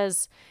Willow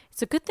says,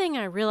 it's a good thing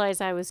I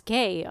realized I was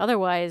gay.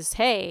 Otherwise,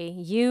 hey,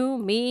 you,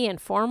 me, and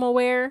formal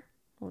wear,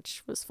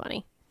 which was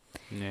funny.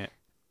 Yeah.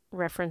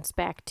 Reference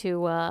back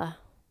to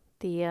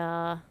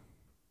it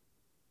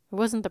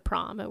wasn't the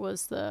prom, it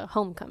was the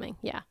homecoming.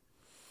 Yeah.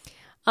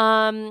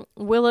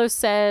 Willow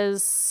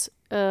says,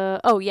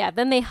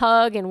 then they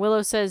hug, and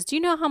Willow says, do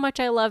you know how much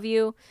I love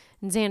you?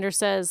 And Xander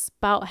says,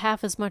 about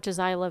half as much as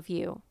I love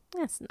you.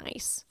 That's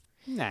nice.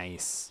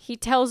 Nice. He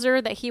tells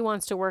her that he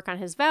wants to work on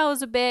his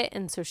vows a bit,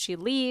 and so she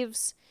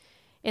leaves.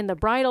 In the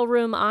bridal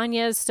room,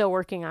 Anya is still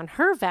working on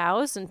her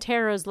vows, and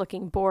Tara is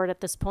looking bored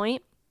at this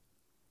point.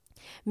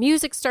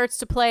 Music starts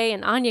to play,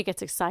 and Anya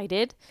gets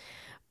excited.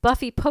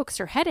 Buffy pokes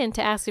her head in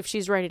to ask if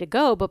she's ready to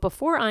go, but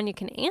before Anya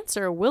can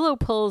answer, Willow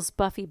pulls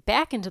Buffy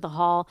back into the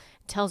hall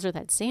and tells her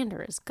that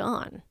Xander is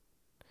gone.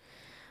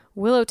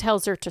 Willow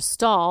tells her to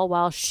stall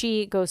while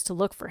she goes to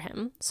look for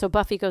him. So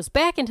Buffy goes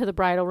back into the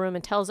bridal room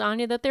and tells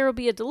Anya that there will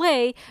be a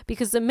delay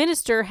because the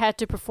minister had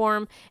to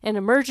perform an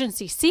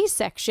emergency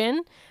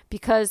C-section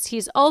because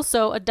he's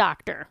also a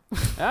doctor.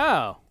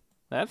 Oh,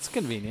 that's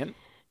convenient.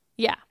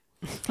 Yeah.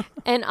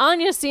 And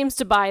Anya seems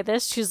to buy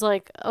this. She's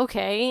like,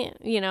 okay,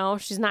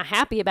 she's not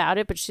happy about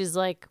it, but she's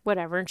like,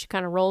 whatever. And she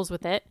kind of rolls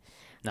with it.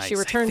 Nice. She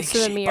returns to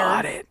the mirror.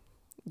 Bought it.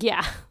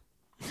 Yeah.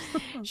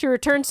 She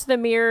returns to the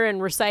mirror and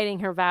reciting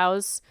her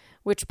vows,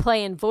 which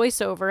play in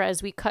voiceover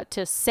as we cut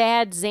to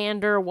sad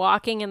Xander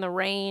walking in the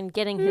rain,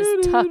 getting his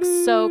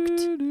tux soaked.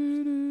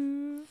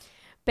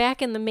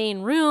 Back in the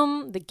main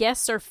room, the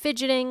guests are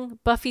fidgeting.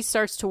 Buffy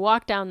starts to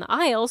walk down the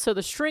aisle, so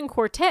the string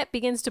quartet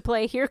begins to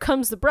play Here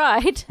Comes the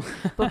Bride.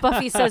 But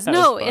Buffy says,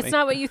 no, it's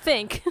not what you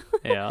think.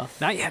 Yeah.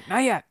 Not yet,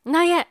 not yet.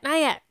 Not yet, not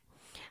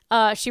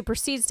yet. She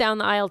proceeds down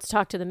the aisle to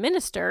talk to the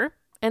minister.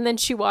 And then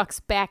she walks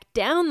back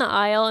down the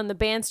aisle and the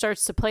band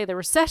starts to play the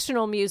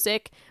recessional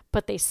music,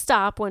 but they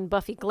stop when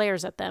Buffy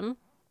glares at them.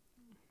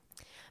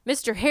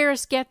 Mr.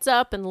 Harris gets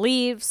up and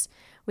leaves.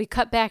 We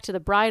cut back to the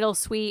bridal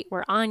suite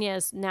where Anya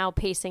is now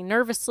pacing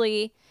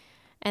nervously.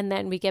 And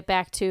then we get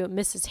back to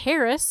Mrs.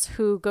 Harris,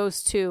 who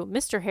goes to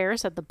Mr.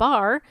 Harris at the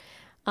bar.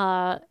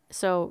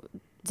 So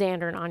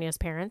Xander and Anya's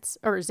parents,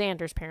 or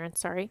Xander's parents,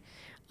 sorry.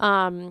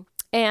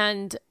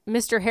 And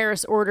Mr.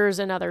 Harris orders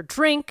another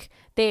drink.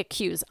 They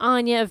accuse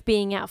Anya of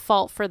being at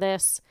fault for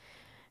this.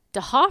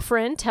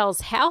 DeHoffrin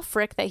tells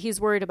Halfrick that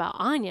he's worried about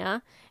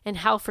Anya, and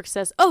Halfrick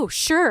says, oh,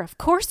 sure, of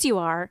course you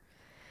are.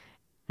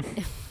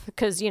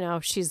 Because,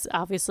 she's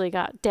obviously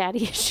got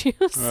daddy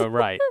issues.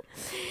 Right.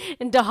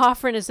 And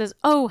DeHoffrin says,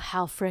 oh,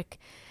 Halfrick,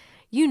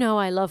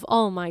 I love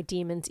all my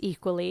demons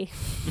equally.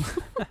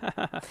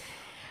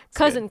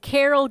 Cousin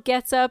Carol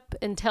gets up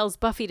and tells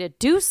Buffy to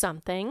do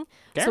something.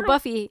 Carol? So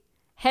Buffy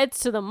heads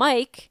to the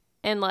mic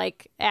and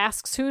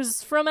asks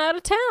who's from out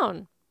of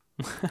town.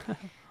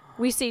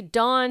 We see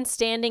Dawn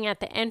standing at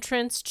the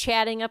entrance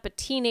chatting up a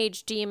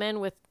teenage demon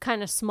with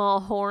kind of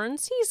small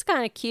horns. He's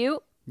kind of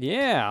cute.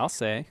 Yeah, I'll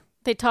say.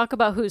 They talk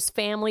about whose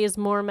family is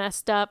more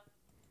messed up.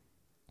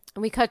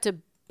 And we cut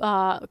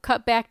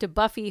back to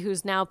Buffy,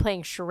 who's now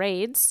playing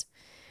charades.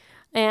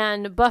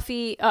 And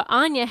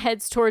Anya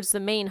heads towards the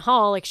main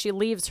hall. She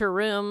leaves her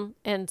room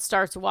and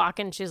starts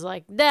walking. She's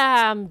like,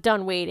 I'm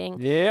done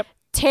waiting. Yep.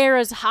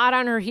 Tara's hot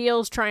on her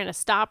heels trying to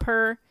stop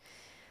her.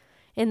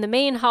 In the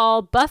main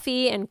hall,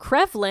 Buffy and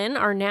Krevlin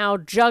are now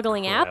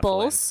juggling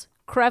apples.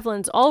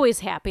 Krevlin's always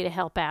happy to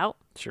help out.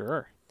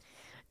 Sure.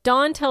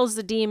 Dawn tells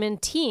the demon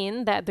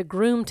teen that the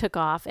groom took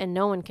off and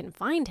no one can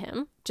find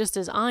him, just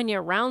as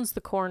Anya rounds the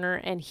corner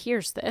and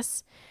hears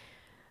this.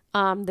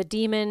 The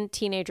demon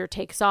teenager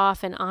takes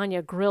off and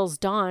Anya grills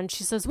Dawn.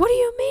 She says, what do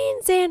you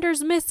mean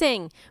Xander's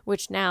missing?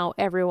 Which now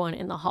everyone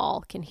in the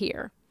hall can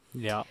hear.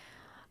 Yeah.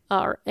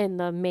 Or in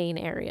the main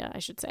area, I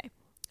should say.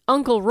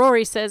 Uncle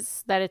Rory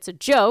says that it's a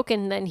joke,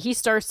 and then he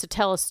starts to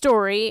tell a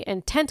story,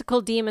 and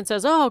Tentacle Demon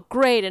says, oh,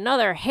 great,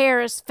 another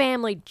Harris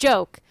family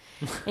joke.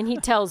 And he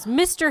tells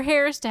Mr.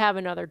 Harris to have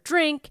another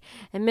drink,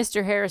 and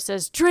Mr. Harris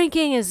says,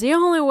 drinking is the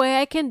only way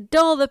I can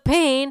dull the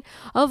pain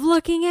of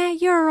looking at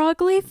your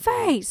ugly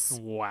face.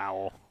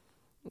 Wow.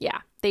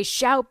 Yeah, they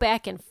shout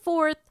back and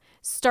forth,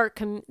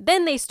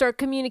 then they start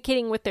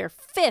communicating with their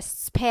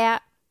fists,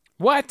 Pat.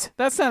 What?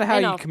 That's not how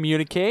you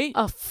communicate.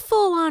 A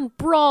full-on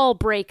brawl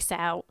breaks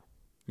out.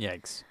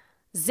 Yikes.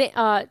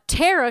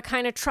 Tara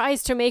kind of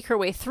tries to make her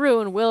way through,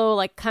 and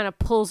Willow kind of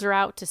pulls her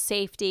out to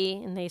safety,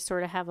 and they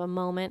sort of have a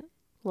moment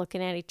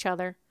looking at each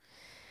other.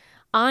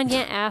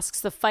 Anya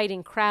asks the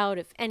fighting crowd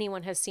if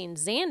anyone has seen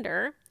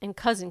Xander, and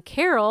Cousin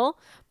Carol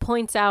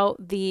points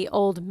out the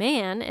old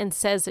man and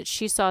says that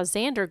she saw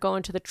Xander go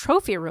into the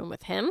trophy room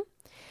with him.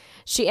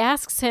 She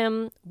asks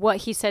him what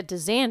he said to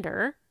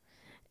Xander,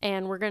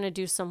 and we're going to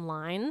do some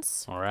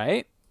lines. All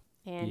right.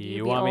 And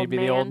you want me to be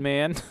the old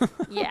man?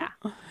 Yeah.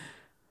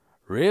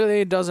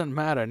 Really doesn't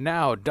matter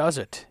now, does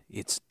it?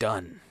 It's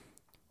done.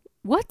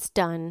 What's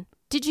done?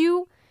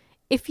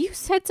 If you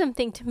said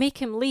something to make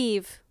him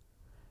leave.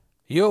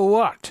 You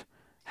what?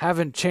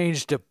 Haven't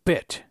changed a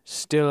bit.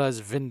 Still as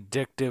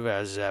vindictive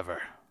as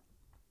ever.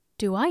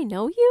 Do I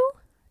know you?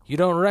 You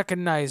don't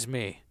recognize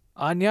me,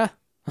 Anya?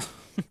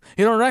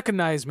 You don't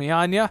recognize me,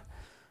 Anya?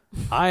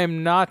 I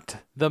am not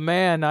the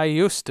man I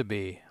used to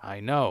be, I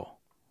know.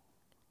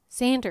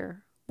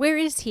 Xander, where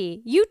is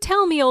he? You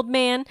tell me, old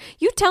man.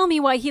 You tell me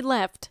why he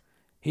left.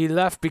 He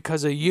left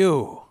because of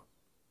you.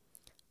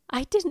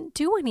 I didn't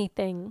do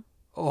anything.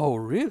 Oh,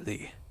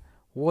 really?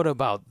 What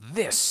about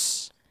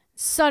this?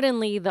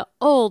 Suddenly, the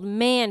old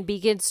man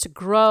begins to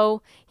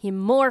grow. He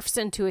morphs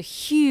into a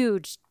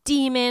huge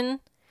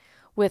demon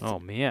with oh,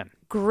 man.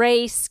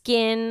 gray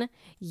skin,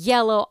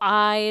 yellow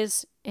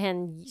eyes,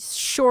 and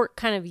short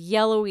kind of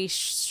yellowy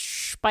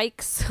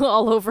spikes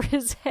all over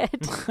his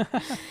head.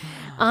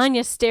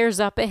 Anya stares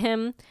up at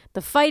him.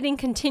 The fighting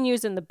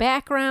continues in the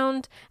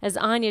background as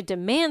Anya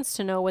demands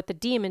to know what the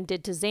demon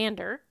did to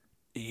Xander.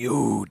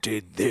 You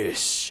did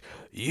this.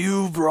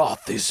 You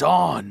brought this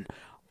on.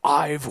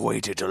 I've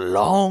waited a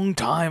long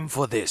time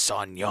for this,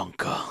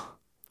 Anyanka.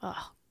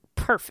 Oh,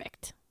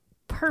 perfect.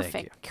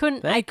 Thank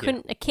you. I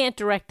can't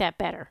direct that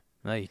better.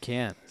 No, you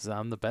can't, 'cause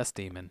I'm the best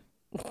demon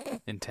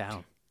in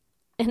town.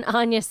 And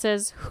Anya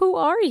says, "Who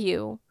are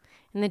you?"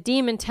 And the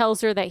demon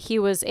tells her that he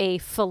was a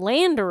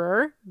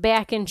philanderer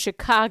back in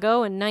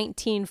Chicago in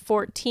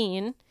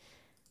 1914.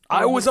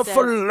 I was a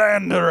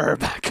philanderer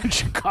back in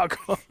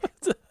Chicago.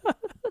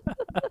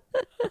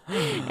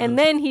 And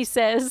then he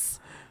says,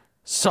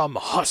 some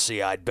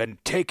hussy I'd been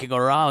taking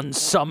around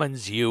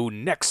summons you.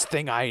 Next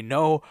thing I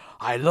know,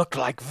 I look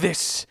like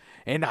this,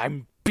 and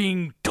I'm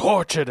being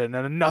tortured in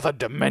another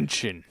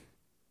dimension.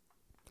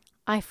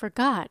 I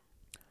forgot.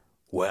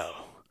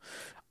 Well,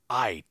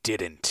 I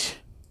didn't.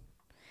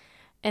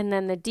 And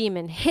then the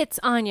demon hits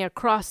Anya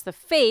across the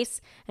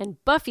face,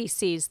 and Buffy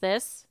sees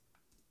this.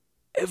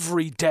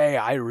 Every day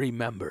I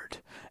remembered,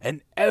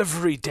 and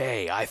every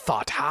day I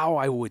thought how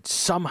I would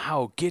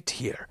somehow get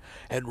here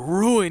and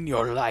ruin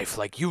your life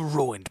like you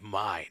ruined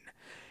mine.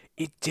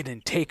 It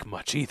didn't take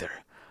much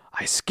either.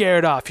 I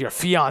scared off your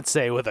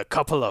fiancé with a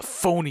couple of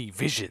phony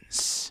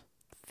visions.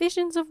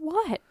 Visions of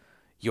what?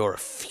 Your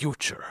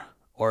future,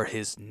 or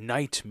his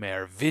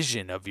nightmare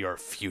vision of your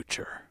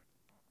future.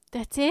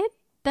 That's it?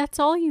 That's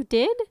all you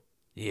did?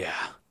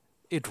 Yeah,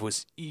 it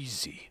was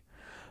easy.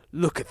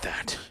 Look at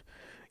that.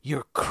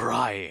 You're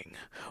crying.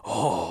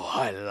 Oh,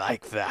 I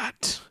like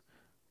that.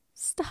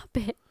 Stop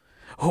it.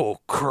 Oh,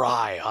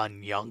 cry,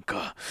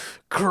 Anyanka.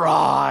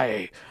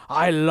 Cry.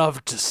 I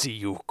love to see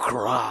you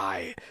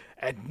cry.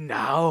 And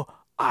now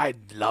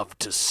I'd love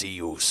to see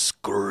you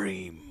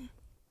scream.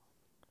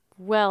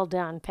 Well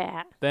done,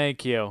 Pat.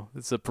 Thank you.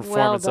 It's a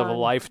performance of a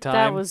lifetime.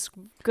 That was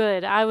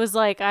good. I was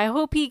like, I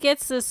hope he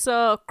gets this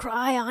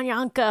cry on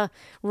Yanka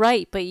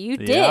right, but you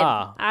did.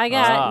 Yeah. I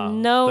got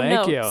no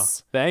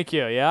notes. Thank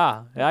you.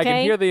 Yeah. Okay. I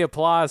can hear the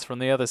applause from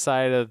the other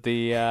side of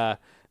the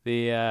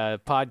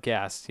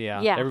podcast.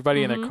 Yeah.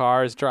 Everybody in their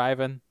cars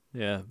driving.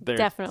 Yeah.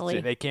 Definitely.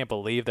 They can't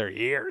believe their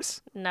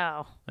ears.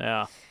 No.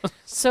 Yeah.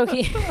 So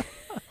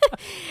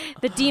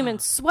the demon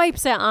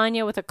swipes at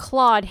Anya with a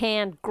clawed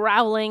hand,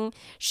 growling.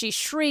 She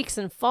shrieks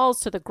and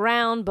falls to the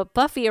ground, but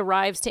Buffy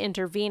arrives to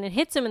intervene and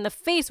hits him in the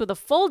face with a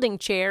folding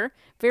chair.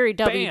 Very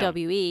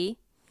WWE.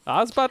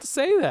 I was about to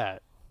say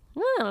that.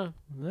 Oh.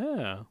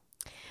 Yeah.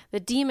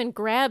 The demon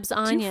grabs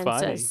Anya and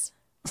says,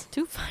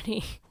 "Too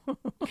funny,"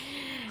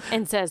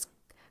 and says,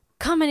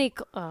 "Come and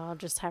I'll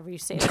just have you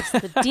say this.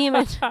 The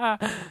demon.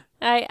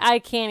 I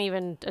can't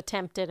even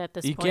attempt it at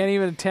this point. You can't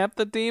even attempt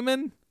the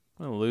demon?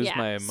 I'm going to lose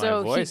my voice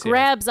So he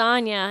grabs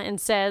Anya and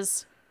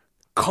says,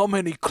 "Come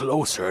any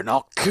closer and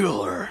I'll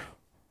kill her."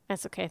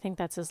 That's okay. I think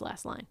that's his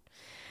last line.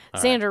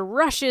 Xander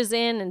rushes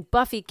in and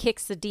Buffy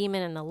kicks the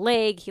demon in the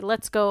leg. He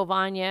lets go of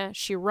Anya.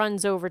 She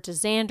runs over to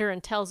Xander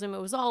and tells him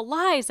it was all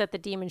lies that the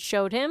demon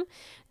showed him.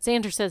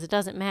 Xander says it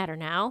doesn't matter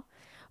now.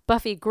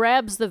 Buffy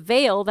grabs the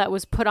veil that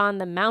was put on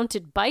the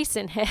mounted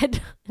bison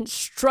head and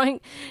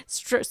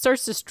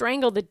starts to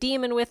strangle the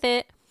demon with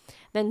it.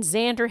 Then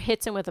Xander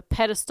hits him with a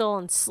pedestal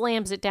and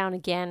slams it down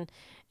again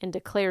and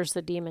declares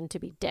the demon to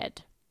be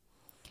dead.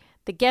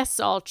 The guests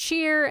all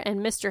cheer,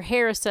 and Mr.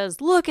 Harris says,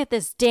 "Look at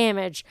this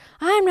damage.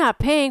 I'm not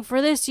paying for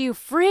this, you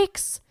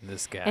freaks."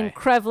 This guy. And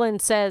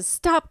Krevlin says,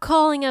 "Stop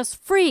calling us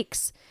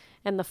freaks."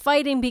 And the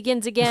fighting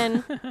begins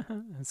again.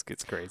 This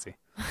gets crazy.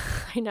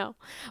 I know.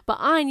 But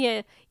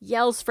Anya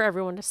yells for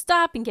everyone to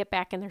stop and get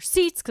back in their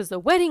seats because the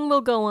wedding will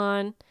go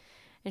on.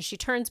 And she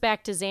turns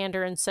back to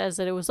Xander and says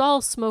that it was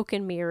all smoke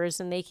and mirrors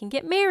and they can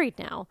get married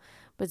now.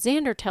 But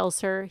Xander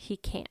tells her he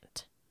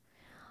can't.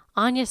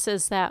 Anya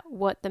says that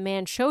what the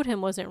man showed him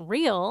wasn't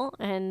real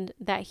and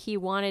that he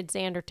wanted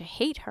Xander to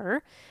hate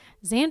her.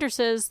 Xander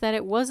says that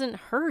it wasn't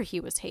her he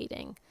was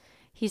hating.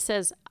 He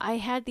says, "I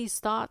had these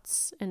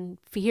thoughts and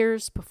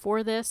fears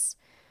before this.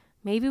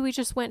 Maybe we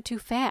just went too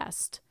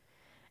fast."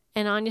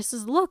 And Anya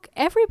says, "Look,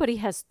 everybody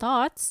has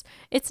thoughts.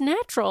 It's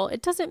natural.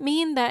 It doesn't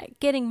mean that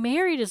getting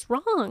married is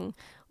wrong.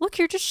 Look,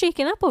 you're just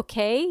shaken up,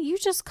 okay? You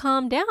just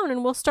calm down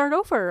and we'll start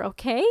over,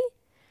 okay?"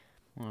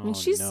 And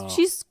she's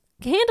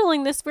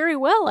handling this very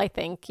well, I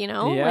think, you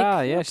know?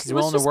 Yeah, she's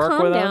willing to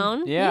work with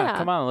him. Yeah,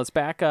 come on, let's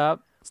back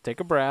up. Let's take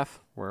a breath.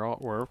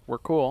 We're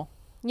cool.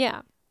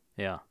 Yeah.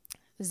 Yeah.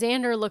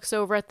 Xander looks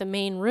over at the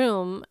main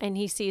room and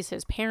he sees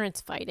his parents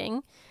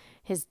fighting.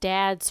 His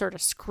dad sort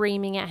of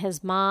screaming at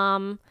his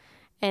mom.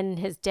 And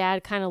his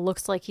dad kind of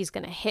looks like he's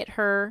going to hit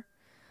her.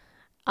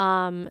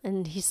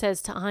 And he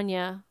says to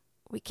Anya,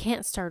 "We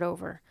can't start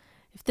over.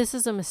 If this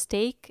is a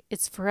mistake,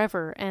 it's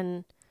forever.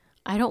 And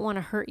I don't want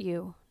to hurt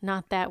you.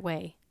 Not that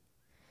way."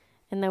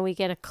 And then we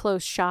get a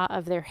close shot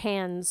of their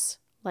hands,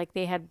 like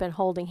they had been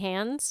holding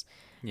hands.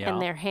 Yeah.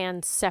 And their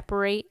hands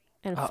separate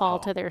and fall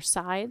to their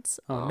sides.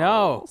 Oh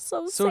no.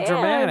 So sad.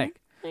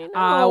 Dramatic. I know.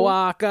 I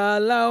walk a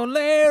lonely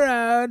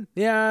road.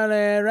 The only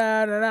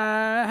road that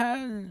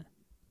I...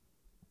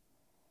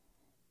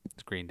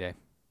 It's Green Day.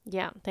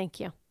 Yeah, thank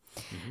you.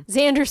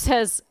 Xander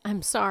says,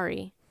 I'm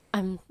sorry.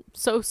 I'm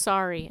so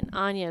sorry. And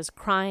Anya is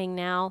crying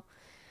now.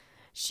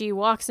 She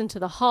walks into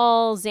the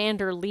hall.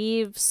 Xander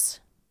leaves.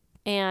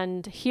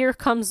 And Here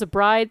Comes the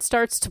Bride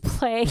starts to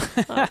play.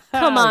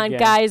 Come on, Again.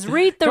 guys.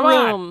 Read the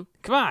room.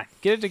 Come on.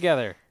 Get it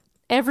together.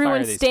 Everyone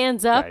Fire these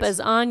stands up guys. as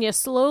Anya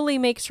slowly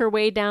makes her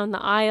way down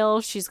the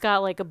aisle. She's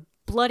got like a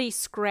bloody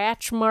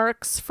scratch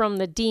marks from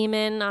the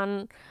demon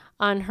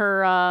on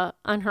her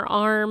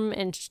arm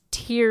and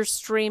tears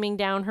streaming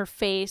down her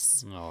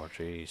face. Oh,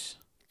 jeez.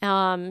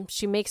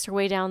 She makes her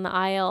way down the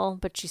aisle,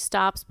 but she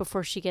stops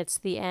before she gets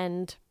to the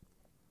end.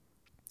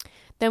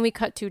 Then we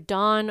cut to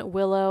Dawn,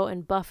 Willow,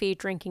 and Buffy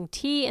drinking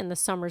tea in the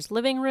Summers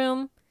living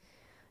room.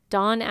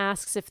 Dawn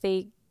asks if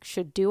they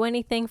should do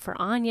anything for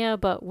Anya,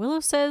 but Willow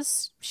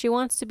says she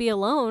wants to be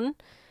alone.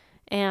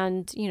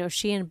 And,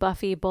 she and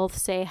Buffy both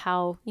say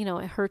how,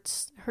 it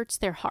hurts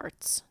their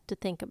hearts to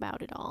think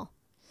about it all.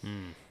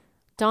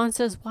 Dawn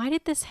says, why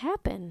did this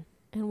happen?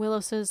 And Willow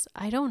says,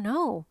 I don't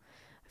know.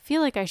 I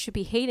feel like I should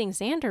be hating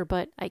Xander,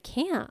 but I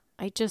can't.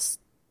 I just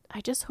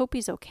hope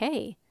he's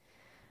okay.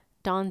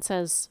 Dawn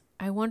says,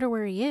 I wonder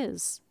where he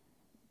is.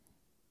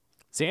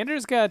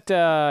 Xander's got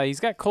he's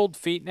got cold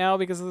feet now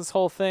because of this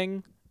whole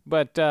thing,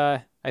 but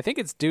I think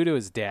it's due to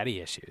his daddy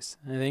issues.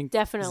 I think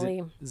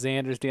Definitely.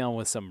 Xander's dealing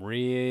with some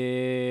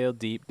real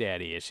deep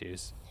daddy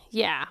issues.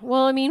 Yeah.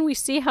 Well, I mean, we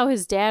see how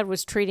his dad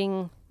was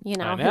treating, his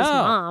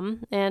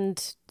mom, and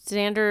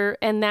Xander,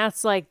 and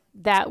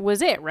that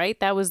was it, right?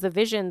 That was the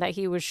vision that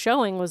he was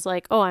showing, was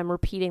like, oh, I'm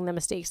repeating the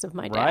mistakes of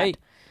my dad. Right.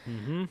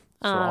 Mm-hmm.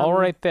 So all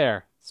right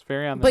there. It's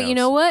very on the But nose. you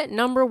know what?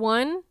 Number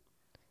one,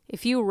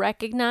 if you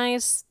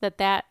recognize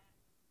that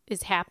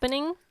is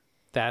happening,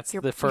 that's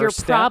you're, the first you're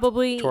step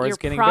probably towards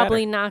getting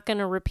probably better. not going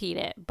to repeat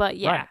it. But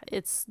yeah, Right.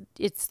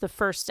 it's the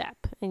first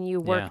step, and you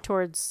work Yeah.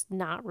 towards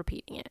not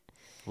repeating it.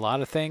 A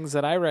lot of things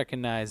that I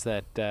recognize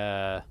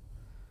that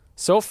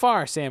so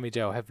far, Sammy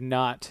Joe, have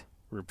not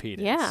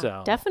repeated. Yeah,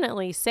 so,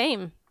 definitely.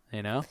 Same.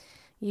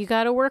 You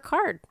got to work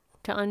hard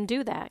to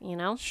undo that,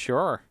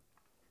 Sure.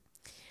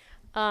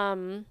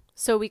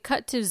 So we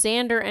cut to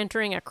Xander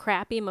entering a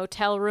crappy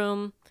motel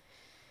room,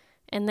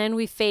 and then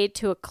we fade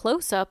to a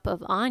close-up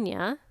of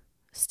Anya,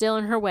 still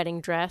in her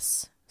wedding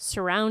dress,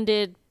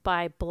 surrounded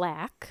by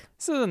black.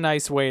 This is a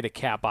nice way to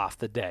cap off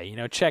the day.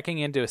 Checking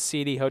into a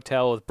seedy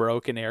hotel with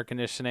broken air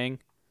conditioning.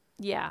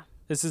 Yeah.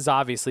 This is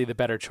obviously the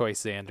better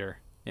choice, Xander.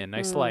 Yeah,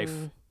 nice life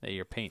that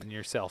you're painting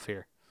yourself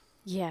here.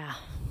 Yeah.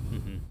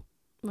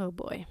 Oh,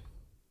 boy.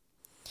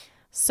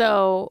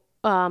 So,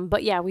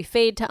 but yeah, we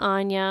fade to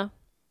Anya,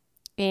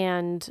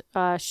 and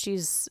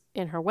she's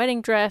in her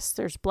wedding dress.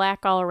 There's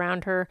black all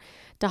around her.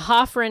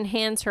 DeHoffrin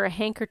hands her a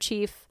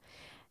handkerchief,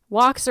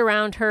 walks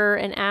around her,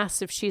 and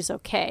asks if she's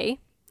okay.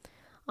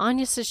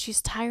 Anya says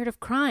she's tired of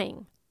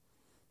crying.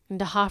 And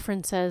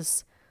DeHoffrin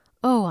says,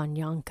 oh,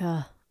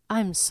 Anyanka,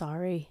 I'm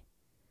sorry.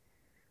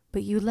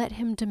 But you let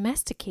him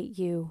domesticate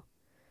you.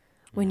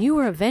 When you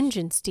were a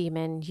vengeance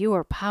demon, you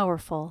were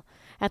powerful.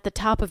 At the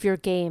top of your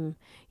game,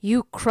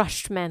 you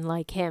crushed men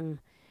like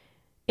him.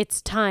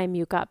 It's time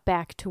you got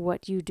back to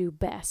what you do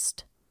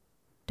best.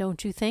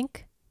 Don't you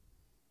think?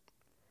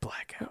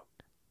 Blackout.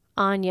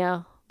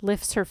 Anya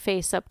lifts her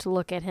face up to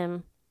look at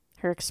him,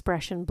 her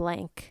expression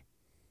blank.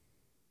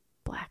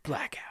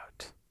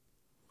 Blackout.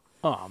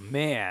 Oh,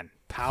 man.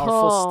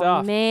 Powerful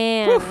stuff. Oh,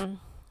 man.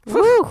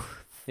 Woo.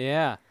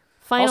 Yeah.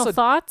 Final Also,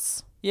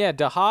 thoughts? Yeah,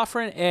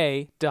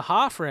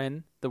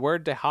 DeHoffrin, the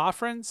word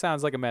DeHoffrin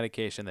sounds like a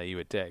medication that you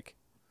would take.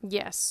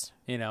 Yes.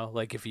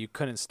 Like if you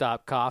couldn't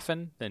stop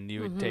coughing, then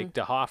you would take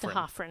DeHoffrin.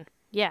 DeHoffrin.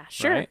 Yeah,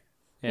 sure. Right?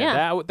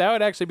 Yeah. That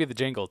would actually be the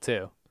jingle,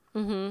 too.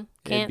 Mm-hmm.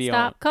 Can't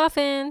stop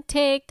coughing.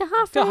 Take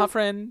DeHoffrin.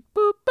 DeHoffrin.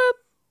 Boop, boop.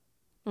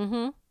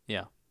 Mm-hmm.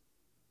 Yeah.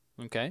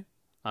 Okay.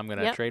 I'm going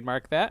to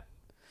trademark that.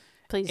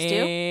 Please do.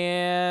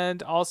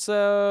 And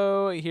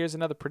also, here's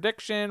another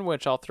prediction,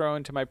 which I'll throw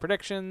into my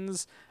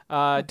predictions.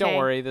 Don't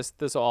worry, this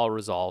will all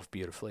resolve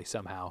beautifully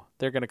somehow.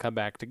 They're going to come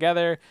back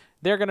together.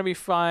 They're going to be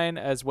fine,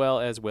 as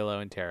well as Willow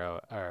and Taro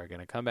are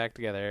going to come back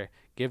together,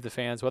 give the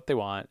fans what they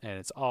want, and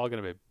it's all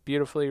going to be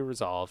beautifully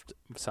resolved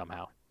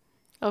somehow.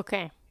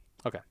 Okay.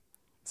 Okay.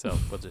 So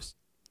we'll just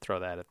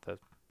throw that at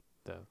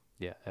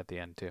at the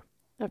end too.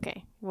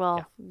 Okay.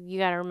 Well, you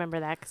got to remember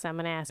that because I'm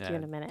going to ask you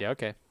in a minute. Yeah,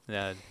 okay.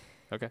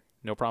 Okay.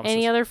 No promises.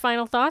 Any other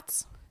final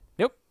thoughts?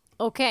 Nope.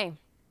 Okay.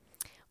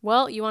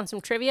 Well, you want some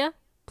trivia?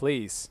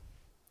 Please.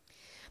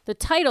 The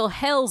title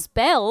Hell's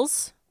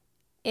Bells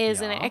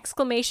is an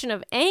exclamation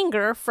of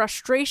anger,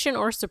 frustration,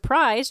 or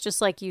surprise,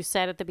 just like you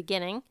said at the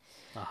beginning.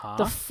 Uh-huh.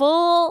 The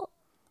full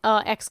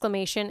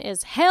exclamation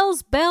is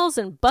Hell's Bells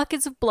and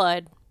Buckets of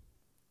Blood.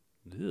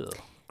 Ugh,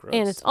 gross.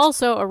 And it's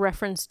also a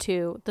reference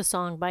to the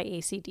song by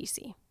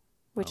AC/DC,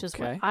 which is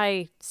what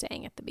I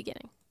sang at the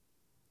beginning.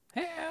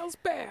 Hell's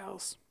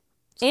Bells.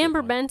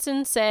 Amber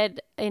Benson said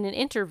in an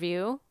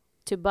interview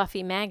to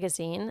Buffy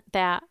magazine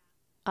that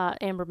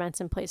Amber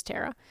Benson plays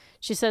Tara.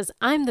 She says,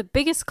 "I'm the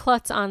biggest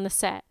klutz on the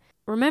set.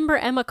 Remember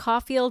Emma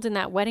Caulfield in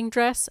that wedding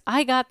dress?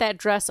 I got that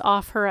dress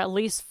off her at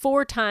least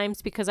 4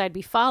 times because I'd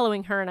be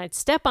following her and I'd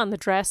step on the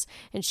dress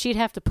and she'd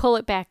have to pull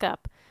it back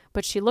up.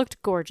 But she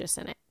looked gorgeous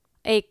in it."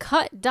 A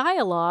cut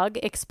dialogue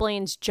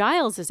explains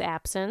Giles'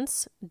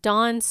 absence.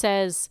 Dawn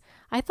says,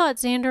 "I thought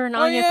Xander and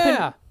Anya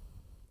couldn't..."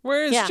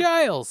 Where is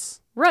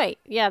Giles? Right.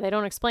 Yeah, they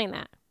don't explain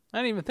that. I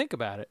didn't even think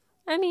about it.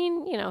 I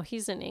mean,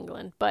 he's in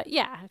England. But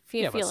yeah, if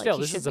you feel but still,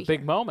 like this is a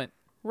big moment.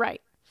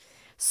 Right.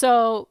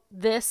 So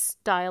this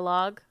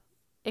dialogue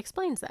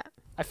explains that.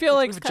 I feel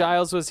like if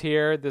Giles was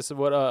here, this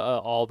would have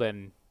all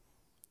been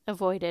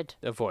avoided.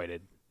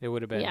 It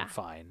would have been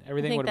fine.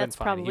 Everything would have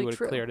been fine. He would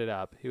have cleared it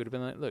up. He would have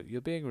been like, "Look, you're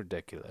being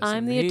ridiculous.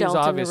 I'm the adult in the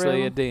room. He's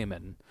obviously a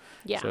demon.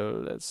 Yeah.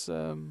 So let's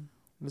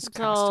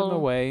cast him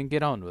away and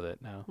get on with it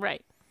now."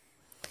 Right.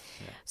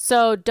 Yeah.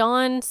 So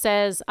Dawn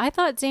says, "I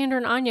thought Xander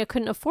and Anya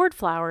couldn't afford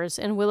flowers."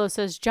 And Willow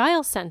says,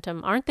 "Giles sent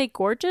them. Aren't they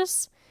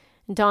gorgeous?"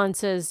 And Dawn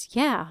says,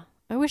 "Yeah,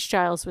 I wish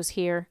Giles was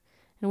here."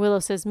 And Willow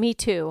says, "Me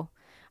too.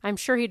 I'm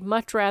sure he'd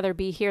much rather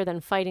be here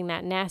than fighting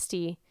that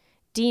nasty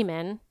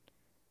demon."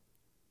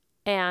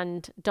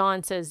 And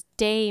Dawn says,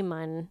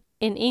 "Damon."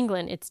 In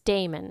England, it's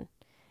Damon.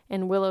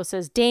 And Willow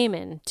says,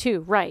 "Damon,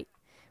 too, right.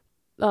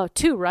 Oh,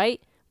 too,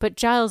 right? But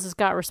Giles has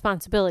got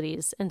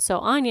responsibilities. And so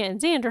Anya and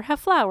Xander have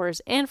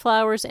flowers and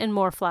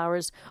more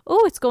flowers.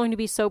 Oh, it's going to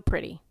be so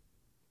pretty."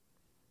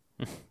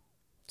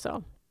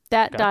 So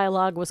that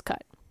dialogue was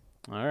cut.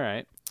 All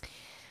right.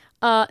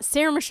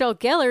 Sarah Michelle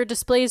Gellar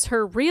displays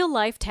her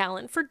real-life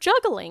talent for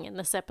juggling in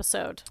this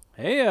episode.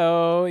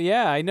 Hey-oh.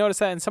 Yeah, I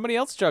noticed that. And somebody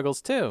else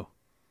juggles, too.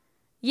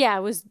 Yeah,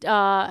 it was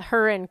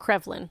her and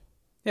Krevlin.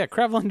 Yeah,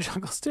 Krevlin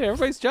juggles, too.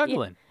 Everybody's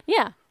juggling.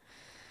 Yeah.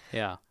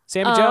 Yeah.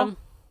 Sammy Joe?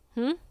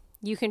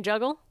 You can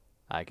juggle?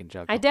 I can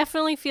juggle. I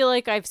definitely feel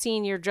like I've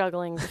seen your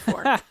juggling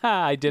before.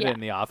 I did it in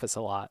the office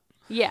a lot.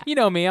 Yeah. You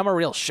know me. I'm a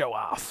real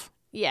show-off.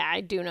 Yeah,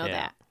 I do know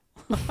that.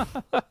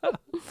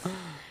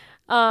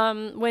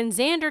 When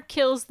Xander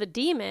kills the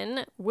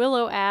demon,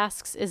 Willow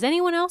asks, "Is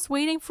anyone else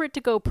waiting for it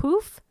to go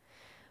poof?"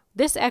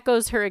 This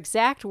echoes her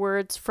exact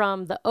words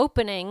from the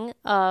opening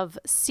of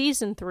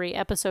Season 3,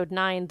 Episode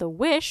 9, The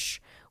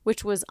Wish,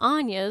 which was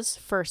Anya's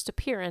first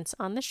appearance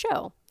on the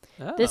show.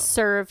 Oh. This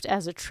served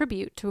as a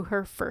tribute to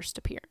her first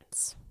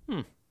appearance.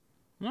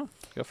 Well,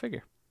 go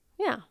figure.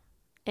 Yeah.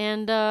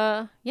 And,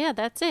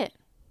 that's it.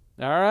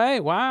 All right.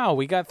 Wow.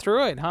 We got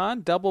through it, huh?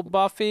 Double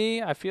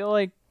Buffy. I feel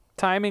like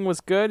timing was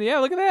good. Yeah,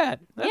 look at that.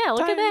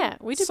 Look at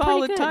that. We did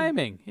solid pretty good.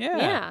 Timing.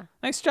 Yeah.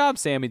 Nice job,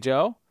 Sammy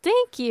Joe.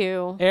 Thank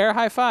you. Air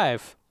high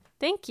five.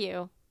 Thank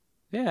you.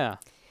 Yeah.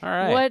 All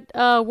right.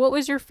 What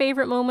was your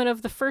favorite moment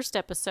of the first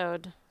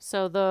episode?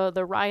 So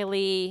the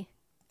Riley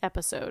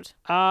episode.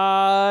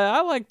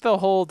 I like the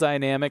whole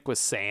dynamic with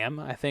Sam.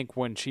 I think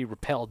when she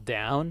rappelled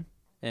down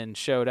and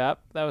showed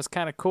up, that was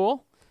kind of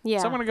cool. Yeah.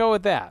 So I'm going to go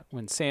with that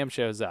when Sam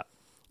shows up.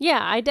 Yeah,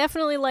 I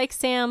definitely like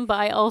Sam, but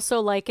I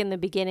also like in the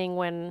beginning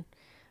when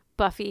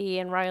Buffy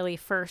and Riley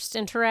first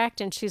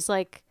interact and she's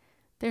like,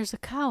 "There's a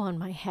cow on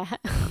my hat."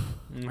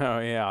 Oh,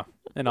 yeah.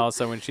 And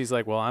also when she's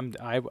like, "Well,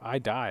 I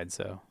died,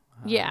 so."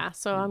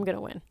 So I'm going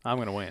to win. I'm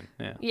going to win.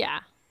 Yeah. Yeah.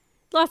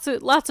 Lots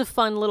of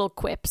fun little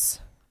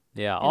quips.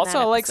 Yeah. Also,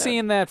 I like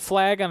seeing that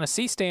flag on a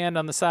C-stand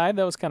on the side.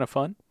 That was kind of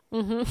fun.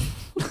 Mm-hmm.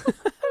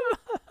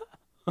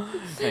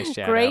 Nice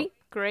shout out.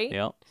 Great.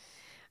 Yep.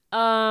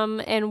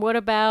 And what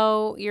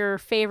about your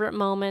favorite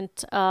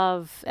moment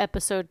of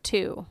episode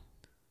 2?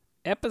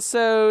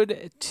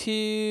 Episode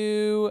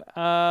 2,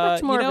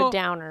 much more of a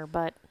downer,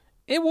 but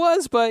it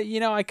was. But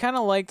I kind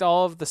of liked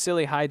all of the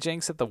silly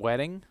hijinks at the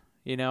wedding.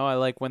 I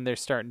like when they're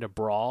starting to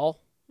brawl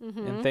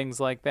and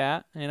things like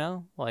that.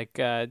 Like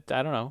I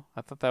don't know.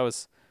 I thought that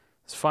was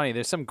funny.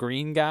 There's some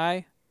green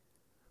guy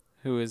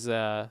who is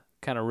kind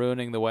of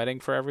ruining the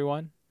wedding for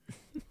everyone.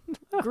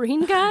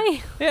 Green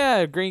guy?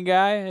 Yeah, green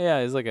guy.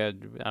 Yeah, he's like I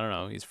don't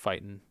know. He's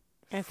fighting.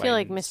 I feel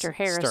like Mr.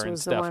 Harris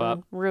was the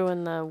one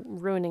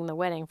ruining the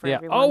wedding for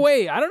everyone. Oh,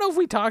 wait. I don't know if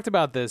we talked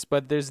about this,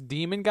 but this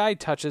demon guy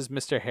touches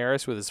Mr.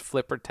 Harris with his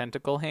flipper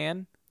tentacle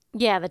hand.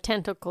 Yeah, the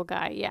tentacle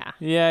guy, yeah.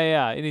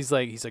 Yeah. And he's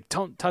like,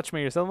 "Don't touch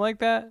me," or something like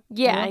that.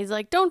 Yeah, he's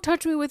like, "Don't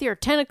touch me with your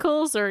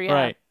tentacles," or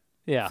right.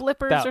 Yeah.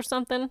 Flippers or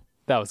something.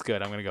 That was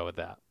good. I'm going to go with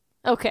that.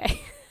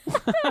 Okay.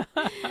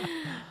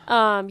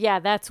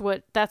 That's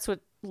what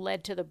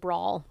led to the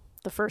brawl,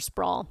 the first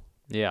brawl.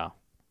 Yeah.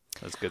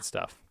 That's good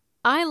stuff.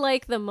 I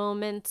like the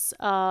moments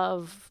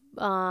of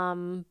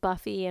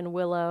Buffy and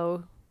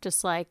Willow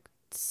just like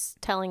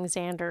telling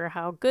Xander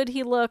how good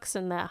he looks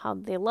and that how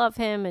they love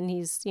him and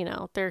he's,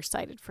 they're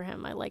excited for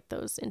him. I like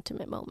those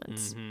intimate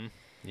moments. Mm-hmm.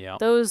 Yeah.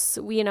 Those,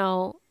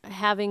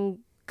 having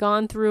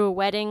gone through a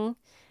wedding,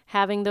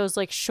 having those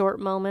like short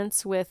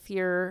moments with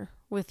your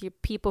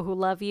people who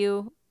love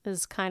you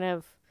is kind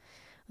of,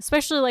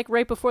 especially like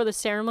right before the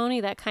ceremony,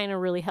 that kind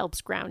of really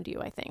helps ground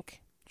you, I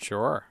think.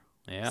 Sure.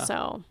 Yeah.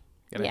 So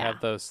gotta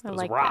have those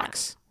like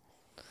rocks.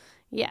 That.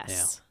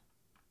 Yes.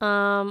 Yeah.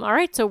 All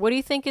right. So what do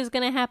you think is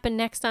going to happen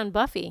next on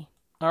Buffy?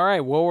 All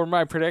right. What were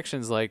my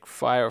predictions like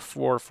 4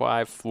 or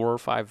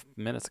 5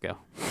 minutes ago?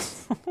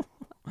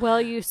 Well,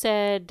 you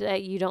said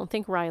that you don't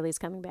think Riley's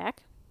coming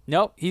back.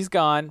 Nope, he's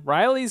gone.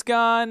 Riley's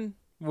gone.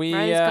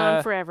 Riley's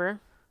gone forever.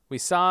 We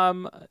saw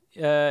him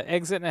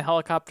exit in a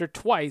helicopter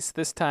twice.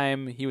 This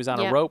time he was on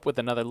a rope with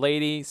another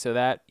lady, so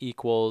that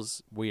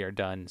equals we are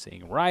done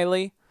seeing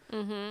Riley.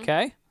 Mm-hmm.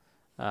 Okay?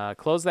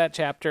 Close that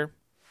chapter.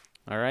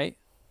 All right?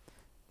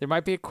 There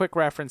might be a quick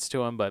reference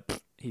to him, but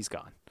he's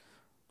gone.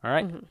 All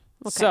right? Mm-hmm.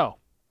 Okay. So,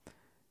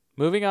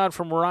 moving on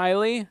from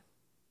Riley,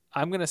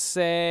 I'm going to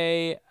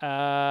say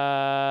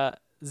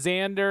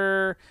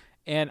Xander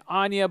and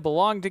Anya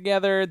belong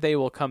together. They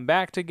will come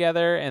back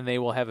together, and they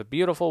will have a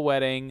beautiful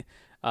wedding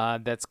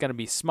that's going to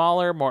be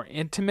smaller, more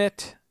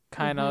intimate,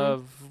 kind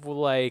of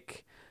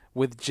like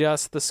with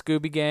just the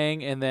Scooby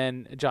Gang, and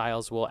then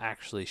Giles will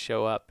actually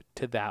show up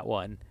to that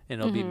one, and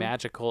it'll be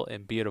magical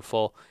and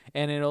beautiful,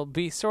 and it'll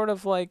be sort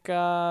of like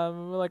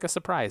a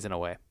surprise in a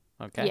way.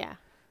 Okay? Yeah.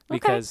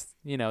 Because,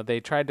 they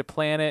tried to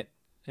plan it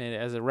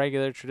as a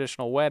regular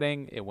traditional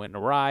wedding. It went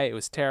awry. It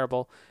was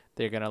terrible.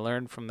 They're going to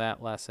learn from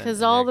that lesson.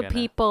 Because all the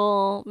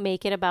people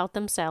make it about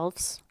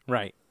themselves.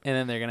 Right. And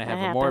then they're going to have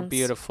a more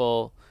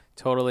beautiful,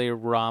 totally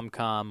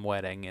rom-com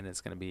wedding, and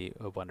it's going to be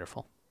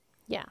wonderful.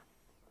 Yeah.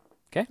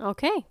 Okay?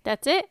 Okay.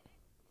 That's it?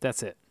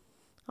 That's it.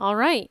 All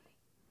right.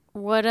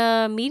 What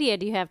media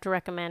do you have to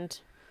recommend?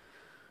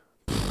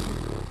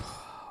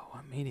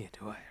 What media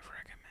do I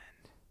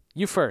recommend?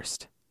 You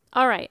first.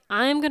 All right.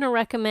 I'm going to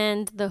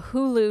recommend the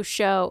Hulu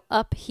show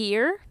Up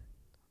Here.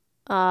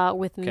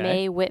 With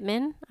Mae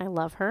Whitman. I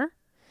love her.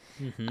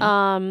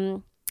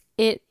 Mm-hmm.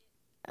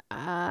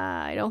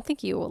 I don't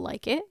think you will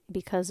like it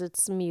because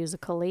it's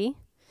musically,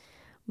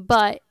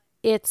 but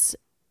it's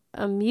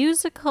a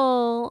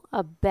musical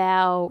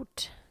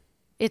about,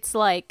 it's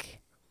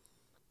like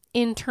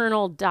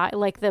internal,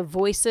 like the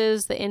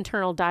voices, the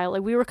internal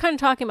dialogue. We were kind of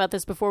talking about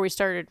this before we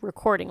started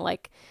recording,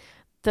 like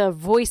the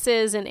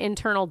voices and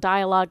internal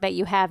dialogue that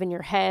you have in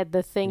your head,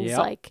 the things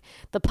like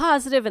the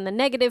positive and the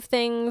negative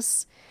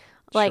things.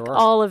 Like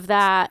all of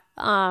that,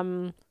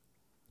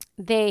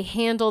 they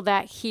handle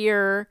that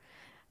here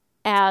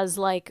as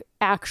like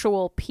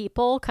actual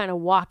people kind of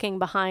walking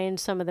behind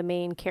some of the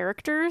main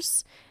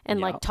characters and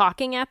like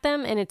talking at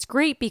them. And it's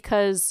great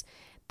because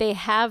they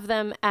have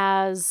them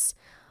as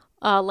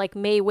like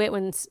Mae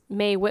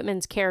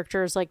Whitman's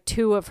characters, like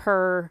two of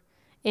her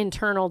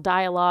internal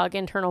dialogue,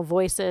 internal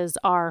voices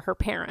are her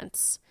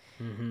parents.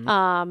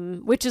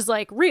 Which is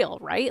like real,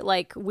 right?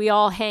 Like we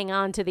all hang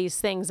on to these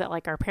things that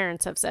like our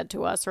parents have said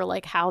to us or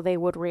like how they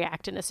would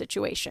react in a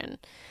situation.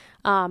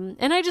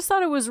 And I just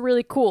thought it was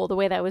really cool the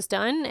way that was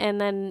done.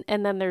 And then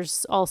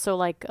there's also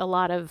like a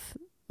lot of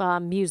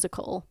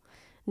musicalness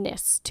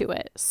to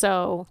it.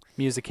 So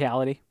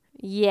musicality.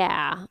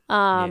 Yeah.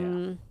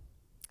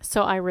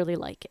 So I really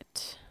like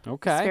it.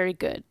 Okay. It's very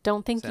good.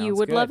 Don't think you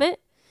would love it,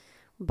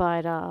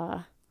 but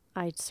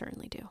I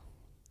certainly do.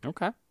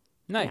 Okay.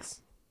 Nice.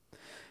 Yeah.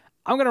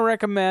 I'm going to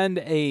recommend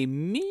a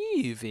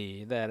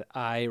movie that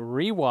I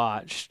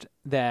rewatched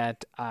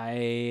that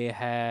I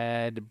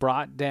had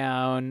brought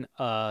down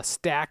a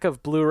stack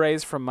of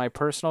Blu-rays from my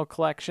personal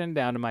collection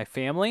down to my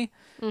family.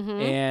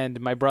 And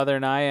my brother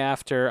and I,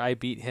 after I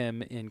beat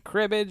him in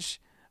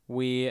cribbage,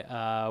 we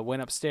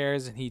went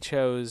upstairs and he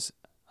chose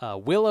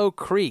Willow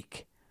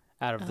Creek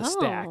out of the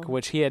stack,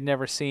 which he had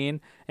never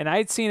seen. And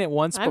I'd seen it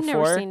once before. I've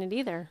never seen it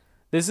either.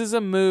 This is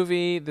a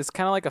movie that's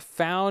kind of like a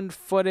found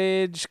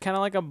footage, kind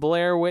of like a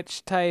Blair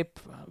Witch type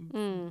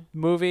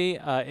movie.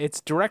 It's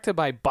directed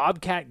by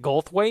Bobcat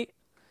Goldthwait,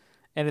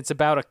 and it's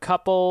about a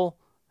couple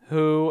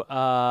who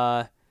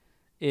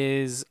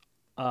is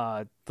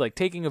like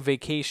taking a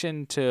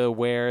vacation to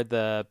where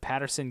the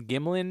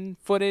Patterson-Gimlin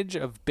footage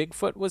of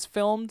Bigfoot was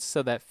filmed.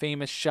 So that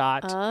famous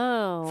shot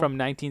from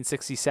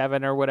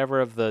 1967 or whatever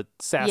of the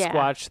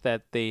Sasquatch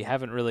that they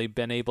haven't really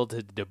been able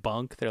to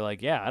debunk. They're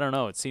like, I don't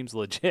know. It seems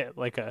legit,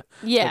 like a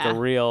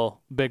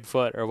real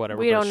Bigfoot or whatever.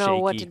 We don't know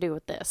what to do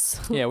with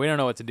this. We don't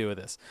know what to do with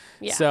this.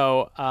 Yeah.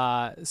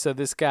 So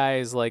this guy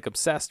is like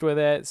obsessed with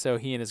it. So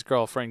he and his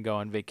girlfriend go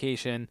on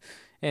vacation.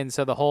 And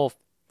so the whole,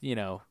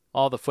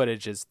 all the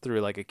footage is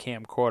through like a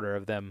camcorder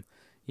of them,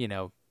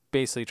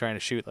 basically trying to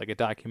shoot like a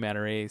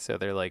documentary. So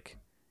they're like,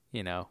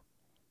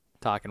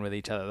 talking with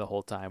each other the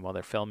whole time while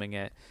they're filming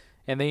it.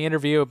 And they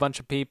interview a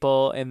bunch of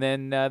people, and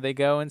then they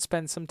go and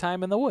spend some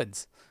time in the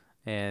woods,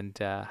 and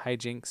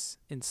hijinks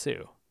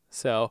ensue.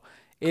 So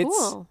it's,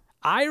 cool.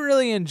 I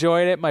really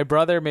enjoyed it. My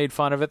brother made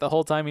fun of it the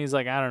whole time. He's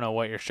like, I don't know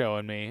what you're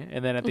showing me.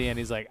 And then at the end,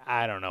 he's like,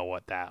 I don't know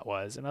what that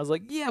was. And I was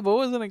like, yeah, but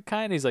wasn't it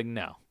kind? He's like,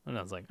 no. And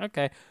I was like,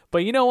 okay. But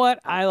you know what?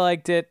 I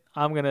liked it.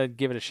 I'm going to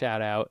give it a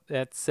shout out.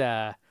 It's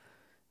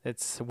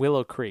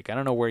Willow Creek. I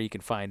don't know where you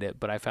can find it,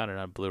 but I found it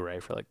on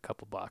Blu-ray for like a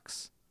couple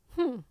bucks.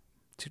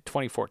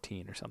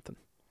 2014 or something.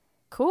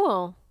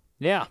 Cool.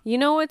 Yeah. You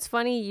know what's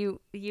funny? You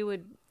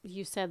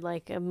said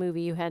like a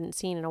movie you hadn't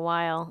seen in a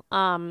while.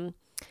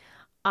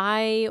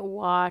 I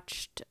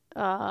watched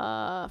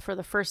for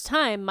the first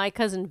time My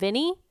Cousin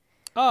Vinny,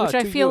 which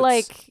I feel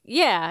like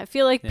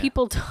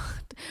people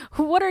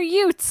What are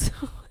Utes?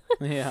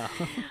 Yeah.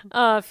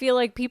 Feel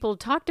like people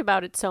talked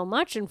about it so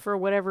much, and for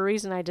whatever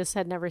reason, I just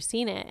had never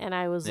seen it, and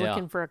I was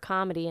looking for a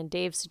comedy, and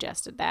Dave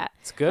suggested that.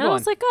 It's a good and one. I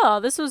was like,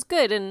 oh, this was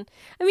good, and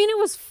I mean, it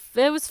was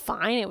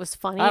fine, it was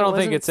funny. I don't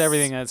think it's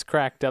everything that's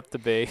cracked up to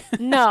be.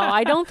 No,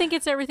 I don't think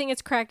it's everything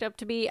it's cracked up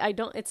to be.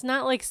 It's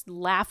not like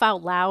laugh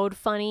out loud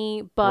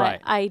funny, but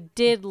I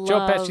did love.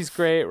 Joe Pesci's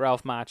great.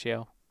 Ralph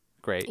Macchio,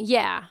 great.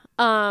 Yeah.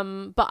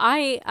 But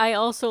I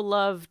also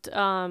loved.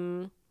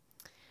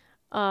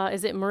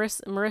 Is it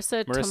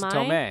Marissa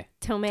Tomei?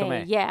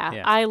 Tomei.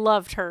 Yeah, I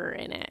loved her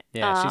in it.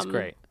 Yeah, she's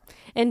great.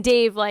 And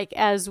Dave, like,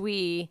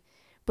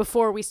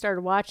 before we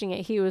started watching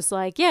it, he was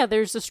like, yeah,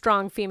 there's a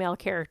strong female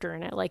character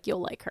in it. Like,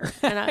 you'll like her.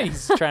 And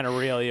He's trying to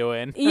reel you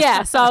in.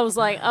 Yeah, so I was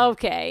like,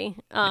 okay.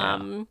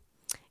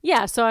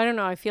 Yeah, so I don't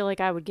know. I feel like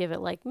I would give it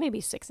like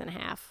maybe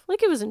 6.5.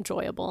 Like, it was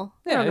enjoyable.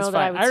 Yeah, I don't know it's that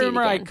fine. I would see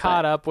remember it again, I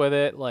caught up with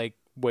it like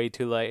way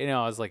too late.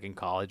 I was like in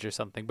college or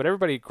something, but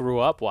everybody grew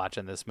up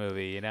watching this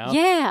movie,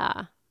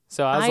 Yeah.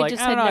 So I was like,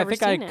 just I don't had know. I never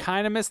think I seen it.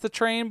 kind of missed the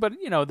train, but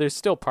there's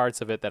still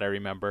parts of it that I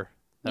remember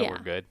that were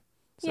good.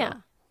 So,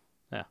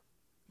 yeah.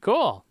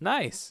 Cool.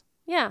 Nice.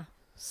 Yeah.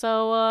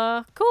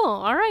 So, cool.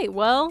 All right.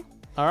 Well,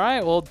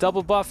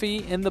 Double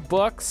Buffy in the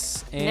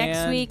books. And,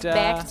 next week,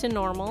 back to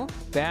normal.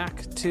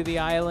 Back to the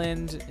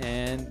island,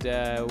 and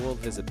we'll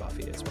visit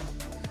Buffy as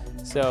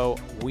well. So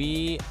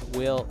we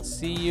will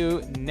see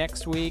you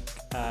next week.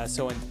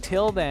 So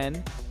until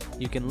then,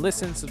 you can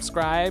listen,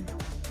 subscribe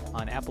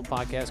on Apple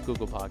Podcasts,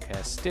 Google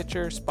Podcasts,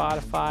 Stitcher,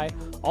 Spotify,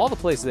 all the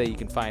places that you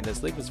can find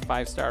us. Leave us a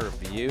 5-star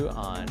review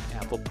on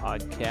Apple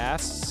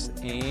Podcasts.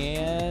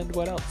 And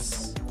what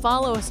else?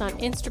 Follow us on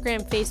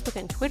Instagram, Facebook,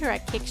 and Twitter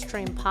at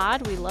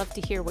KickstreamPod. We love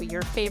to hear what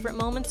your favorite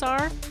moments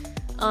are.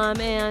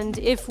 And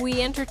if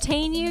we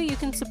entertain you, you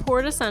can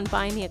support us on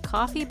Buy Me a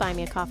Coffee,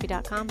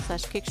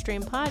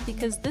 buymeacoffee.com/KickstreamPod,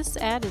 because this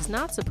this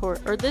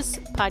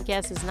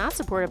podcast is not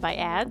supported by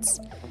ads.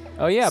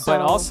 Oh yeah, but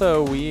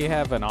also we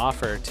have an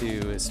offer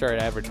to start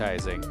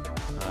advertising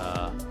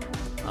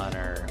on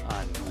our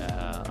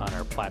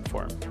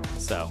platform.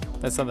 So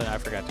that's something I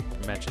forgot to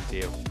mention to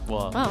you.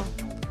 We'll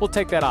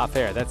take that off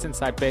air. That's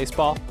inside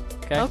baseball.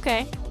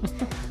 Okay.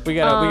 we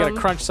gotta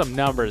crunch some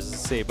numbers to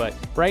see, but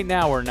right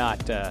now we're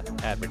not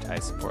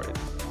advertise supported.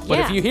 But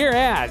if you hear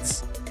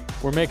ads,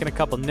 we're making a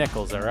couple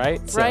nickels. All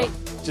right. So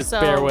just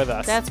bear with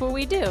us. That's what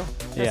we do.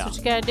 That's what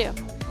you gotta do.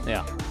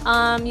 Yeah.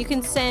 You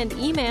can send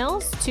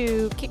emails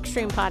to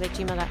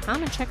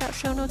kickstreampod@gmail.com and check out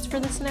show notes for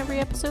this and every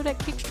episode at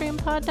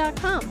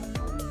kickstreampod.com.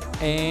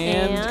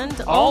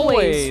 And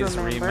always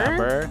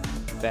remember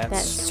that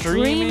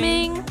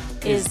streaming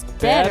is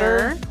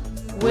better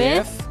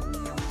with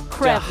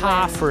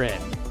Krevlin.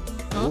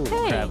 Okay.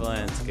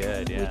 Krevlin's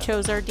good, yeah. We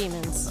chose our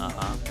demons.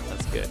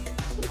 That's good.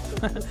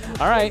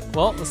 All right.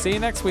 Well, we'll see you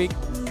next week.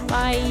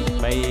 Bye.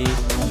 Bye.